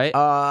actor, right?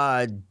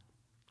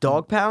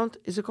 Dog Pound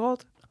is it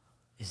called?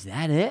 Is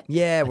that it?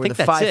 Yeah, I where think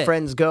the that's five it.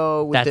 friends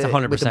go with That's the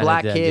 100% with the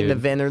black it, kid, dude. the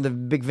van or the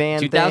big van.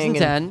 2010.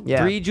 thing, and, yeah.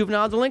 3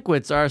 juvenile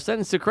delinquents are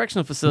sentenced to a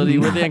correctional facility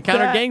where they encounter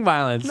that. gang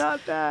violence. Not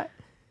that.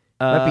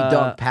 Might be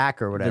Dog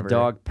Pack or The whatever.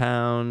 Dog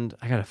Pound.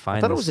 I gotta find.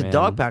 I thought it this, was a man.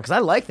 Dog Pound because I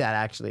like that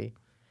actually.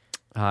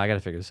 I gotta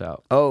figure this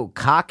out. Oh,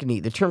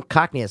 Cockney. The term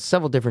Cockney has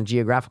several different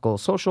geographical,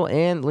 social,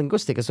 and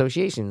linguistic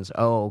associations.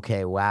 Oh,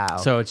 okay, wow.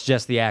 So it's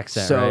just the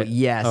accent, So, right?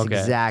 yes, Okay.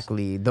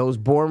 exactly. Those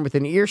born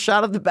within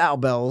earshot of the Bow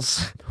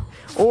Bells,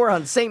 or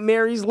on St.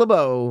 Mary's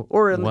Lebeau,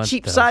 or in the What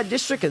Cheapside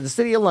district of the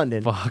city of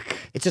London. Fuck.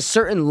 It's a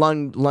certain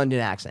London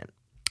accent.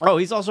 Oh,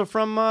 he's also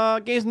from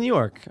Games in New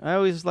York. I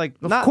always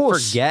Of not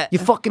course, forget. you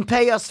fucking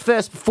pay us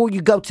first before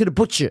you go to the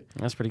butcher.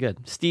 That's pretty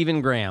good.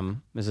 Stephen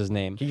Graham is his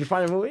name. Did you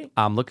find a movie?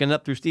 I'm looking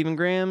up through Stephen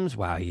Graham's.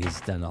 Wow,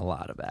 he's done a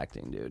lot of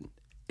acting, dude.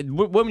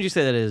 What would you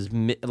say that is?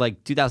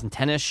 Like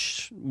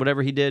 2010-ish,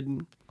 whatever he did?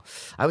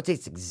 I would say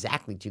it's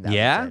exactly 2010.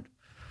 Yeah?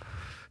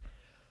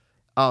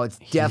 Oh, it's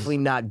definitely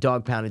not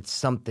Dog Pound. It's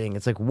something.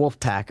 It's like Wolf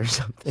Pack or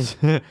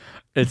something.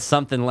 It's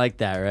something like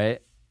that,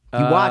 right? You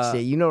watched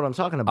it. You know what I'm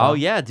talking about. Oh,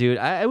 yeah, dude.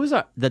 It was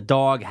the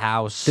dog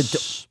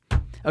house.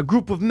 A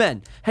group of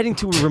men heading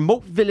to a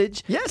remote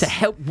village Yes. to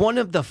help one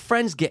of the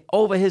friends get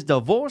over his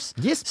divorce.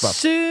 Yes, bro.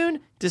 Soon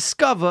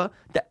discover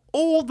that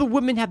all the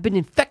women have been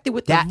infected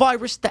with the That-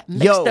 virus that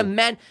makes Yo. the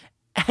man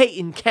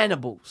hating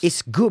cannibals.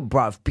 It's good,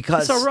 bruv,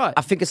 because It's all right.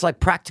 I think it's like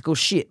practical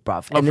shit,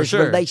 bruv. Oh, And for there's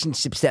sure.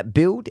 relationships that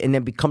build and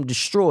then become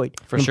destroyed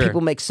For when sure.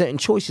 people make certain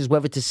choices,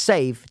 whether to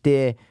save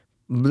their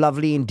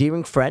lovely,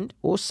 endearing friend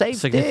or save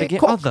Significant their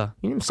cock. other.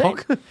 You know what I'm saying?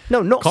 Cock?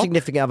 No, not Cock?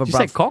 significant other, Did you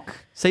bruv. say cock?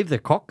 Save their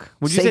cock?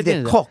 Would you Save say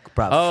their cock,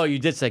 bruv. Oh, you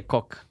did say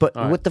cock. But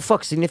All right. what the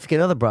fuck,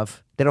 significant other,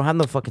 bruv? They don't have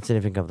no fucking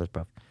significant others,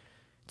 bruv.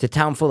 It's a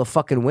town full of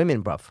fucking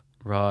women, bruv.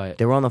 Right.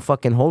 They're on a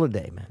fucking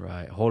holiday, man.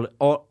 Right.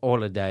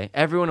 Holiday.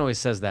 Everyone always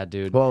says that,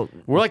 dude. Well,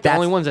 we're like the that's-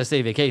 only ones that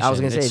say vacation. I was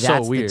gonna say, It's that's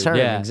so the weird. term,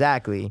 yeah.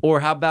 exactly. Or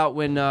how about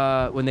when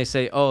they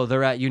say, "Oh,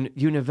 they're at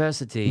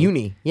university."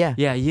 Uni, yeah.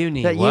 Yeah,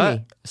 uni. At What?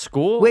 uni.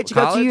 School? Where'd you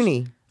go to College?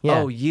 uni?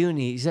 Yeah. Oh,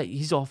 uni.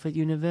 He's off at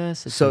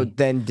university. So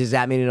then, does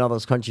that mean in all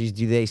those countries,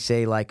 do they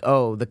say like,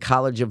 oh, the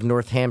College of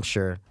North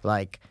Hampshire,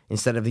 like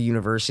instead of the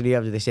University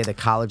of, do they say the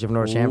College of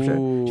North Hampshire?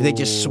 Do they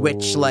just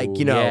switch like,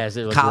 you know, Yeah, is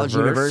it like college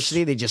reverse?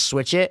 university? They just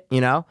switch it,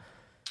 you know?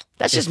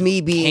 That's just me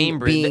being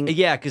Cambridge.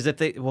 Yeah, because if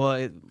they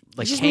like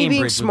just Cambridge me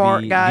being would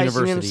smart, be guys. You know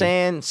what I'm university.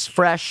 saying? It's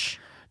fresh.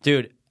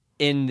 Dude,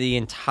 in the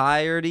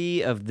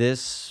entirety of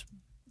this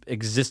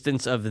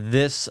existence of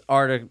this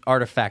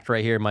artifact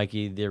right here,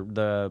 Mikey, the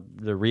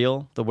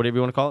real, the whatever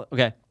you want to call it.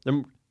 Okay,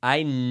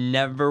 I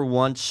never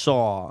once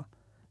saw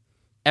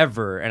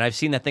ever, and I've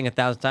seen that thing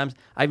 1,000 times.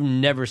 I've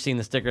never seen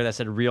the sticker that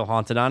said "Real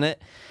Haunted" on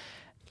it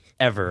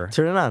ever.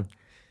 Turn it on.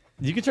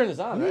 You can turn this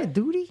on, Yeah, right?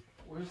 duty.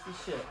 Where's the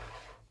shit?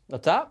 The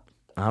top?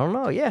 I don't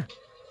know. Yeah.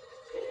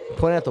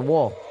 Point at the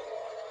wall.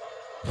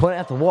 Point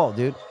at the wall,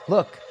 dude.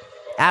 Look.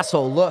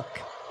 Asshole, look.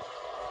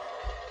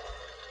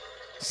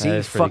 See, That you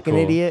is pretty fucking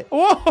cool. idiot.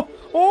 Whoa!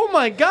 Oh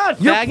my God,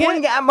 You're faggot!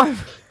 pointing at my...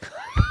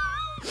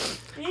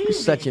 Easy,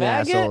 Such an faggot.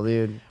 asshole,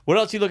 dude. What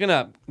else you looking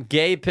up?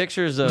 Gay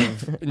pictures of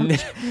You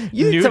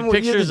nude tell me what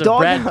pictures the of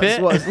Brad doghouse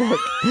Pitt. was. Look,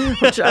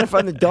 I'm trying to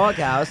find the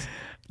doghouse.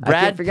 I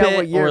Brad can't figure out Pitt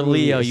what year or the movie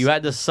Leo? is. You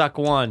had to suck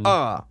one.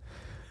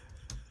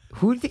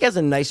 Who do you think has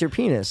a nicer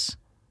penis?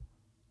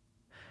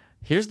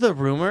 Here's the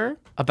rumor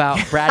about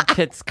Brad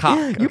Pitt's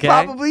cock. You okay?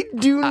 probably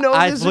do know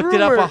I've this looked rumor.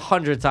 it up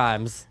 100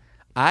 times.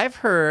 I've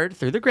heard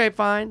through the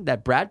grapevine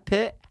that Brad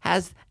Pitt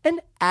has an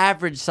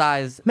average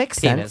size Makes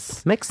penis.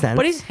 sense. Makes sense.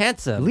 But he's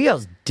handsome.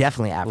 Leo's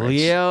definitely average.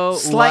 Leo,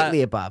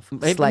 slightly above.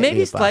 Maybe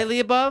Slightly above. slightly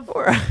above.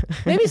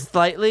 Maybe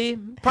slightly.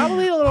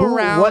 Probably a little Who,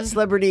 round. what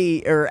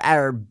celebrity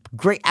or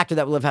great actor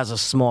that live has a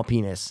small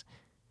penis?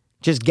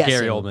 Just guessing.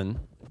 Gary Oldman.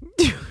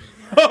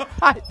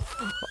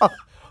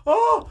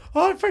 Oh,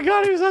 I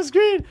forgot he was on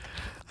screen.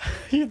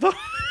 You thought.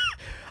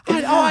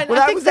 When I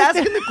was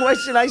asking the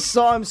question, I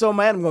saw him, so in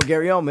my head, I'm going,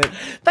 Gary Oldman.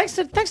 Thanks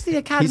to the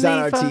Academy. He's on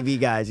our TV,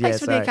 guys. Yeah, Thanks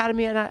for sorry. the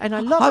Academy, and I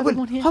love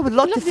everyone here. I would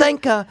love to you.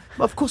 thank,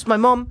 of course, my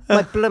mom,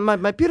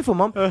 my beautiful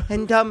mom,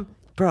 and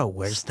bro,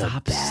 where's the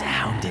Stop badass,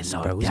 sounding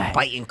so bro? He's gay.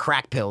 biting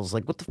crack pills.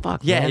 Like, what the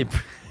fuck? Yeah,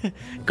 man?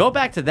 go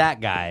back to that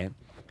guy.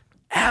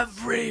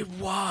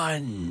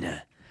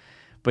 Everyone.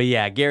 But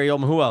yeah, Gary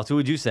Oldman. Who else? Who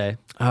would you say?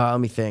 Let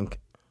me think.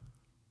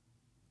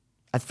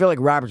 I feel like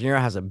Robert De Niro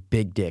has a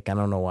big dick. I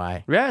don't know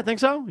why. Yeah, I think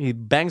so. He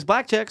bangs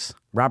black chicks.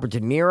 Robert De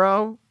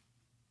Niro.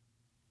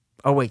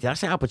 Oh wait, did I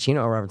say Al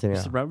Pacino or Robert De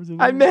Niro? Robert De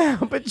Niro. I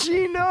meant Al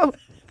Pacino.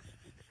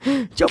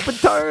 Joe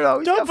Paterno.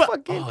 He's got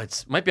fucking. Oh,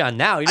 it's might be on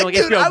now. You know, like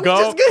Dude, I HBO was Go.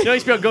 just gonna- You know,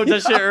 HBO Go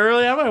does shit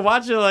early. I might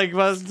watch it like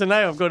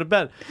tonight. I'll go to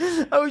bed.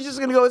 I was just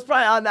gonna go. It's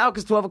probably on now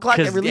because 12 o'clock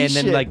they And release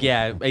then shit. like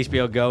yeah,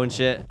 HBO Go and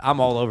shit. I'm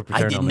all over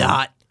Paterno. I did man.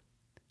 not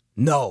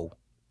know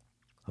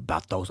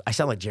about those. I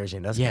sound like Jerry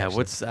Sandusky. Yeah, actually.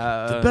 what's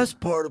the best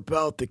part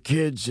about the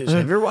kids is?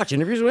 Have you ever watched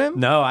interviews with him?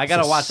 No, I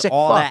gotta He's a watch sick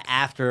all fuck. that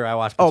after I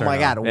watch. Oh Paterno. my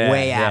god, Yeah,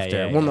 way yeah, after.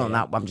 yeah, Well, yeah, no, yeah.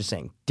 not. I'm just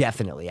saying,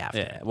 definitely after.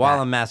 Yeah, while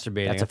That- I'm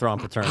masturbating, that's I a- throw on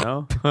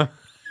Paterno.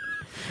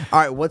 All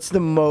right, what's the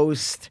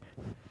most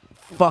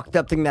fucked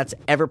up thing that's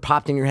ever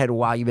popped in your head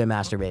while you've been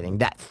masturbating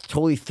that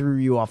totally threw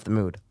you off the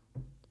mood?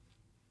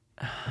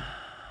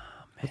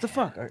 What the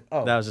fuck?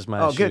 Oh, That was just my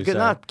Oh, shoe, good, good.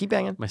 sorry. No, keep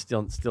banging. My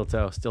steel toe,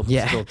 steel toe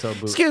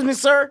boot. Excuse me,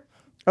 sir.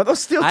 Are those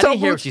steel toe I boots? didn't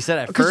hear what you said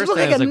at Because you first, look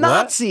and like I a was like,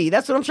 what? Nazi.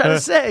 That's what I'm trying to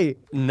say.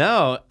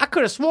 No, I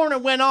could have sworn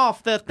it went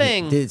off the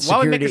thing. Did Why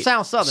would it make it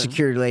sound southern?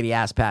 Security lady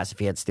asked Pass if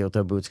he had steel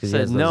toe boots because he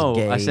Said has those no.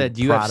 gay I said,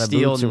 do you have Prada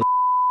steel? boots or-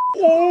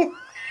 Oh.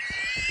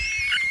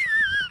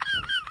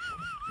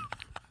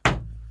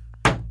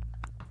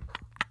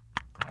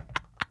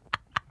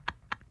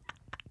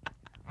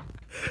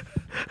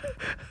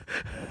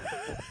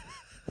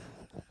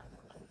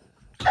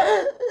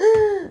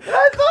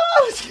 I thought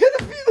I was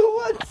gonna be the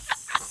one.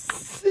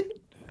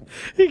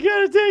 You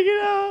gotta take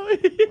it out.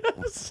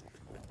 Yes.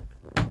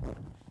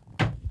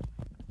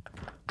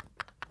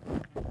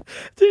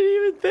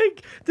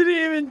 Didn't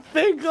even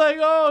think like,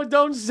 oh,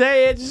 don't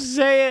say it, just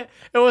say it.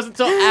 It wasn't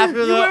until after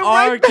You the went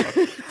arc. right back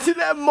to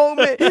that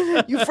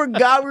moment. You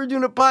forgot we were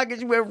doing a podcast.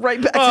 You went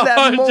right back to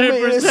that moment in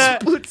a 100%.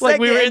 split Like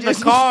we were second in the and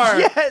just- car.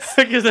 Yes.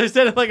 Because I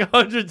said it like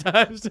 100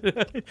 times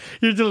today.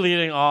 You're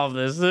deleting all of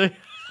this.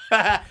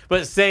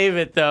 But save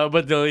it though,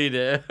 but delete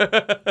it.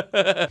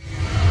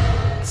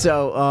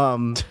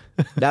 So,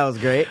 that was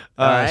great.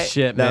 All Oh right.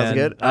 shit, that man. was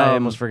good. I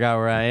almost forgot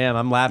where I am.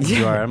 I'm laughing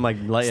too hard. I'm like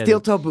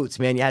steel toe boots,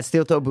 man. You had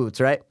steel toe boots,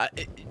 right?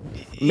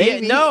 Yeah,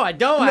 no, I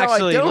don't No, I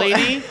actually, don't.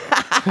 lady.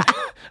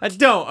 I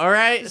don't. All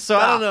right. So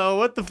I don't know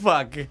what the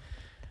fuck.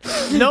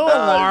 No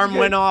alarm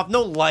went off.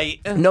 No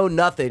light. No,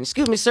 nothing.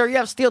 Excuse me, sir. You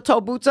have steel toe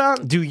boots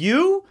on? Do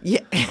you? Yeah,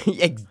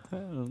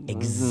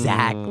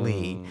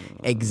 exactly.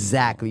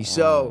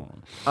 So,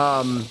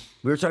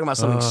 we were talking about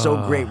something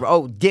so great.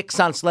 Oh, dicks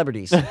on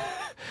celebrities.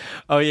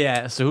 Oh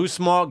yeah. So who's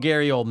small?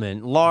 Gary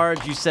Oldman.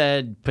 Large. You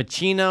said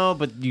Pacino,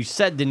 but you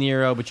said De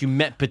Niro, but you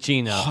meant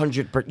Pacino.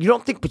 100%. You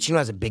don't think Pacino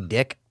has a big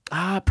dick?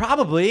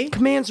 Probably.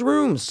 Commands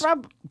rooms.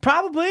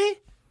 Probably.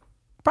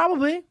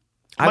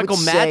 I would Michael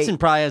say- Madsen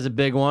probably has a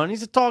big one.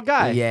 He's a tall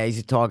guy. Yeah, he's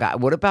a tall guy.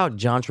 What about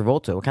John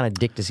Travolta? What kind of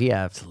dick does he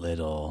have?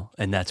 Little,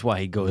 and that's why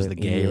he goes the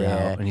gay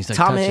route. And he's like,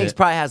 Tom touch Hanks it.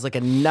 probably has like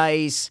a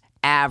nice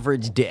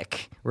average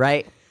dick,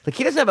 right? Like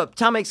he doesn't have a.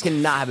 Tom Hanks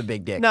cannot have a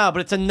big dick. No,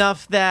 but it's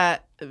enough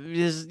that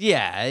is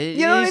yeah.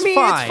 You know what I mean?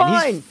 Fine. It's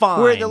fine. He's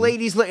fine. Where the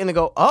ladies look and they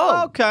go,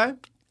 oh, Okay. All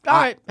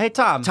right. Hey,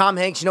 Tom. Tom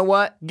Hanks. You know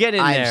what? Get in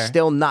I'm there.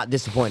 still not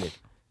disappointed.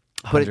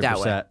 Put it that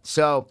way. 100%.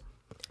 So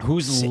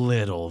Who's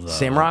little though?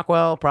 Sam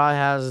Rockwell probably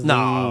has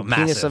No, the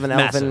massive, penis of an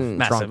massive, elephant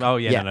massive. trunk. Oh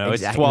yeah, no,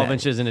 exactly. it's 12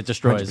 inches and it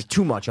destroys.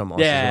 Too much almost.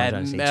 Yeah, is what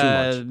I'm trying to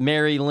say. Too much.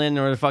 Mary Lynn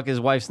or the fuck his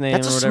wife's name.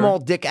 That's or a whatever. small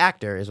dick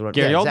actor, is what.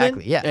 Gary yeah, Oldman.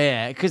 exactly. Yeah,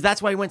 yeah, because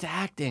that's why he went to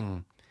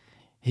acting.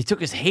 He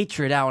took his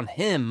hatred out on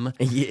him.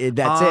 Yeah,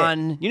 that's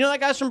it. You know that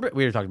guy's from. We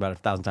already talked about it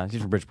 1,000 times. He's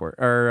from Bridgeport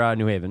or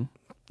New Haven.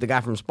 The guy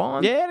from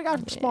Spawn. Yeah, the guy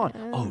from Spawn.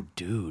 Oh,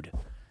 dude,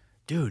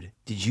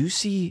 did you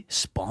see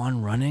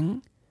Spawn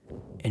running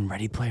in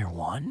Ready Player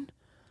One?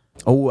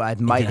 Oh, I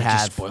might Did I have.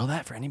 just spoil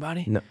that for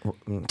anybody? No,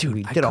 Dude,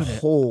 we I did a could've-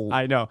 whole.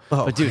 I know,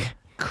 Oh, but dude, okay.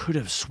 could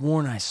have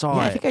sworn I saw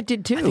Yeah, it. I think I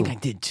did too. I think I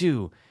did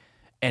too.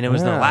 And it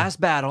was the Yeah.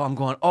 last battle. I'm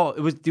going, oh, it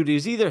was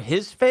either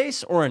his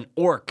face or an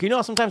orc. You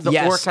know, sometimes the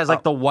Yes, orc has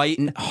like the white.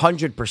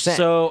 100%.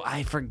 So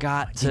I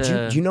forgot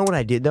to. Do you know what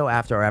I did though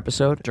after our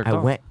episode? Jerked I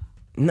off? went.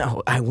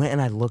 No, I went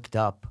and I looked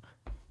up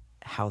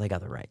how they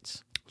got the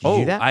rights. Did you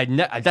do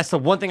that? That's the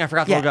one thing I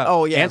forgot to Yeah. look up.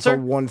 Oh yeah. Answer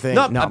The one thing.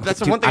 No, No, that's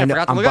the dude, one thing I know-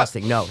 forgot to I'm look up.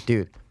 busting. No,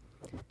 dude.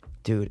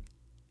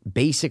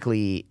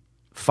 Basically,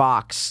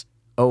 Fox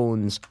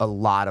owns a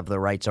lot of the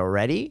rights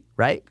already,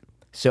 right?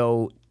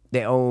 So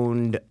they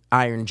owned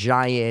Iron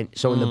Giant.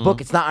 So in the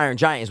book, it's not Iron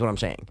Giant, is what I'm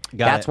saying.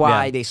 Got That's it,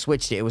 why yeah. they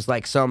switched it. It was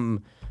like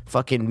some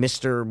fucking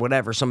Mr.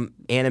 whatever, some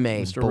anime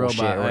bullshit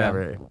Robot, or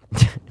whatever.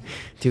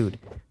 Dude,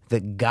 the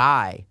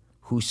guy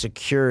who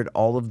secured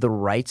all of the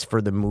rights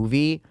for the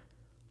movie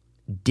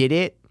did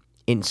it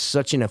in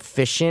such an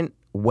efficient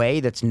way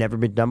that's never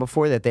been done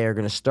before that they are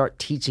going to start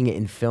teaching it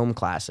in film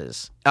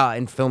classes,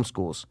 in film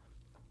schools.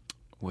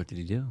 What did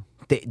he do?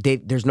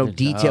 There's no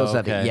details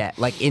of it okay. yet.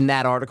 Like in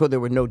that article, there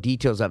were no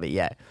details of it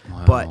yet.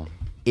 But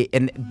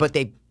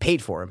they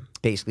paid for him.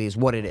 Basically, is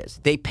what it is.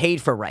 They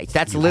paid for rights.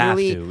 That's You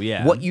literally have to,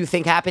 yeah. what you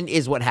think happened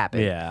is what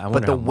happened. Yeah, I but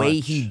wonder the how way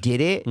much. he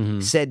did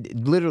it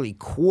said, literally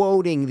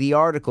quoting the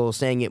article,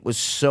 saying it was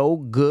so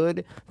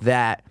good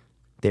that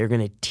they're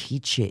going to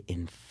teach it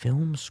in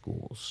film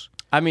schools.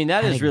 I mean,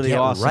 that How is to really get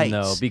awesome rights.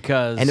 though,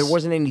 because And there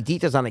wasn't any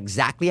details on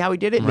exactly how he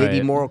did it. Maybe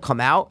Right. more will come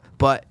out,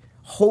 but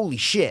holy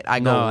shit! I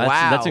go, No, that's-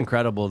 wow, that's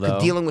incredible, 'Cause though.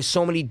 dealing with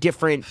so many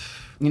different,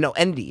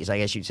 entities, I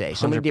guess you'd say,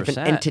 so many different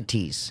 100%.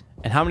 entities.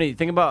 And how many?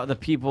 Think about the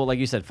people, like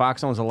you said,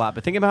 Fox owns a lot.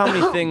 But think about how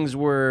many things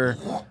were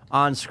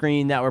on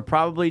screen that were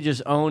probably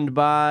just owned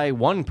by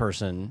one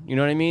person. You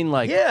know what I mean?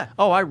 Like, Yeah.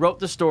 oh, I wrote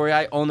the story.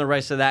 I own the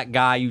rights to that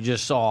guy you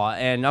just saw.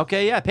 And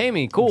okay, yeah, pay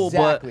me, cool.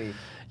 Exactly. But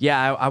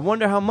yeah, I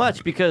wonder how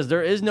much, because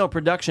there is no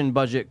production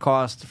budget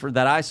cost for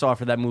that I saw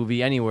for that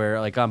movie anywhere,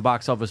 like on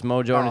Box Office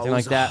Mojo or anything it like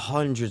was that.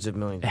 Hundreds of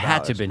millions. It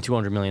had to have been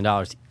 $200 million,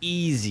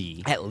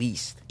 easy. at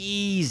least.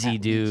 Easy,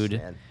 dude.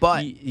 man.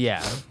 But-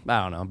 yeah,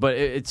 I don't know. But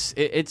it's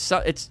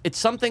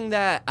something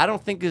that I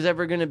don't think is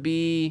ever going to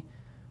be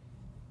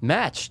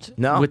matched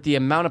No. with the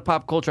amount of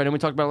pop culture. I know we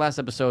talked about it last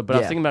episode, but I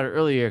was Yeah. thinking about it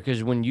earlier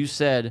because when you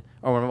said,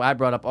 or when I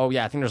brought up, oh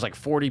yeah, I think there's like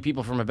 40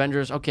 people from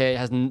Avengers. Okay, it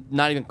has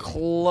not even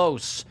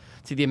close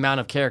to the amount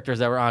of characters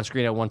that were on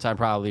screen at one time,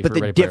 probably. But for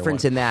the Ready Player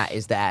difference One. in that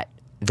is that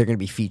they're going to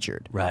be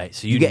featured. Right,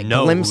 so You get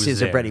know glimpses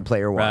who's of there. Ready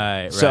Player One.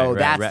 Right, So right,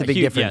 that's right. the big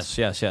difference.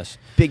 Yes.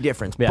 Big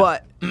difference. Yeah.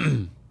 But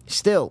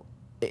still,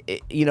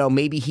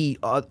 maybe he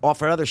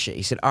offered other shit.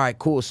 He said, all right,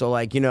 cool. So,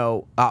 like,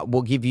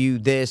 we'll give you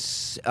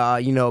this,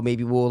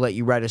 maybe we'll let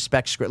you write a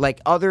spec script.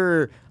 Like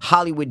other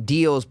Hollywood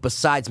deals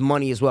besides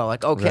money as well.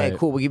 Like, okay, Right.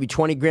 cool, we'll give you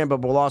 $20,000,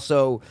 but we'll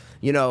also,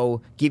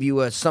 give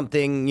you a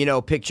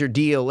something, picture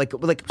deal. Like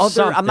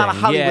other, I'm not a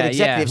Something. Hollywood Yeah,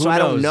 executive, yeah. so Who I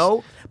don't knows?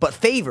 know. But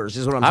favors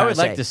is what I'm trying I would to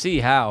say. like to see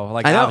how.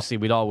 Like, I know. obviously,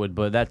 we'd all would,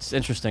 but that's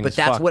interesting. But as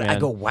that's fuck, what I man.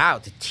 go, wow,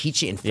 to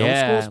teach it in film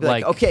Yeah, schools? Be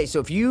like, like- okay, so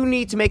if you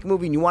need to make a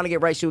movie and you want to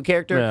get rights to a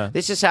character, Yeah.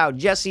 this is how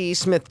Jesse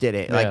Smith did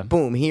it. Yeah. Like,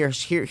 boom,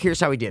 here's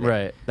how he did it.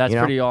 Right. That's You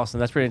know? pretty awesome.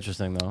 That's pretty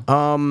interesting,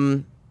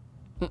 though.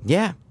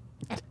 Yeah.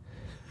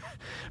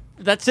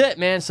 That's it,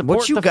 man. Support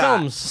What you the got?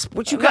 films.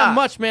 What you Not got?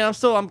 much, man.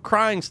 I'm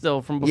crying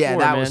still from before, Yeah,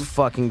 that man. was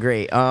fucking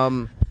great.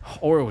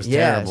 Or it was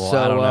Yeah, terrible.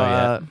 so, I don't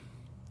know yet.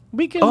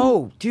 We can.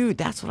 Oh, dude,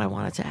 that's what I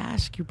wanted to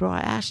ask you, bro.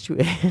 I asked you.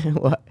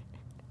 What?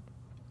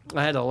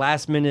 I had a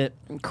last minute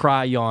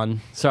cry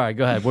yawn. Sorry,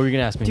 go ahead. What were you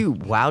gonna ask me?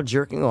 Dude, while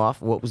jerking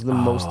off, what was the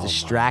most my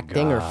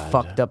distracting or God.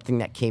 fucked up thing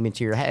that came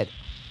into your head?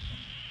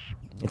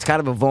 It's kind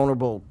of a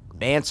vulnerable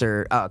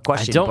question. I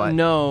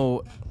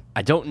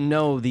but don't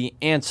know the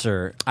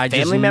answer.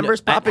 Family members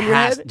pop in your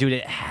head? Dude,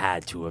 it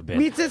had to have been.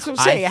 Me, that's what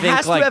I'm saying. It think,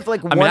 has to have,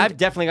 like, I mean, one- I've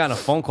definitely gotten a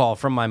phone call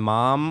from my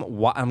mom.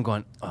 I'm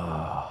going,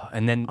 oh.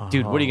 And then,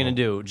 dude, what are you going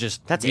to do?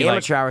 Just That's be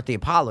amateur hour at the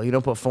Apollo. You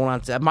don't put phone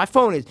on. My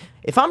phone is.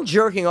 If I'm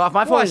jerking off,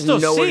 my phone I is still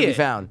nowhere see to be it.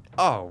 found.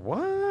 Oh,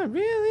 what?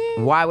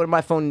 Really? Why would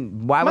my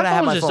phone? Why would I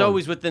have my just phone?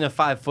 always within a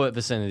 5-foot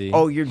vicinity.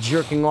 Oh, you're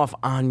jerking off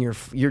on your.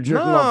 You're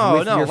jerking off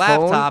with your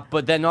laptop. phone.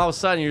 But then all of a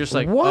sudden you're just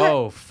like, What?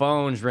 oh,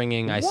 phone's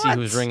ringing. I see What?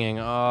 who's ringing.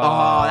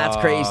 Oh, that's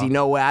crazy.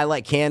 No way. I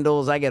light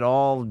candles. I get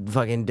all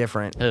fucking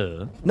different.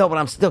 Ugh. No, but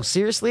I'm still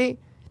seriously.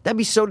 That'd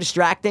be so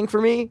distracting for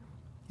me.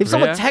 If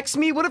someone Yeah. texts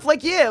me, what if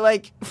like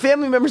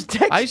family members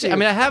text you?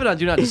 I have it on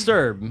Do Not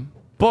Disturb,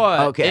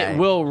 but Okay. it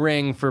will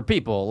ring for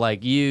people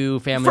like you,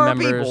 family for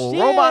members. people,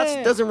 Yeah. robots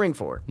doesn't ring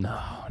for. No.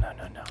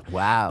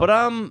 Wow. But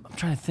I'm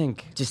trying to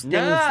think. Just things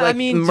Nah, like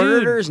dude.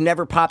 murders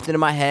never popped into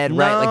my head,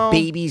 right? Like No.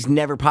 babies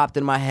never popped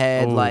into my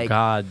head. Oh, like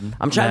God.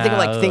 I'm trying to think of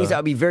like Nah. things that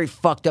would be very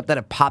fucked up that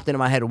have popped into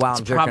my head while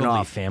I'm jerking Probably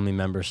off. family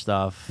member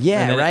stuff.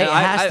 Yeah, And then right? It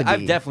has to I've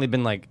be. definitely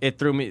been like, it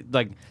threw me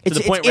like to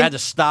It's- the point it's where I in- had to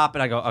stop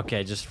and I go,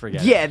 okay, just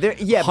forget Yeah, it. but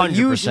 100%.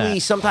 usually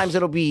sometimes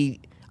it'll be.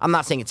 I'm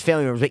not saying it's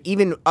family members, but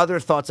even other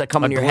thoughts that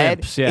come in your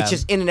glimpse, head, yeah. it's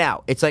just in and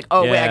out. It's like,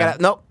 oh wait, I Yeah.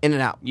 gotta nope, in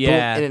and out.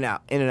 Yeah. Boom, in and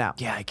out, in and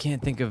out. Yeah, I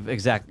can't think of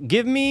exact.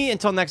 Give me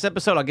until next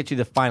episode. I'll get you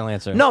the final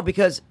answer. No,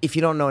 because if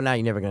you don't know now,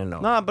 you're never gonna know.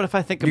 No, but if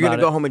I think You're about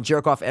gonna go it, home and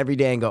jerk off every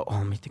day and go, oh,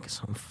 let me think of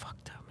something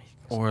fucked up.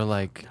 or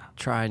like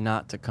try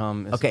not to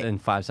come Okay. in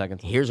 5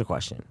 seconds. Here's a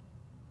question: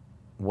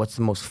 what's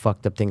the most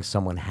fucked up thing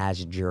someone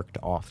has jerked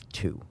off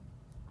to?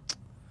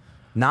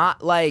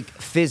 Not like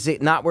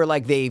not where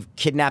like they've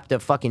kidnapped a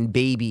fucking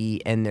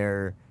baby and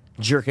they're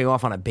jerking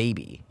off on a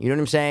baby. You know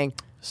what I'm saying?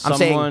 I'm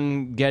saying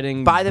Someone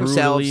getting by brutally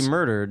themselves.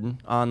 murdered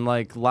on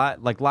like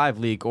live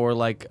leak or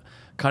like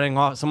cutting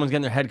off. Someone's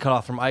getting their head cut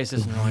off from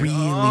ISIS. And they're like, Really?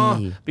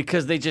 "Oh,"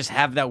 because they just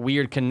have that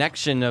weird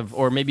connection of,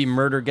 or maybe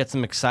murder gets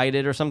them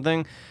excited or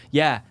something.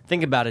 Yeah,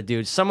 think about it,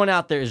 dude. Someone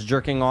out there is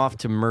jerking off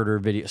to murder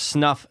video,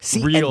 snuff,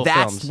 See, real and that's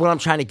films. what I'm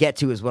trying to get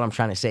to. Is what I'm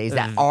trying to say is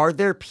that are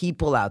there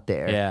people out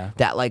there Yeah.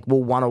 that like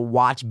will want to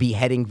watch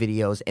beheading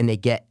videos and they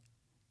get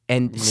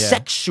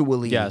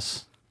sexually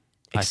Yes.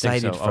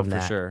 excited I think so. from oh,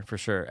 that? For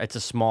sure. It's a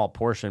small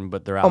portion,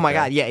 but they're out Oh my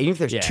there. god, yeah. Even if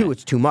there's Yeah. two,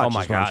 it's too much. Oh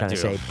my is what I'm God, trying to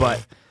dude. say.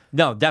 But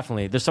No,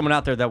 definitely. There's someone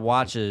out there that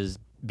watches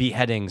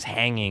beheadings,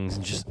 hangings,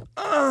 and just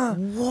what?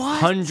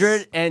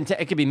 100 and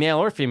it could be male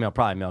or female,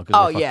 probably male. 'cause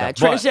Oh they're fucked yeah, up.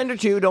 But transgender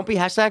too. Don't be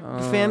hashtag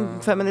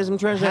feminism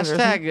transgender.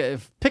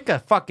 hashtag pick a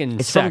fucking.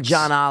 It's sex. from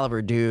John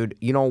Oliver, dude.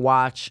 You don't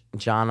watch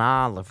John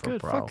Oliver,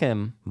 Good, bro. fuck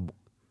him,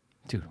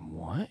 dude.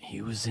 What? He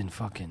was in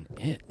fucking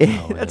it. bro,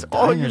 in That's the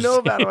all you diner know scene.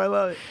 about him. I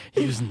love it.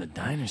 He was in the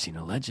diner scene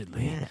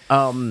allegedly.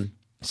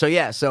 So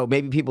yeah, so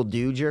maybe people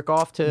do jerk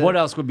off to What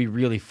else would be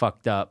really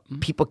fucked up,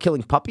 people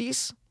killing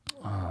puppies,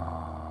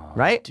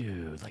 right?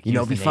 dude? Like You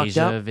know, be fucked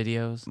euthanasia up?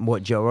 videos.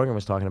 What Joe Rogan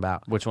was talking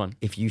about. Which one?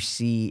 If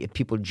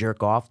people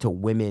jerk off to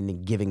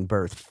women giving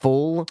birth,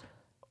 full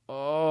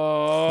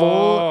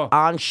Oh,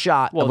 on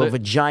shot Well, of a there-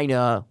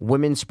 vagina,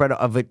 women spread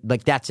of it,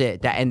 like that's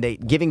it. And they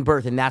giving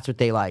birth, and that's what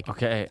they like.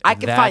 Okay, I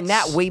can find that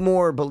that's- way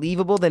more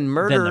believable than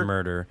murder. Then the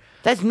murder.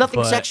 That's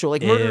nothing But, sexual.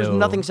 Like murder is ew.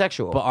 nothing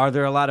sexual. But are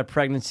there a lot of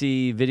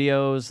pregnancy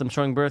videos them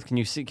showing birth? Can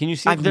you see?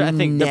 I've I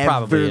think there never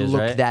probably is,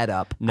 looked right? that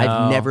up. No.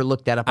 I've never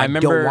looked that up. I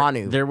remember don't want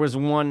to. There was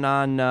one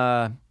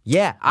on.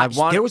 Yeah,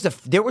 want-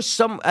 there was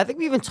some. I think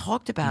we even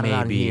talked about it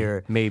on Maybe,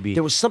 here. maybe.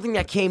 There was something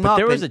that came But up.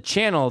 there was a and-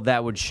 channel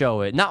that would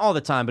show it, not all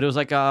the time, but it was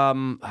like like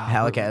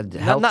a not-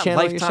 health not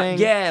channel, you're Lifetime. saying?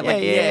 Yeah,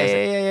 like,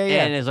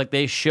 yeah. And it's like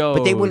they showed,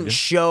 but they wouldn't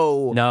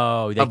show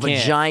No, they a can't.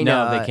 vagina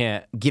No, they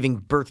can't. giving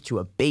birth to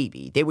a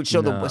baby. They would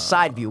show the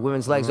side view,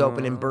 women's legs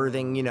open and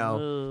birthing, you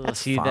know.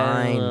 That's See,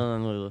 fine.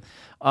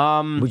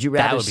 Would you that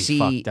rather would be see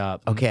fucked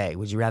up. Okay,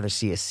 would you rather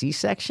see a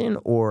C-section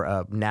or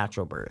a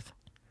natural birth?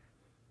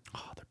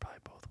 Oh, they're probably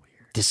both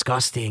weird.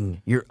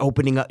 Disgusting. You're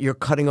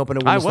cutting open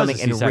a I woman's was a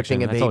stomach and C-section.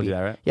 ripping a I baby. told you that,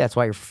 right? Yeah, that's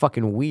why you're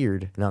fucking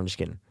weird. No, I'm just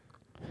kidding.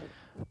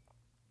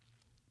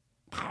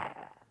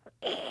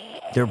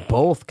 They're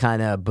both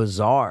kind of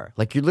bizarre.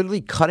 Like you're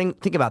literally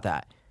think about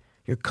that.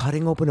 You're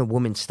cutting open a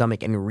woman's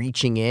stomach and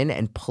reaching in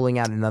and pulling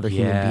out another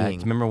human Yeah, do being.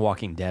 you remember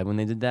Walking Dead when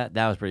they did that?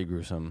 That was pretty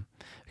gruesome.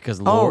 Because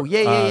Oh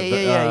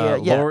yeah.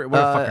 Lori, what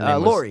her fucking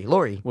name was?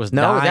 Lori was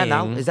no,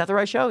 dying. is that the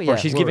right show? Yeah, Or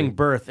she's Lori. giving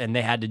birth and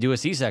they had to do a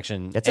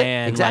C-section. That's it,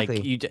 And exactly.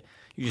 like you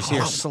just see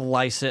her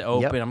slice it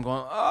open. Yep. I'm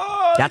going,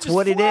 oh, That's just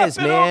what it flip is,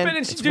 it man. open.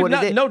 And she, It's dude, what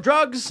it is. no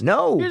drugs.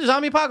 No. You're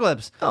zombie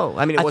apocalypse. Oh,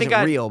 I mean, it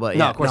wasn't real, but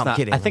no, yeah. of course No, I'm not.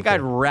 kidding, I think I'm I'd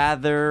kidding.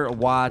 rather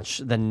watch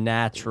The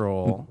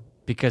Natural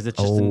because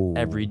it's just an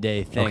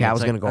everyday thing. Okay, I It's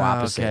was like, gonna go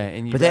opposite. Okay.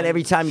 And But then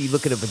every time you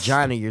look at a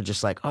vagina, you're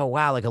just like, oh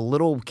wow, like a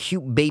little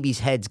cute baby's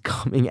head's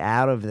coming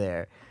out of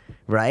there,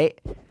 right?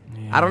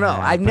 I don't know.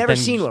 I've but never then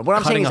seen one. What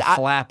I'm saying cutting is, a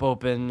flap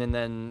open and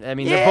then I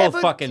mean Yeah, they're both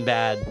but- fucking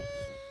bad.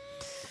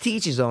 to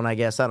each his own, I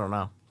guess. I don't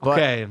know. But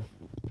Okay.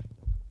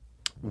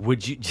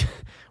 Would you?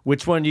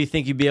 Which one do you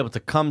think you'd be able to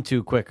come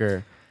to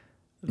quicker?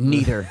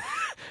 neither.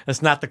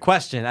 That's not the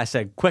question. I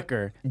said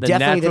quicker.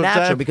 Definitely the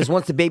natural time. because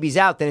once the baby's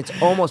out, then it's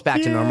almost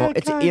back to normal.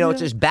 It's it's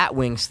just bat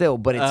wing still,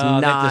 but it's They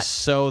have not. to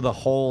sew the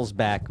holes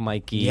back,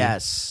 Mikey.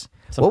 Yes.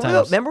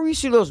 Sometimes. Remember we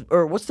used to do those,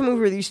 or what's the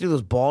movie where they used to do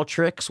those ball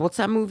tricks? What's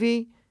that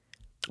movie?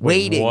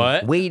 Waiting.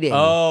 what? Waiting.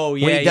 Oh,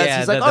 When yeah, he does, yeah,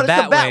 he's like, the oh, this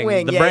is the bat Batwing,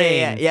 wing. the Yeah,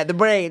 brain. Yeah, the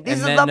brain. This And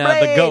is then, the the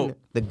brain. goat.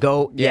 The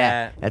goat. Yeah.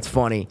 Yeah. That's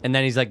funny. And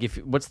then he's like,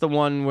 what's the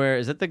one where,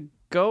 is it the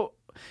goat?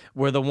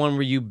 Where the one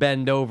where you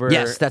bend over.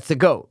 Yes, that's the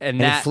goat. And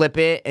you that- flip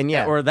it, and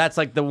yeah. Or that's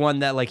like the one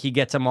that like he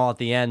gets them all at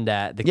the end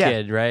at, the Yeah.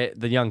 kid, right?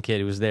 The young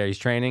kid who was there. He's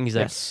training. He's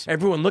like, Yes.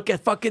 everyone look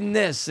at fucking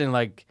this. And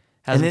like,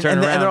 has and him turn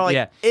around. they're all like,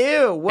 yeah.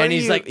 ew, what And are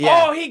he's you? like,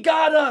 Yeah. oh, he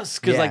got us.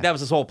 Because Yeah. like that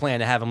was his whole plan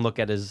to have him look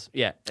at his,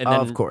 And then,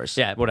 of course.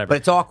 Yeah, whatever. But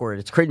it's awkward.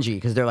 It's cringy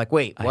because they're like,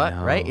 wait, what?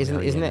 know. Right?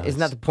 Isn't Yeah,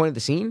 that the point of the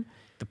scene?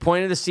 the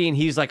point of the scene,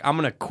 he's like, I'm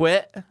gonna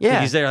quit.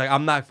 Yeah. He's there like,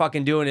 I'm not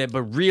fucking doing it,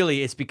 but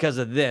really it's because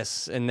of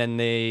this. And then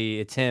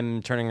it's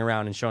him turning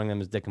around and showing them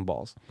his dick and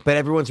balls. But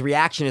everyone's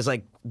reaction is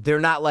like,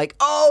 they're not like,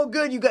 oh,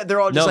 good, you got. They're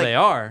all just No, like, they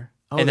are.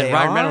 Oh, and then they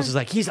Ryan are? Reynolds is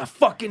like, he's a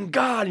fucking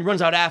god. He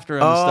runs out after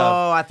him and oh,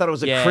 stuff. I thought it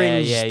was a Yeah,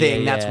 cringe yeah,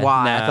 thing. yeah, That's yeah.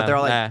 why. I Nah, thought they were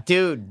like, nah.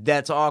 dude,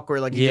 that's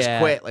awkward. Like, you just Yeah.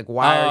 quit. Like,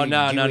 why are you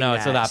no, doing no, that?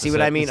 it's the opposite. See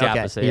what I mean? It's the Okay.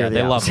 opposite. You're Yeah, the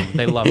they love opposite. him.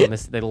 They love him.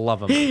 They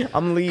love him.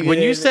 I'm leaving.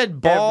 When you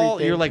said ball,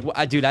 everything. you're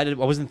like, dude, I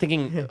wasn't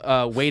thinking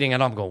waiting at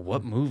all. I'm going,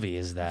 what movie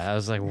is that? I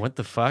was like, what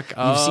the fuck?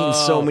 You've seen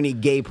so many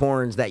gay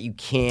porns that you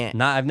can't.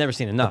 Nah, I've never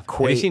seen enough. Have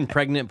you Equate- seen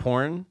pregnant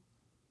porn?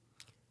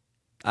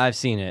 I've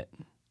seen it.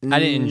 I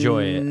didn't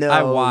enjoy it. No,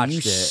 I watched you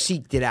it.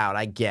 seeked it out.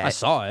 I guess. I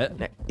saw it.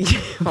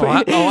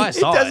 I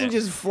saw it. doesn't it.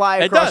 just fly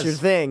It across does. your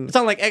thing. It's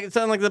on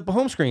like the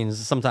home screens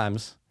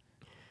sometimes.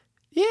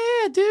 Yeah,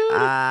 dude.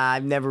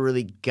 I've never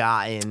really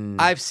gotten.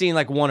 I've seen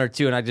like one or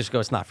two, and I just go,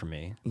 it's not for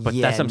me. But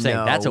yeah, that's what I'm saying.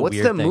 no. That's a What's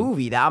weird the thing.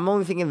 movie? I'm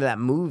only thinking of that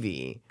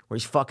movie where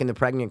he's fucking the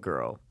pregnant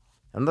girl.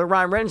 And the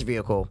Ryan Reynolds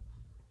vehicle.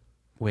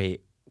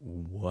 Wait,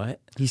 what?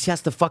 He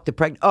has to fuck the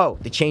pregnant. Oh,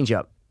 The Change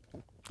Up.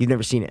 You've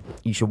never seen it.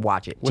 You should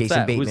watch it. What's Jason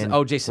that?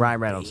 Bateman. Jason. Ryan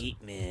Reynolds.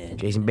 Bateman.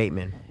 Jason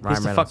Bateman. He has Ryan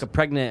to Reynolds. fuck a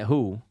pregnant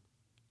who?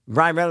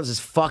 Ryan Reynolds is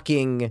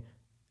fucking.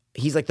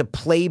 He's like the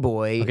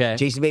playboy. Okay.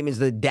 Jason Bateman's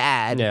the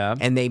dad. Yeah.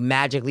 And they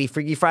magically,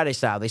 Freaky Friday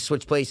style, they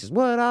switch places.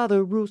 What are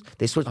the rules?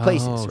 They switch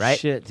places, Oh, right?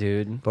 shit,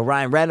 dude. But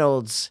Ryan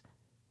Reynolds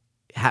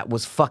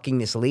was fucking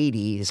this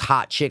lady, this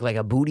hot chick, like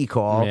a booty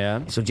call.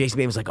 Yeah. So Jason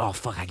Bateman's like, oh,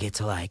 fuck, I get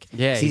to like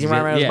Yeah, seizing he's Ryan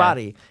in- Reynolds' yeah.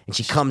 body. And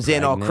she comes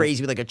in all pregnant.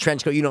 crazy with like a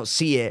trench coat. You don't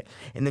see it.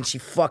 And then she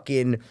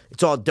fucking,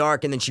 it's all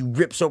dark. And then she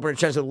rips open her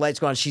trench coat, the lights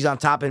go on. She's on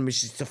top of him. But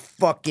she's a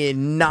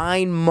fucking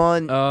 9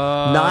 months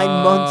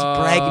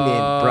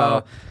pregnant,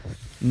 bro.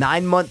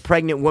 9-month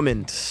pregnant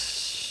woman.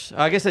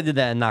 I guess I did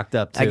that and Knocked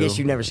Up, too. I guess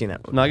you've never seen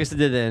that. No, I guess I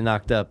did that and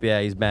Knocked Up.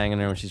 Yeah, he's banging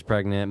her when she's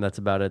pregnant. That's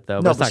about it, though.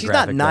 No, it's but not she's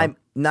graphic, not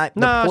though. the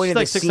No, point she's of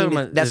like the 6 scene.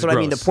 months. That's It's what I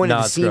mean. The gross. point No,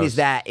 of the it's scene gross. is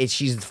that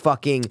she's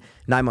fucking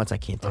 9 months. I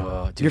can't do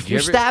it. dude, You're you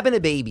ever- stabbing a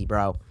baby,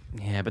 bro.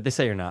 Yeah, but they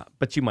say you're not.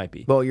 But you might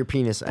be. Well, your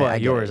penis. But I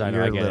get yours, it. I know.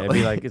 You're I a get it. little-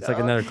 It'd be like, it's like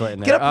another clit in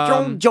there. Get up with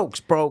your own jokes,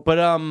 bro. But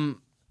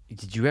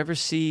did you ever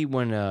see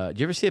did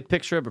you ever see a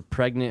picture of a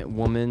pregnant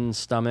woman's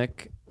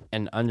stomach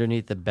and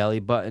underneath the belly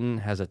button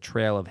has a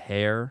trail of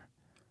hair?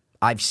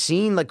 I've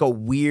seen like a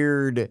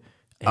weird.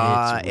 It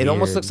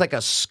almost weird. looks like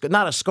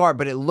not a scar,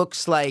 but it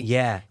looks like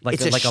like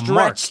it's a, a like a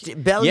mark.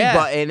 stretched belly Yeah.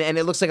 button, and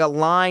it looks like a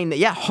line.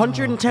 Yeah,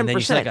 110%. And then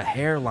you see like a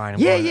hairline. I'm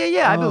Yeah, going,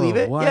 yeah, I believe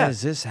it. Why Yeah.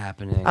 is this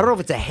happening? I don't know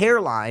if it's a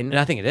hairline. And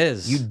I think it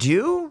is. You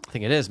do? I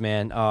think it is,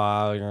 man.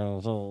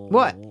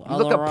 What? You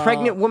look a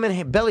pregnant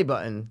woman belly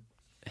button.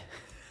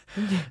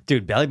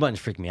 Dude, belly buttons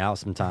freak me out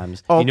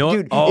sometimes. Oh, you know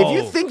dude, what? if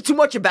you think too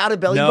much about a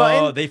belly no,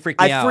 button, they freak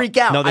me out. I freak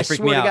out. No, they I freak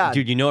swear me to out. God.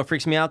 Dude, you know what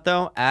freaks me out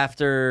though?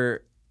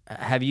 After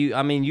you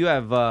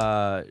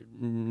have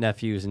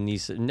nephews and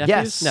nieces.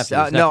 Yes.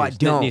 Nephews? No, I Nephews.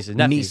 don't. Nieces.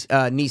 Nephews.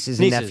 Nieces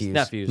and nephews.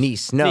 Nephews.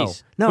 Niece. No.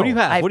 Niece. No. Who do you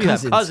have? I have What do you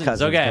have?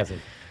 cousins. Okay.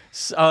 Cousins.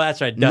 Oh,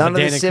 that's right. None of the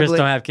Dan and Chris sibling-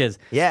 don't have kids.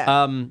 Yeah.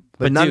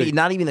 But none, dude,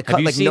 not even the have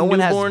you like seen no one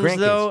has newborns grandkids.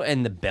 though,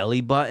 and the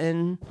belly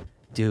button,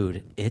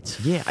 dude, it's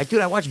Yeah,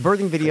 I watch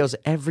birthing videos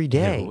every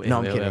day. Ew, No,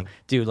 I'm ew, kidding. ew.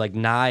 Dude, like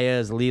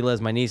Naya's,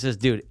 Leela's, my nieces,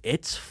 dude,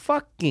 it's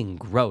fucking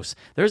gross.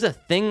 There's a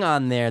thing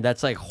on there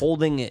that's like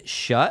holding it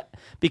shut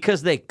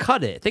because they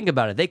cut it. Think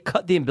about it. They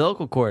cut the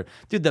umbilical cord.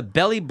 Dude, the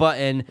belly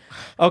button.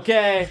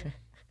 Okay.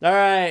 All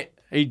right.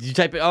 You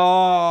type it.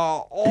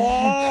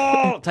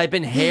 Type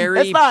in hairy.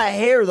 That's not a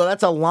hair though.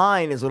 That's a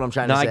line, is what I'm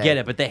trying No, to say. I get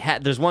it, but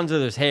there's ones where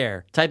there's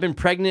hair. Type in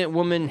pregnant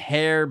woman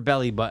hair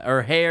belly button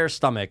or hair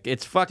stomach.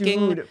 It's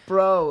fucking. Dude,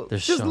 bro,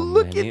 There's just so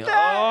look many. at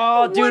that.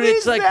 Oh, dude, What it's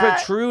is like that?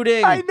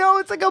 protruding. I know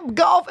it's like a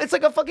golf. It's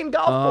like a fucking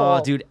golf ball.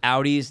 Oh, dude,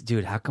 Audis,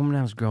 dude. How come when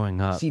I was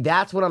growing up? See,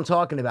 that's what I'm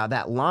talking about.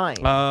 That line.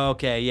 Oh,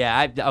 okay,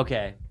 yeah,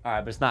 okay, all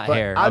right, but it's not But-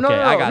 hair. no, Okay, no,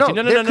 I got you.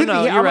 there No, could be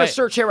hair. you're I'm gonna right.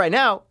 search hair right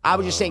now. I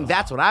was just saying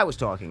that's what I was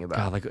talking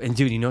about. God, and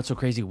dude, you know what's so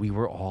crazy? We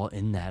were all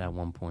in that at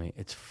one point.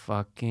 It's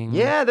fucking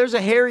Yeah, there's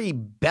a hairy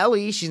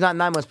belly. She's not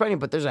 9 months pregnant,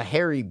 but there's a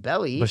hairy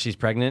belly. But she's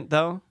pregnant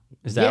though.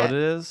 Is that Yeah. what it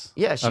is?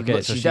 Yeah, she okay,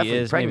 looks- so she's she definitely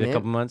is maybe a pregnant.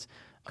 couple months.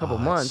 Couple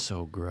That's months.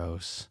 so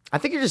gross. I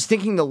think you're just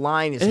thinking the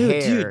line is Ew,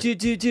 hair.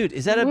 dude,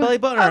 is that a belly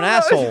button or I an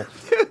don't know. asshole?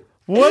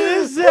 What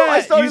is that? Bro,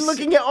 I started You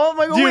looking at. Oh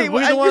my god! Dude, wait,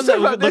 look at the you one. said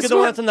about Look this at the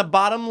one one? that's in the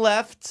bottom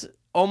left.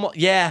 Almost.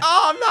 Yeah.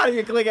 Oh, I'm not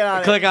even clicking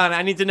on it. Click on it.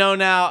 I need to know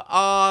now.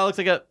 Oh, it looks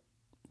like a.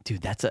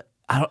 Dude, that's a.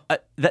 I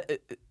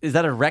don't. Is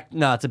that a rec?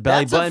 No, it's a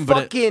belly That's button. a But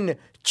fucking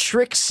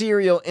trick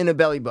cereal in a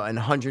belly button.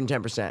 110%.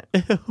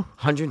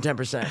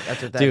 110%.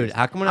 That's what that dude, is.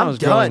 how come when I I'm was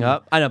done. growing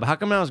up? I know, but how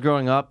come when I was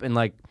growing up and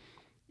like,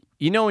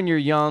 you know, when you're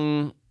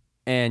young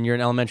and you're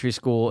in elementary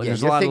school and Yeah,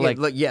 there's a you're lot thinking, of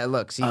like.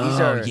 look. See, these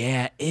Oh are.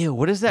 yeah. Ew.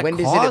 What does that When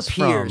does cause it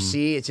appear? from?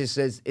 See, it just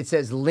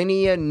says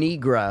linea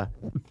nigra.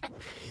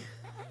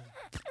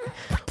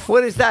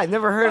 What is that? I've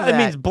never heard of that. That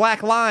means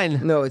black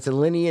line. No, it's a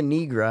linea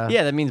nigra.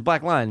 Yeah, that means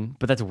black line,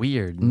 but that's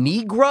weird.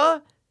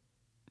 Nigra?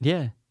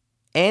 Yeah.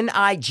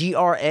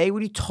 Nigra? What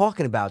are you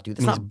talking about, dude?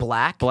 That's Means not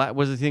black. Black.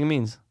 What does the thing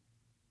means?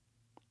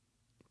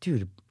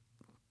 Dude,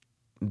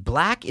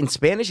 black in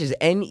Spanish is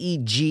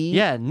N-E-G.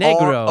 Yeah,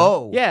 negro.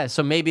 Oh, Yeah,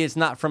 so maybe it's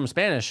not from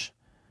Spanish.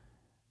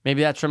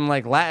 Maybe that's from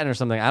like Latin or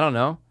something. I don't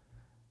know.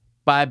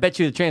 But I bet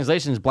you the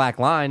translation is black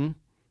line.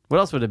 What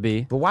else would it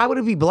be? But why would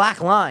it be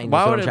black line?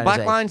 Why is what would I'm it, trying black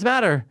to say. lines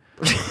matter?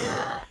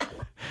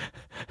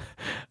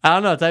 I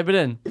don't know. Type it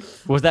in.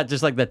 Was that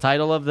just like the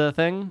title of the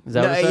thing? Is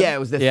that No, what it said? yeah, it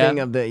was the thing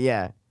of the,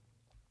 yeah.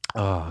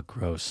 Oh,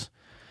 gross.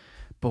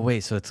 But wait,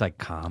 so it's like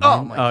common.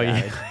 Oh my God.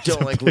 Yeah. I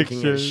don't like looking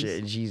at Pictures.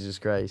 shit. Jesus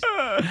Christ.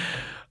 Wait,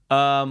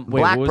 Black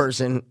what was-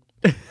 person.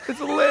 It's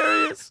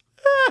hilarious.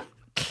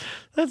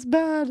 That's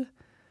bad.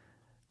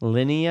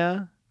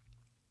 Linea.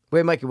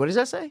 Wait, Mikey, what does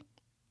that say?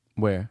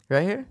 Where?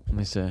 Right here? Let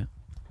me see. What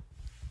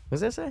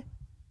does that say?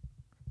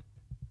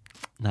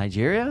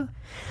 Nigeria?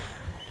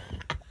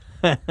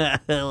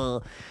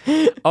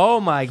 Oh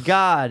my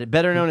God!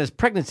 Better known as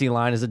pregnancy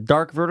line is a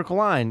dark vertical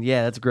line.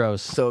 Yeah, that's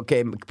gross. So,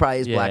 okay, probably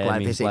is Yeah, black it line.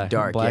 They means say black,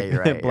 dark. Black, Yeah, you're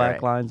right. black you're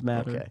right. lines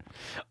matter. Okay.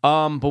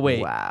 But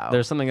wait, Wow.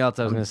 there's something else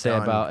I was going to say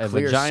done. about a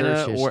Clear vagina.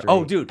 search Or history.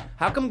 oh, dude,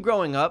 how come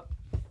growing up,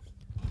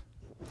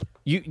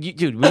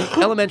 dude, when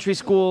elementary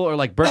school or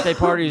like birthday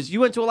parties, you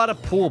went to a lot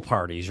of pool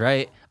parties,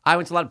 right? I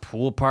went to a lot of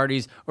pool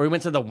parties, or we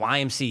went to the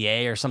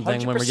YMCA or something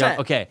when we were young. 100%.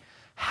 Okay,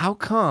 how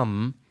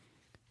come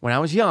when I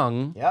was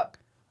young? Yep.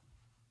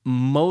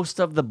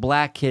 Most of the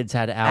black kids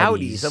had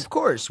Audis. Audis, of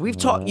course. We've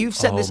talked. You've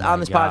said Oh this my on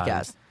this God.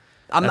 podcast.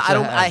 That's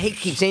I hate to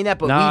keep saying that,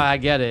 but No, we've- I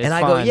get it. And It's I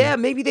go, fine. yeah,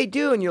 maybe they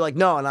do, and you're like,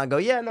 no, and I go,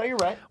 yeah, no, you're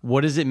right.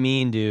 What does it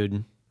mean,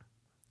 dude?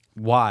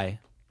 Why?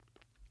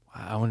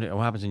 I wonder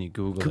what happens when you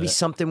Google Could be it.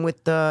 something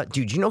with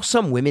dude. You know,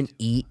 some women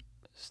eat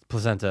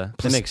Placenta.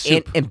 They make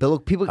soup.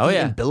 umbilical. People Oh eat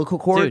yeah, umbilical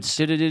cords.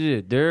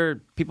 Dude. There are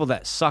people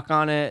that suck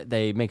on it.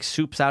 They make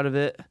soups out of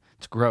it.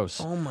 It's gross.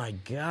 Oh my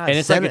god! And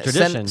it's like a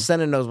tradition.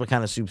 Senna knows what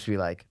kind of soups we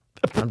like.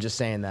 I'm just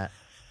saying that.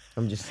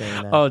 I'm just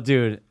saying that. Oh,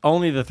 dude,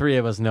 only the three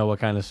of us know what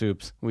kind of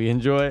soups we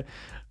enjoy.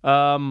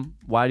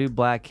 Why do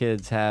black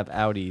kids have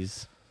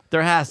Audis?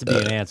 There has to be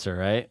an answer,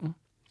 right?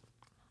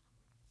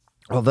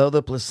 Although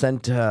the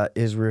placenta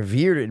is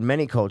revered in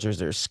many cultures,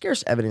 there's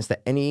scarce evidence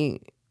that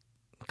any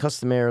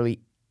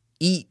customarily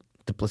eat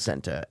the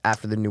placenta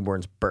after the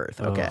newborn's birth.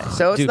 Okay,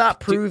 so it's Dude,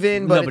 not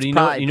proven, but it's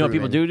probably you know what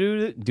people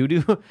proven.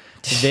 do?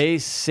 They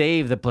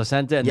save the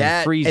placenta and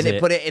then freeze and it. they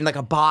put it in like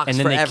a box and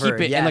then forever.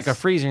 they keep it in like a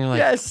freezer. And you're like,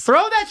 Yes.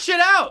 throw that shit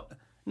out.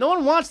 No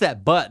one wants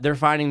that, but they're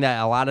finding that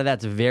a lot of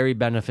that's very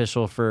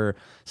beneficial for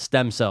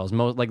stem cells.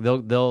 Most like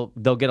they'll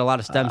get a lot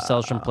of stem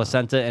cells from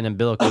placenta and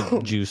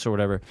umbilical juice or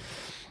whatever.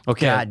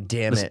 Okay, God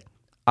damn listen, it.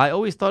 I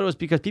always thought it was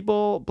because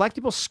black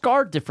people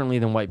scar differently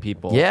than white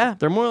people. Yeah.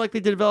 They're more likely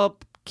to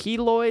develop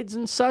keloids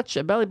and such.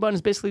 A belly button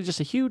is basically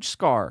just a huge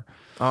scar.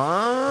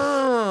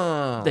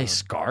 Oh. They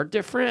scar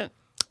different.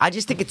 I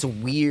just think it's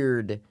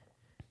weird.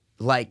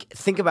 Like,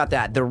 think about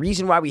that. The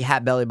reason why we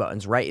have belly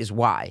buttons, right, is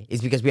why?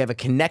 Is because we have a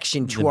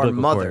connection to The our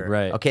umbilical mother. cord,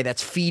 right. Okay,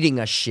 that's feeding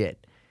us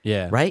shit.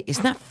 Yeah. Right?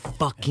 Isn't that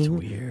fucking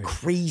weird.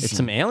 crazy? It's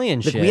some alien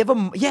Like, shit. we have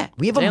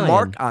a alien.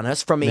 mark on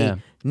us from a Yeah.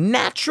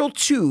 natural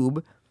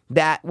tube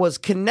that was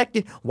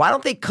connected. Why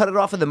don't they cut it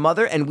off of the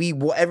mother and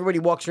everybody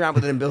walks around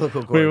with an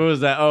umbilical cord? Wait, what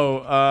was that?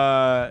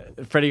 Oh,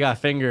 Freddie got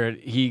fingered.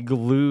 He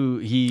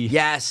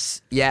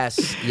Yes.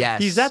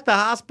 He's at the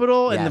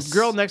hospital, and Yes. the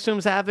girl next to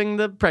him's having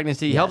the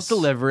pregnancy. He helps Yes.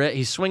 deliver it.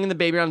 He's swinging the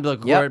baby on the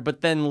umbilical Yep. cord, but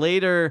then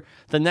later,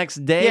 the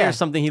next day Yeah. or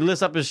something, he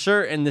lifts up his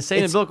shirt, and the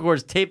same umbilical cord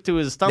is taped to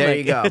his stomach. There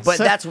you go. It's But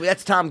so-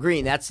 that's Tom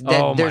Green. There's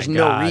Oh my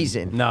no God.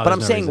 reason. No, but there's I'm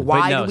no saying, reason. why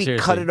But no, do we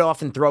cut seriously. it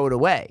off and throw it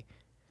away?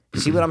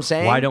 See what I'm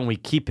saying? why don't we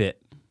keep it?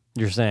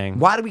 You're saying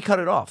Why do we cut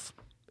it off?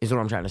 Is what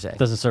I'm trying to say.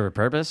 doesn't serve a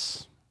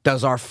purpose?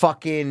 Does our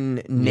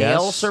fucking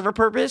nail Yes. serve a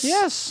purpose?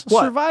 Yes,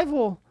 What?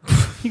 survival.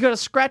 You got to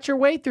scratch your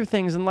way through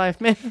things in life,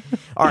 man.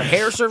 Our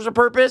hair serves a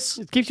purpose?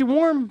 It keeps you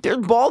warm. There's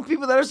bald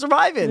people that are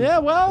surviving. Yeah,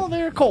 well,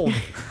 they're cold.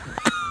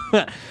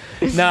 No.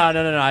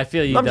 I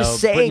feel you. I'm though. just But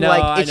saying, no,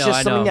 like, I it's know, just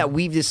I something know. that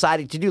we've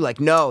decided to do. Like,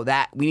 no,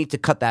 that we need to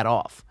cut that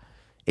off.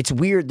 It's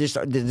weird, the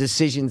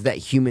decisions that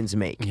humans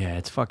make, Yeah,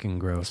 it's fucking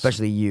gross.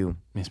 especially you,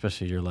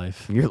 Especially your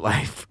life. your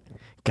life.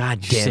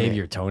 God You damn save it.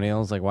 your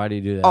toenails. Like, why do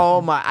you do that?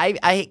 Oh my!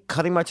 I hate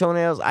cutting my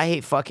toenails. I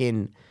hate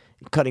fucking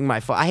cutting my.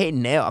 I hate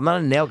nail. I'm not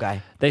a nail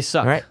guy. They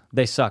suck. Right?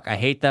 They suck. I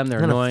hate them. They're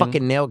I'm not annoying. a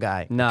fucking nail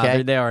guy. No,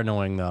 okay? they are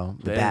annoying though.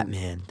 The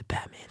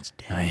Batman's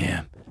dead. I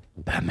am.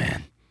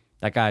 Batman.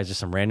 That guy is just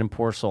some random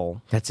poor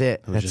soul. That's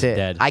it. Who's That's just it.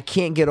 dead. I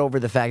can't get over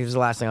the fact. This is the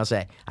last thing I'll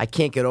say. I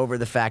can't get over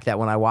the fact that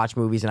when I watch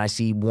movies and I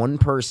see one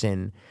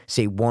person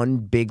say one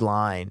big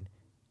line,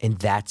 and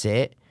that's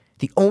it.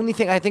 The only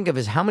thing I think of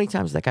is how many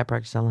times did that guy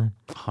practice that line?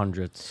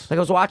 Hundreds. Like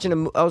I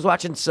was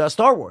watching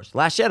Star Wars,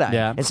 Last Jedi,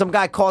 Yeah. and some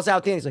guy calls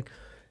out the end. He's like,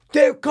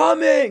 "They're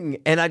coming,"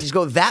 and I just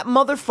go, "That That's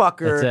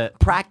motherfucker it.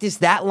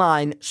 practiced that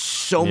line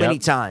so many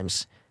Yep.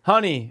 times."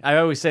 Honey, I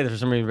always say this for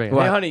some reason. Hey,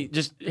 What? honey,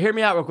 just hear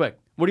me out real quick.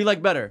 What do you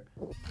like better?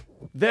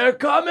 They're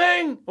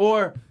coming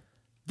or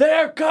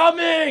they're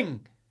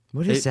coming?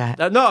 What is that?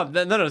 No,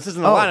 this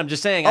isn't the Oh. line. I'm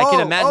just saying. I can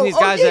Oh, imagine oh, these oh,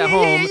 guys yeah, at yeah,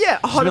 home. yeah, yeah,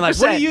 just being like,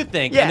 what 100%. do you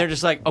think? Yeah. And they're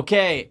just like,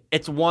 okay,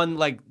 it's one,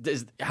 like,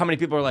 how many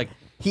people are like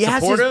He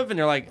has supportive? And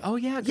you're like, oh,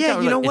 yeah. good Yeah,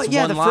 job. you know Like, what? it's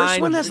Yeah, one the first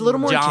line, one has a little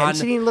more John.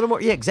 intensity and a little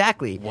more. Yeah,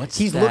 exactly. What's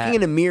He's that? looking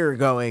in a mirror,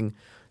 going,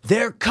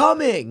 "They're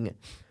coming,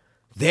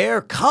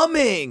 they're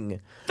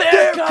coming,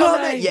 They're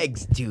coming!" Yeah,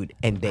 dude,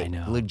 and they I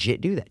know. legit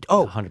do that.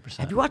 Oh, 100%.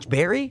 Have you watched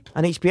Barry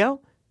on HBO?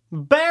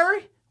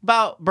 Barry?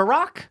 About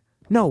Barack?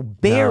 No,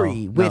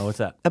 Barry. No, with what's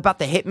that? About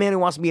the hitman who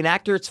wants to be an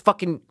actor. It's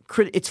fucking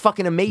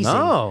amazing.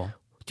 No.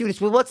 Dude,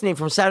 it's with what's his name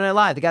from Saturday Night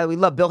Live, the guy that we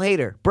love, Bill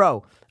Hader,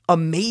 bro.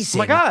 Amazing.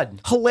 Oh my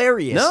God.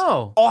 Hilarious.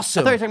 No.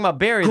 Awesome. I thought you were talking about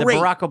Barry, Great.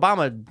 the Barack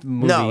Obama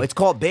movie. No, it's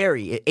called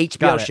Barry, HBO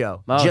Got it.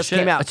 show. Oh, Just shit.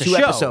 came out. It's a 2 show.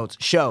 episodes.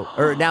 Show.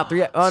 Or now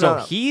 3. Oh, so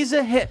no. he's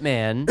a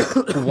hitman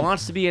who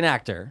wants to be an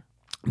actor.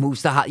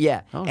 Moves to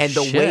yeah. Oh, and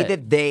the way shit.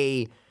 that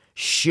they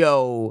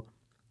show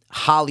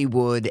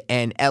Hollywood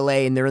and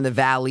LA and they're in the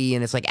valley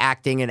and it's like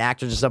acting and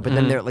actors and stuff, but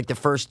then they're like the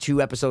first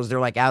 2 episodes they're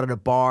like out at a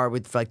bar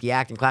with like the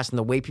acting class, and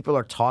the way people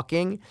are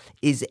talking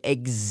is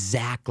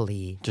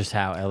exactly Just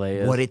how LA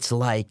is. what it's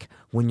like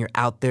when you're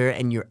out there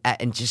and you're at,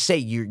 and just say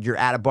you're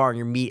at a bar and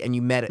you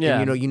met Yeah.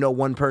 and you know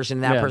one person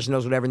and that Yeah. person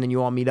knows whatever, and then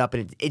you all meet up,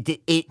 and it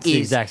is the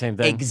exact same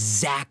thing.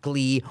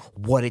 exactly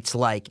what it's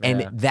like. Yeah.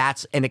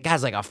 And it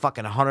has like a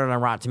fucking 100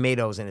 on Rotten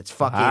Tomatoes, and it's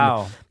fucking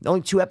Wow.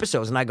 only 2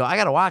 episodes, and I go, I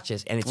gotta watch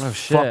this, and it's Oh,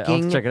 shit. I'll have to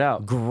fucking check it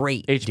out.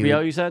 great. HBO,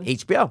 dude. you said?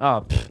 HBO.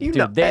 Oh,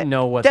 dude, they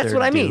know what that's they're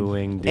what I mean.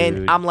 doing, dude.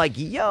 And I'm like,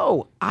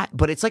 yo,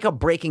 but it's like a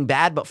Breaking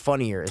Bad, but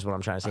funnier is what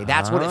I'm trying to say.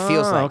 That's what it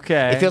feels Oh, like.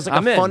 okay. It feels like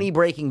I'm a in. funny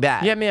Breaking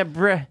Bad. Yeah, man,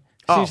 bruh.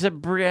 Oh. So you said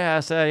bruh.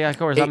 Yeah, of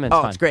course. I'm in. It's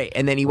fine. It's great.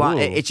 And then Ooh.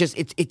 it's just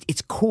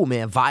it's cool,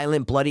 man.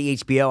 Violent, bloody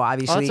HBO,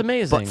 obviously. Oh, that's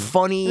amazing. But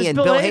funny There's and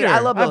Bill Bill Hader. Hader. I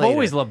love Bill I've Hader.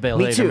 always loved Bill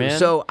Me Hader, too. man.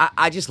 So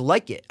I just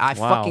like it. I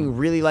Wow. fucking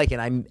really like it.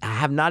 I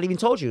have not even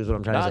told you is what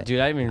I'm trying Nah, to say. dude,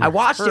 I haven't even I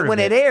watched heard it when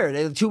of it it.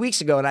 aired 2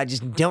 weeks ago, and I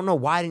just don't know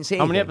why I didn't say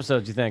How anything. many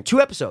episodes do you think?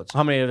 2 episodes.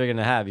 How many are they going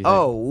to have, you think?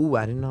 Oh,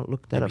 I did not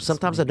look that up.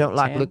 Sometimes I don't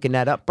like 10? looking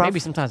that up, bro. Maybe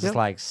sometimes it's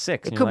like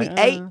 6. It and could you're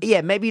be like, 8.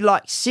 Yeah, maybe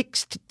like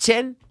 6 to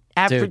 10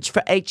 average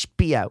for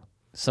HBO.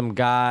 Some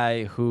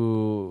guy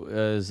who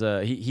is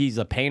he's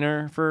a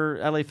painter for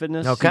LA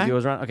Fitness. Okay. He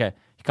goes around. Okay.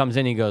 He comes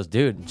in. He goes,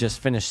 dude, just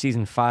finished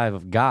season 5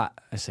 of Got.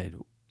 I said,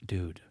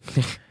 dude,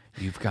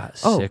 you've got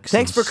 6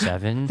 thanks and for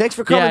 7. Thanks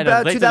for coming Yeah, I know,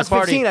 back. late to the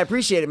 2015. party. I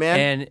appreciate it, man.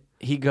 And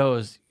he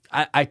goes,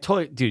 I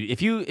told you, dude,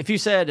 if you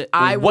said,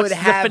 I what's would the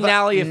have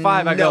finale of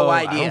 5? I no go,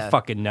 I idea. don't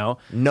fucking know.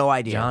 No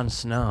idea. Jon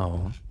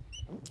Snow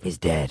is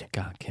dead.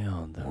 got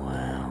killed.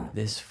 Wow.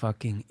 This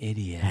fucking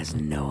idiot. Has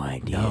no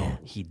idea. No,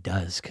 he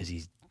does because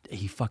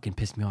he fucking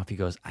pissed me off. He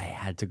goes, I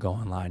had to go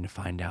online to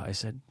find out. I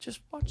said, just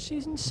watch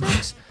season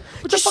 6.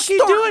 What the fuck are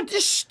you doing?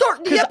 Just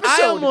start the Because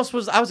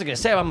episode. I was gonna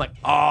say, I'm like,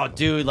 oh,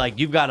 dude, like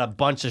you've got a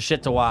bunch of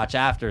shit to watch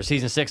after.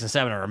 Season 6 and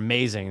 7 are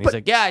amazing. And he's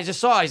like, yeah, I just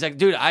saw. He's like,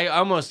 dude, I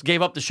almost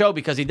gave up the show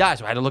because he died,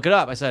 so I had to look it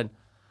up. I said,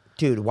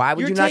 Dude, why would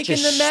You're you not taking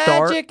just the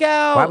start? magic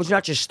out. Why would you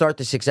not just start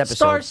the 6 episodes?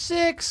 start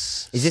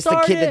 6. Is this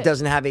Start the kid it. that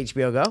doesn't have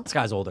HBO Go? This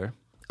guy's older.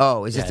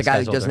 Oh, is this Yeah, the this guy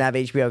guy's that doesn't older.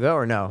 have HBO Go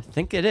or no? I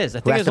think it is. I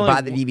Who think has it's to only,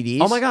 buy the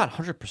DVDs? Oh my god,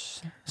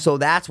 100%. So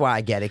that's why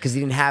I get it, because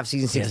he didn't have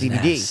season 6 doesn't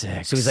have DVD.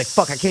 6. So he's like,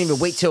 fuck, I can't even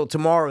wait till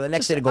tomorrow or the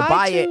next day to go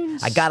buy iTunes.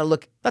 it. I gotta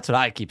look. That's what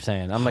I keep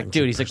saying. I'm like,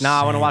 dude. He's like, nah,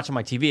 I want to watch on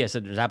my TV. I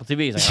said, there's Apple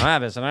TV. He's like, I don't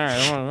have this. And all right,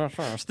 I want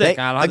to stick.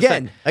 I don't have to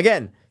stick.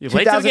 Again. You're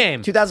late to the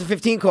game.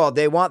 2015 called.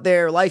 They want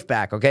their life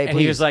back, okay? And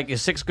Please. he was like,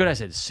 is 6 good? I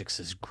said, 6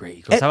 is great.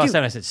 He goes, how about dude,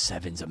 7? I said,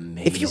 7's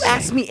amazing. if you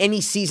ask me any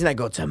season, I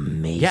go, it's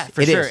amazing. yeah,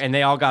 for It sure. is. And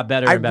they all got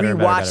better I and better and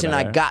better. rewatched and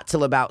I better. got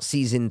till about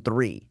season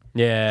 3.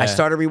 Yeah. I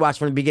started rewatching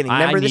from the beginning. I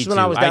Remember this need when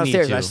I to. was I need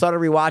downstairs? to. I started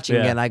rewatching Yeah.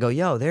 again. I go,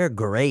 yo, they're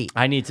great.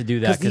 I need to do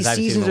that Because these I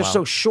haven't seen seasons them in are a so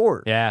while.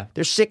 short. Yeah.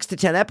 They're 6 to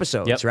 10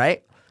 episodes, Yep.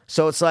 right?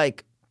 So it's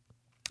like,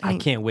 I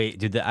can't wait,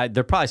 dude.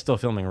 They're probably still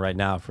filming right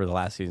now for the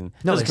last season.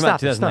 No, Doesn't they come out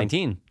stopped. It's done.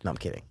 2019. no, I'm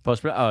kidding.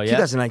 Post. Oh yeah.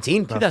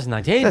 2019, bro.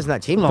 2019?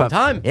 2019, Long bruv.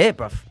 time. Yeah,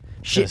 bro.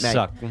 Shit, Gonna man.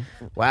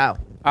 suck. Wow.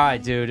 All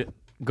right, dude.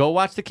 Go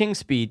watch the King's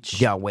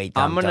Speech. Yeah, wait.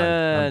 I'm done.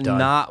 gonna I'm done.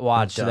 not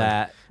watch I'm done.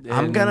 that.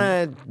 I'm and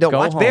gonna no go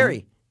watch home. Barry.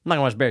 I'm not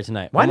gonna watch Barry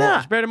tonight. Why I'm gonna not?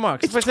 Watch Barry tomorrow.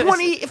 'Cause It's by the-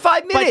 25 by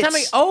the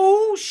minutes. time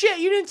oh shit!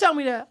 You didn't tell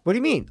me that. What do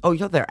you mean? Oh, you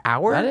thought they're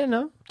hour? I didn't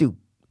know. Dude,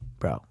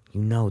 bro,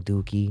 you know,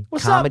 Dookie.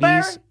 What's up,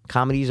 Barry?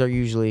 Comedies are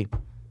usually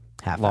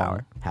half Long.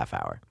 hour. Half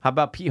hour. How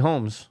about Pete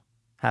Holmes?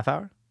 Half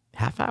hour?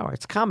 Half hour.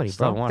 It's comedy,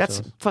 Still bro. watch That's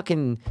those.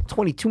 fucking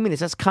 22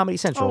 minutes. That's Comedy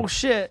Central. Oh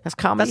shit, That's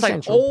Comedy That's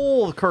Central. like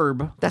old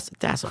Curb. That's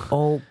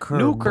old Curb,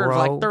 New Curb's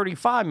bro. like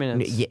 35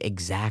 minutes. Yeah,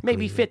 exactly.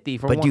 Maybe 50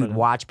 for But one dude, of them.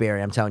 watch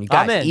Barry. I'm telling you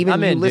I'm guys. in. Even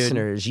I'm you in, dude.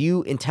 listeners,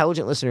 you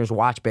intelligent listeners,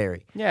 watch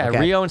Barry. Yeah, okay?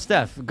 Rio and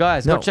Steph,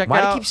 guys, No, go check why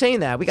out. do you keep saying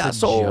that? We got It's a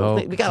soul.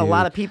 joke, We got a dude.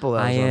 lot of people.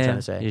 That's I what I'm am. trying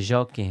to say. You're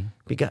joking.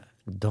 We got.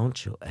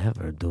 Don't you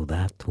ever do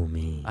that to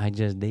me? I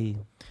just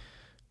did.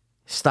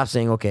 Stop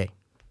saying okay.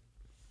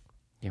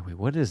 Yeah, wait,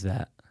 what is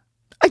that?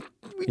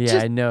 We Yeah,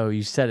 I know.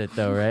 You said it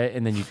though, right?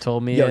 And then you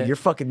told me. Yo, it. your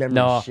fucking memory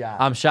No, is shot.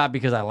 I'm shot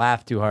because I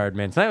laughed too hard,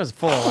 man. Tonight was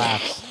full of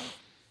laughs.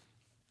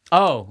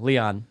 Oh,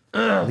 Leon.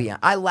 Leon,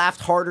 I laughed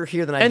harder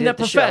here than I And did the at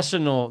the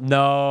professional.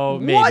 No,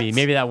 maybe. What?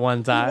 Maybe that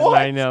one time. What?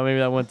 I know, maybe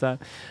that one time.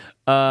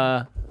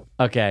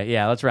 Okay,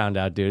 yeah, let's round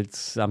out, dude.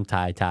 I'm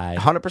tie. show.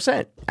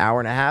 100%. Hour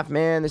and a half,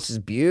 man. This is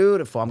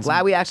beautiful. I'm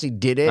glad we actually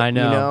did it. I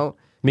know. You know,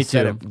 Me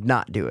instead too. of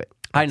not do it.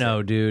 I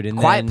know, dude. And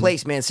Quiet then,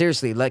 place, man.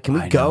 Seriously, like, can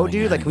we I go, know,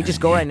 dude? yeah, Like, can we just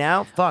go right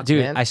now? Fuck,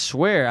 Dude, man. I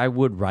swear I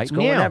would right Let's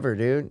go now. whenever,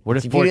 dude. What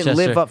if you didn't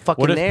live up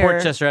fucking What if there?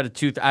 Portchester had a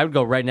 2? I would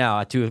go right now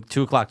at 2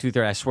 o'clock,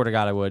 2:30. I swear to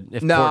God, I would.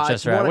 If No, Portchester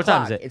it's had, 1 what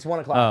time is o'clock. it? It's 1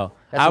 o'clock. Oh,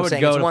 That's what I I'm would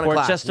saying. go It's to 1 o'clock.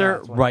 Portchester No,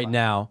 it's 1 right o'clock.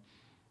 now.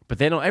 But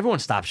they don't. Everyone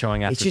stopped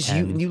showing after It's just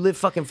 10. you live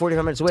fucking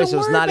 45 minutes away, Don't so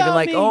it's worry not even about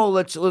like, me. oh,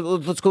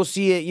 let's go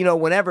see it, you know,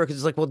 whenever. Because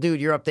it's like, well, dude,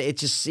 you're up there.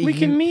 It's just We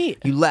can meet.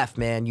 You left,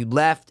 man. You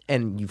left,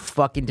 and you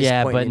fucking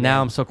Yeah, disappointed but me, now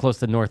man. I'm so close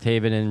to North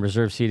Haven, and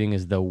reserve seating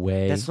is the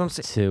way That's what I'm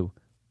saying. to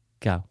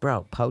go.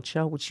 Bro,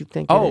 Pocho, what you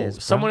think Oh, it is?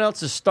 Bro? someone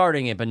else is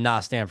starting it, but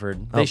not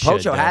Stanford. They Oh, should,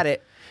 Pocho though. had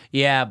it.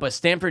 Yeah, but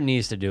Stanford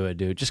needs to do it,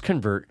 dude. Just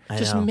convert.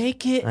 Just know.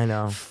 make it I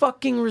know.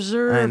 fucking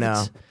reserved.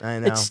 I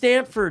know. It's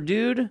Stanford,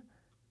 dude.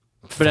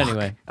 But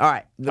anyway, All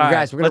right, All right,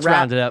 guys, we're gonna let's wrap.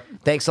 round it up.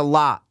 Thanks a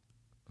lot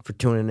for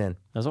tuning in.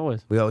 as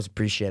always, We always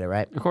appreciate it,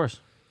 right? of course.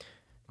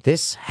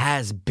 This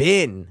has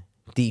been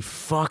the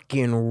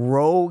fucking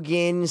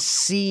Rogan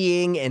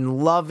seeing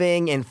and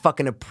loving and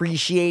fucking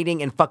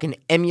appreciating and fucking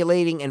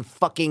emulating and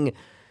fucking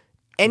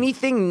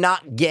anything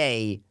not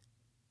gay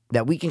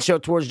that we can show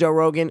towards Joe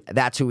Rogan.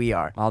 That's who we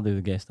are. I'll do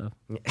the gay stuff.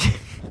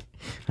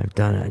 I've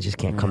done it. I just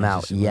can't come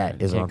out just-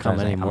 yet. Is can't what I'm come trying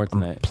to say. anymore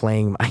I'm tonight.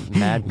 playing my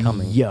Mad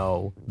coming.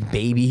 Yo,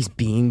 baby's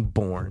being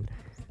born.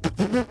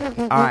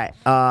 All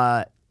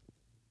right.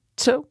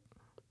 2.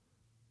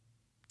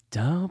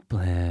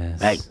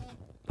 Dumpless. Hey,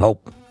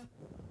 hope.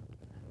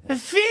 The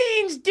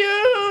fiends,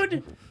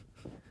 dude.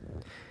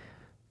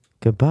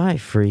 Goodbye,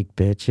 freak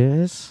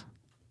bitches.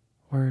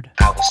 Word.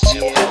 I was too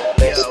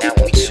hopeless, now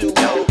I'm too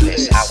hopeless.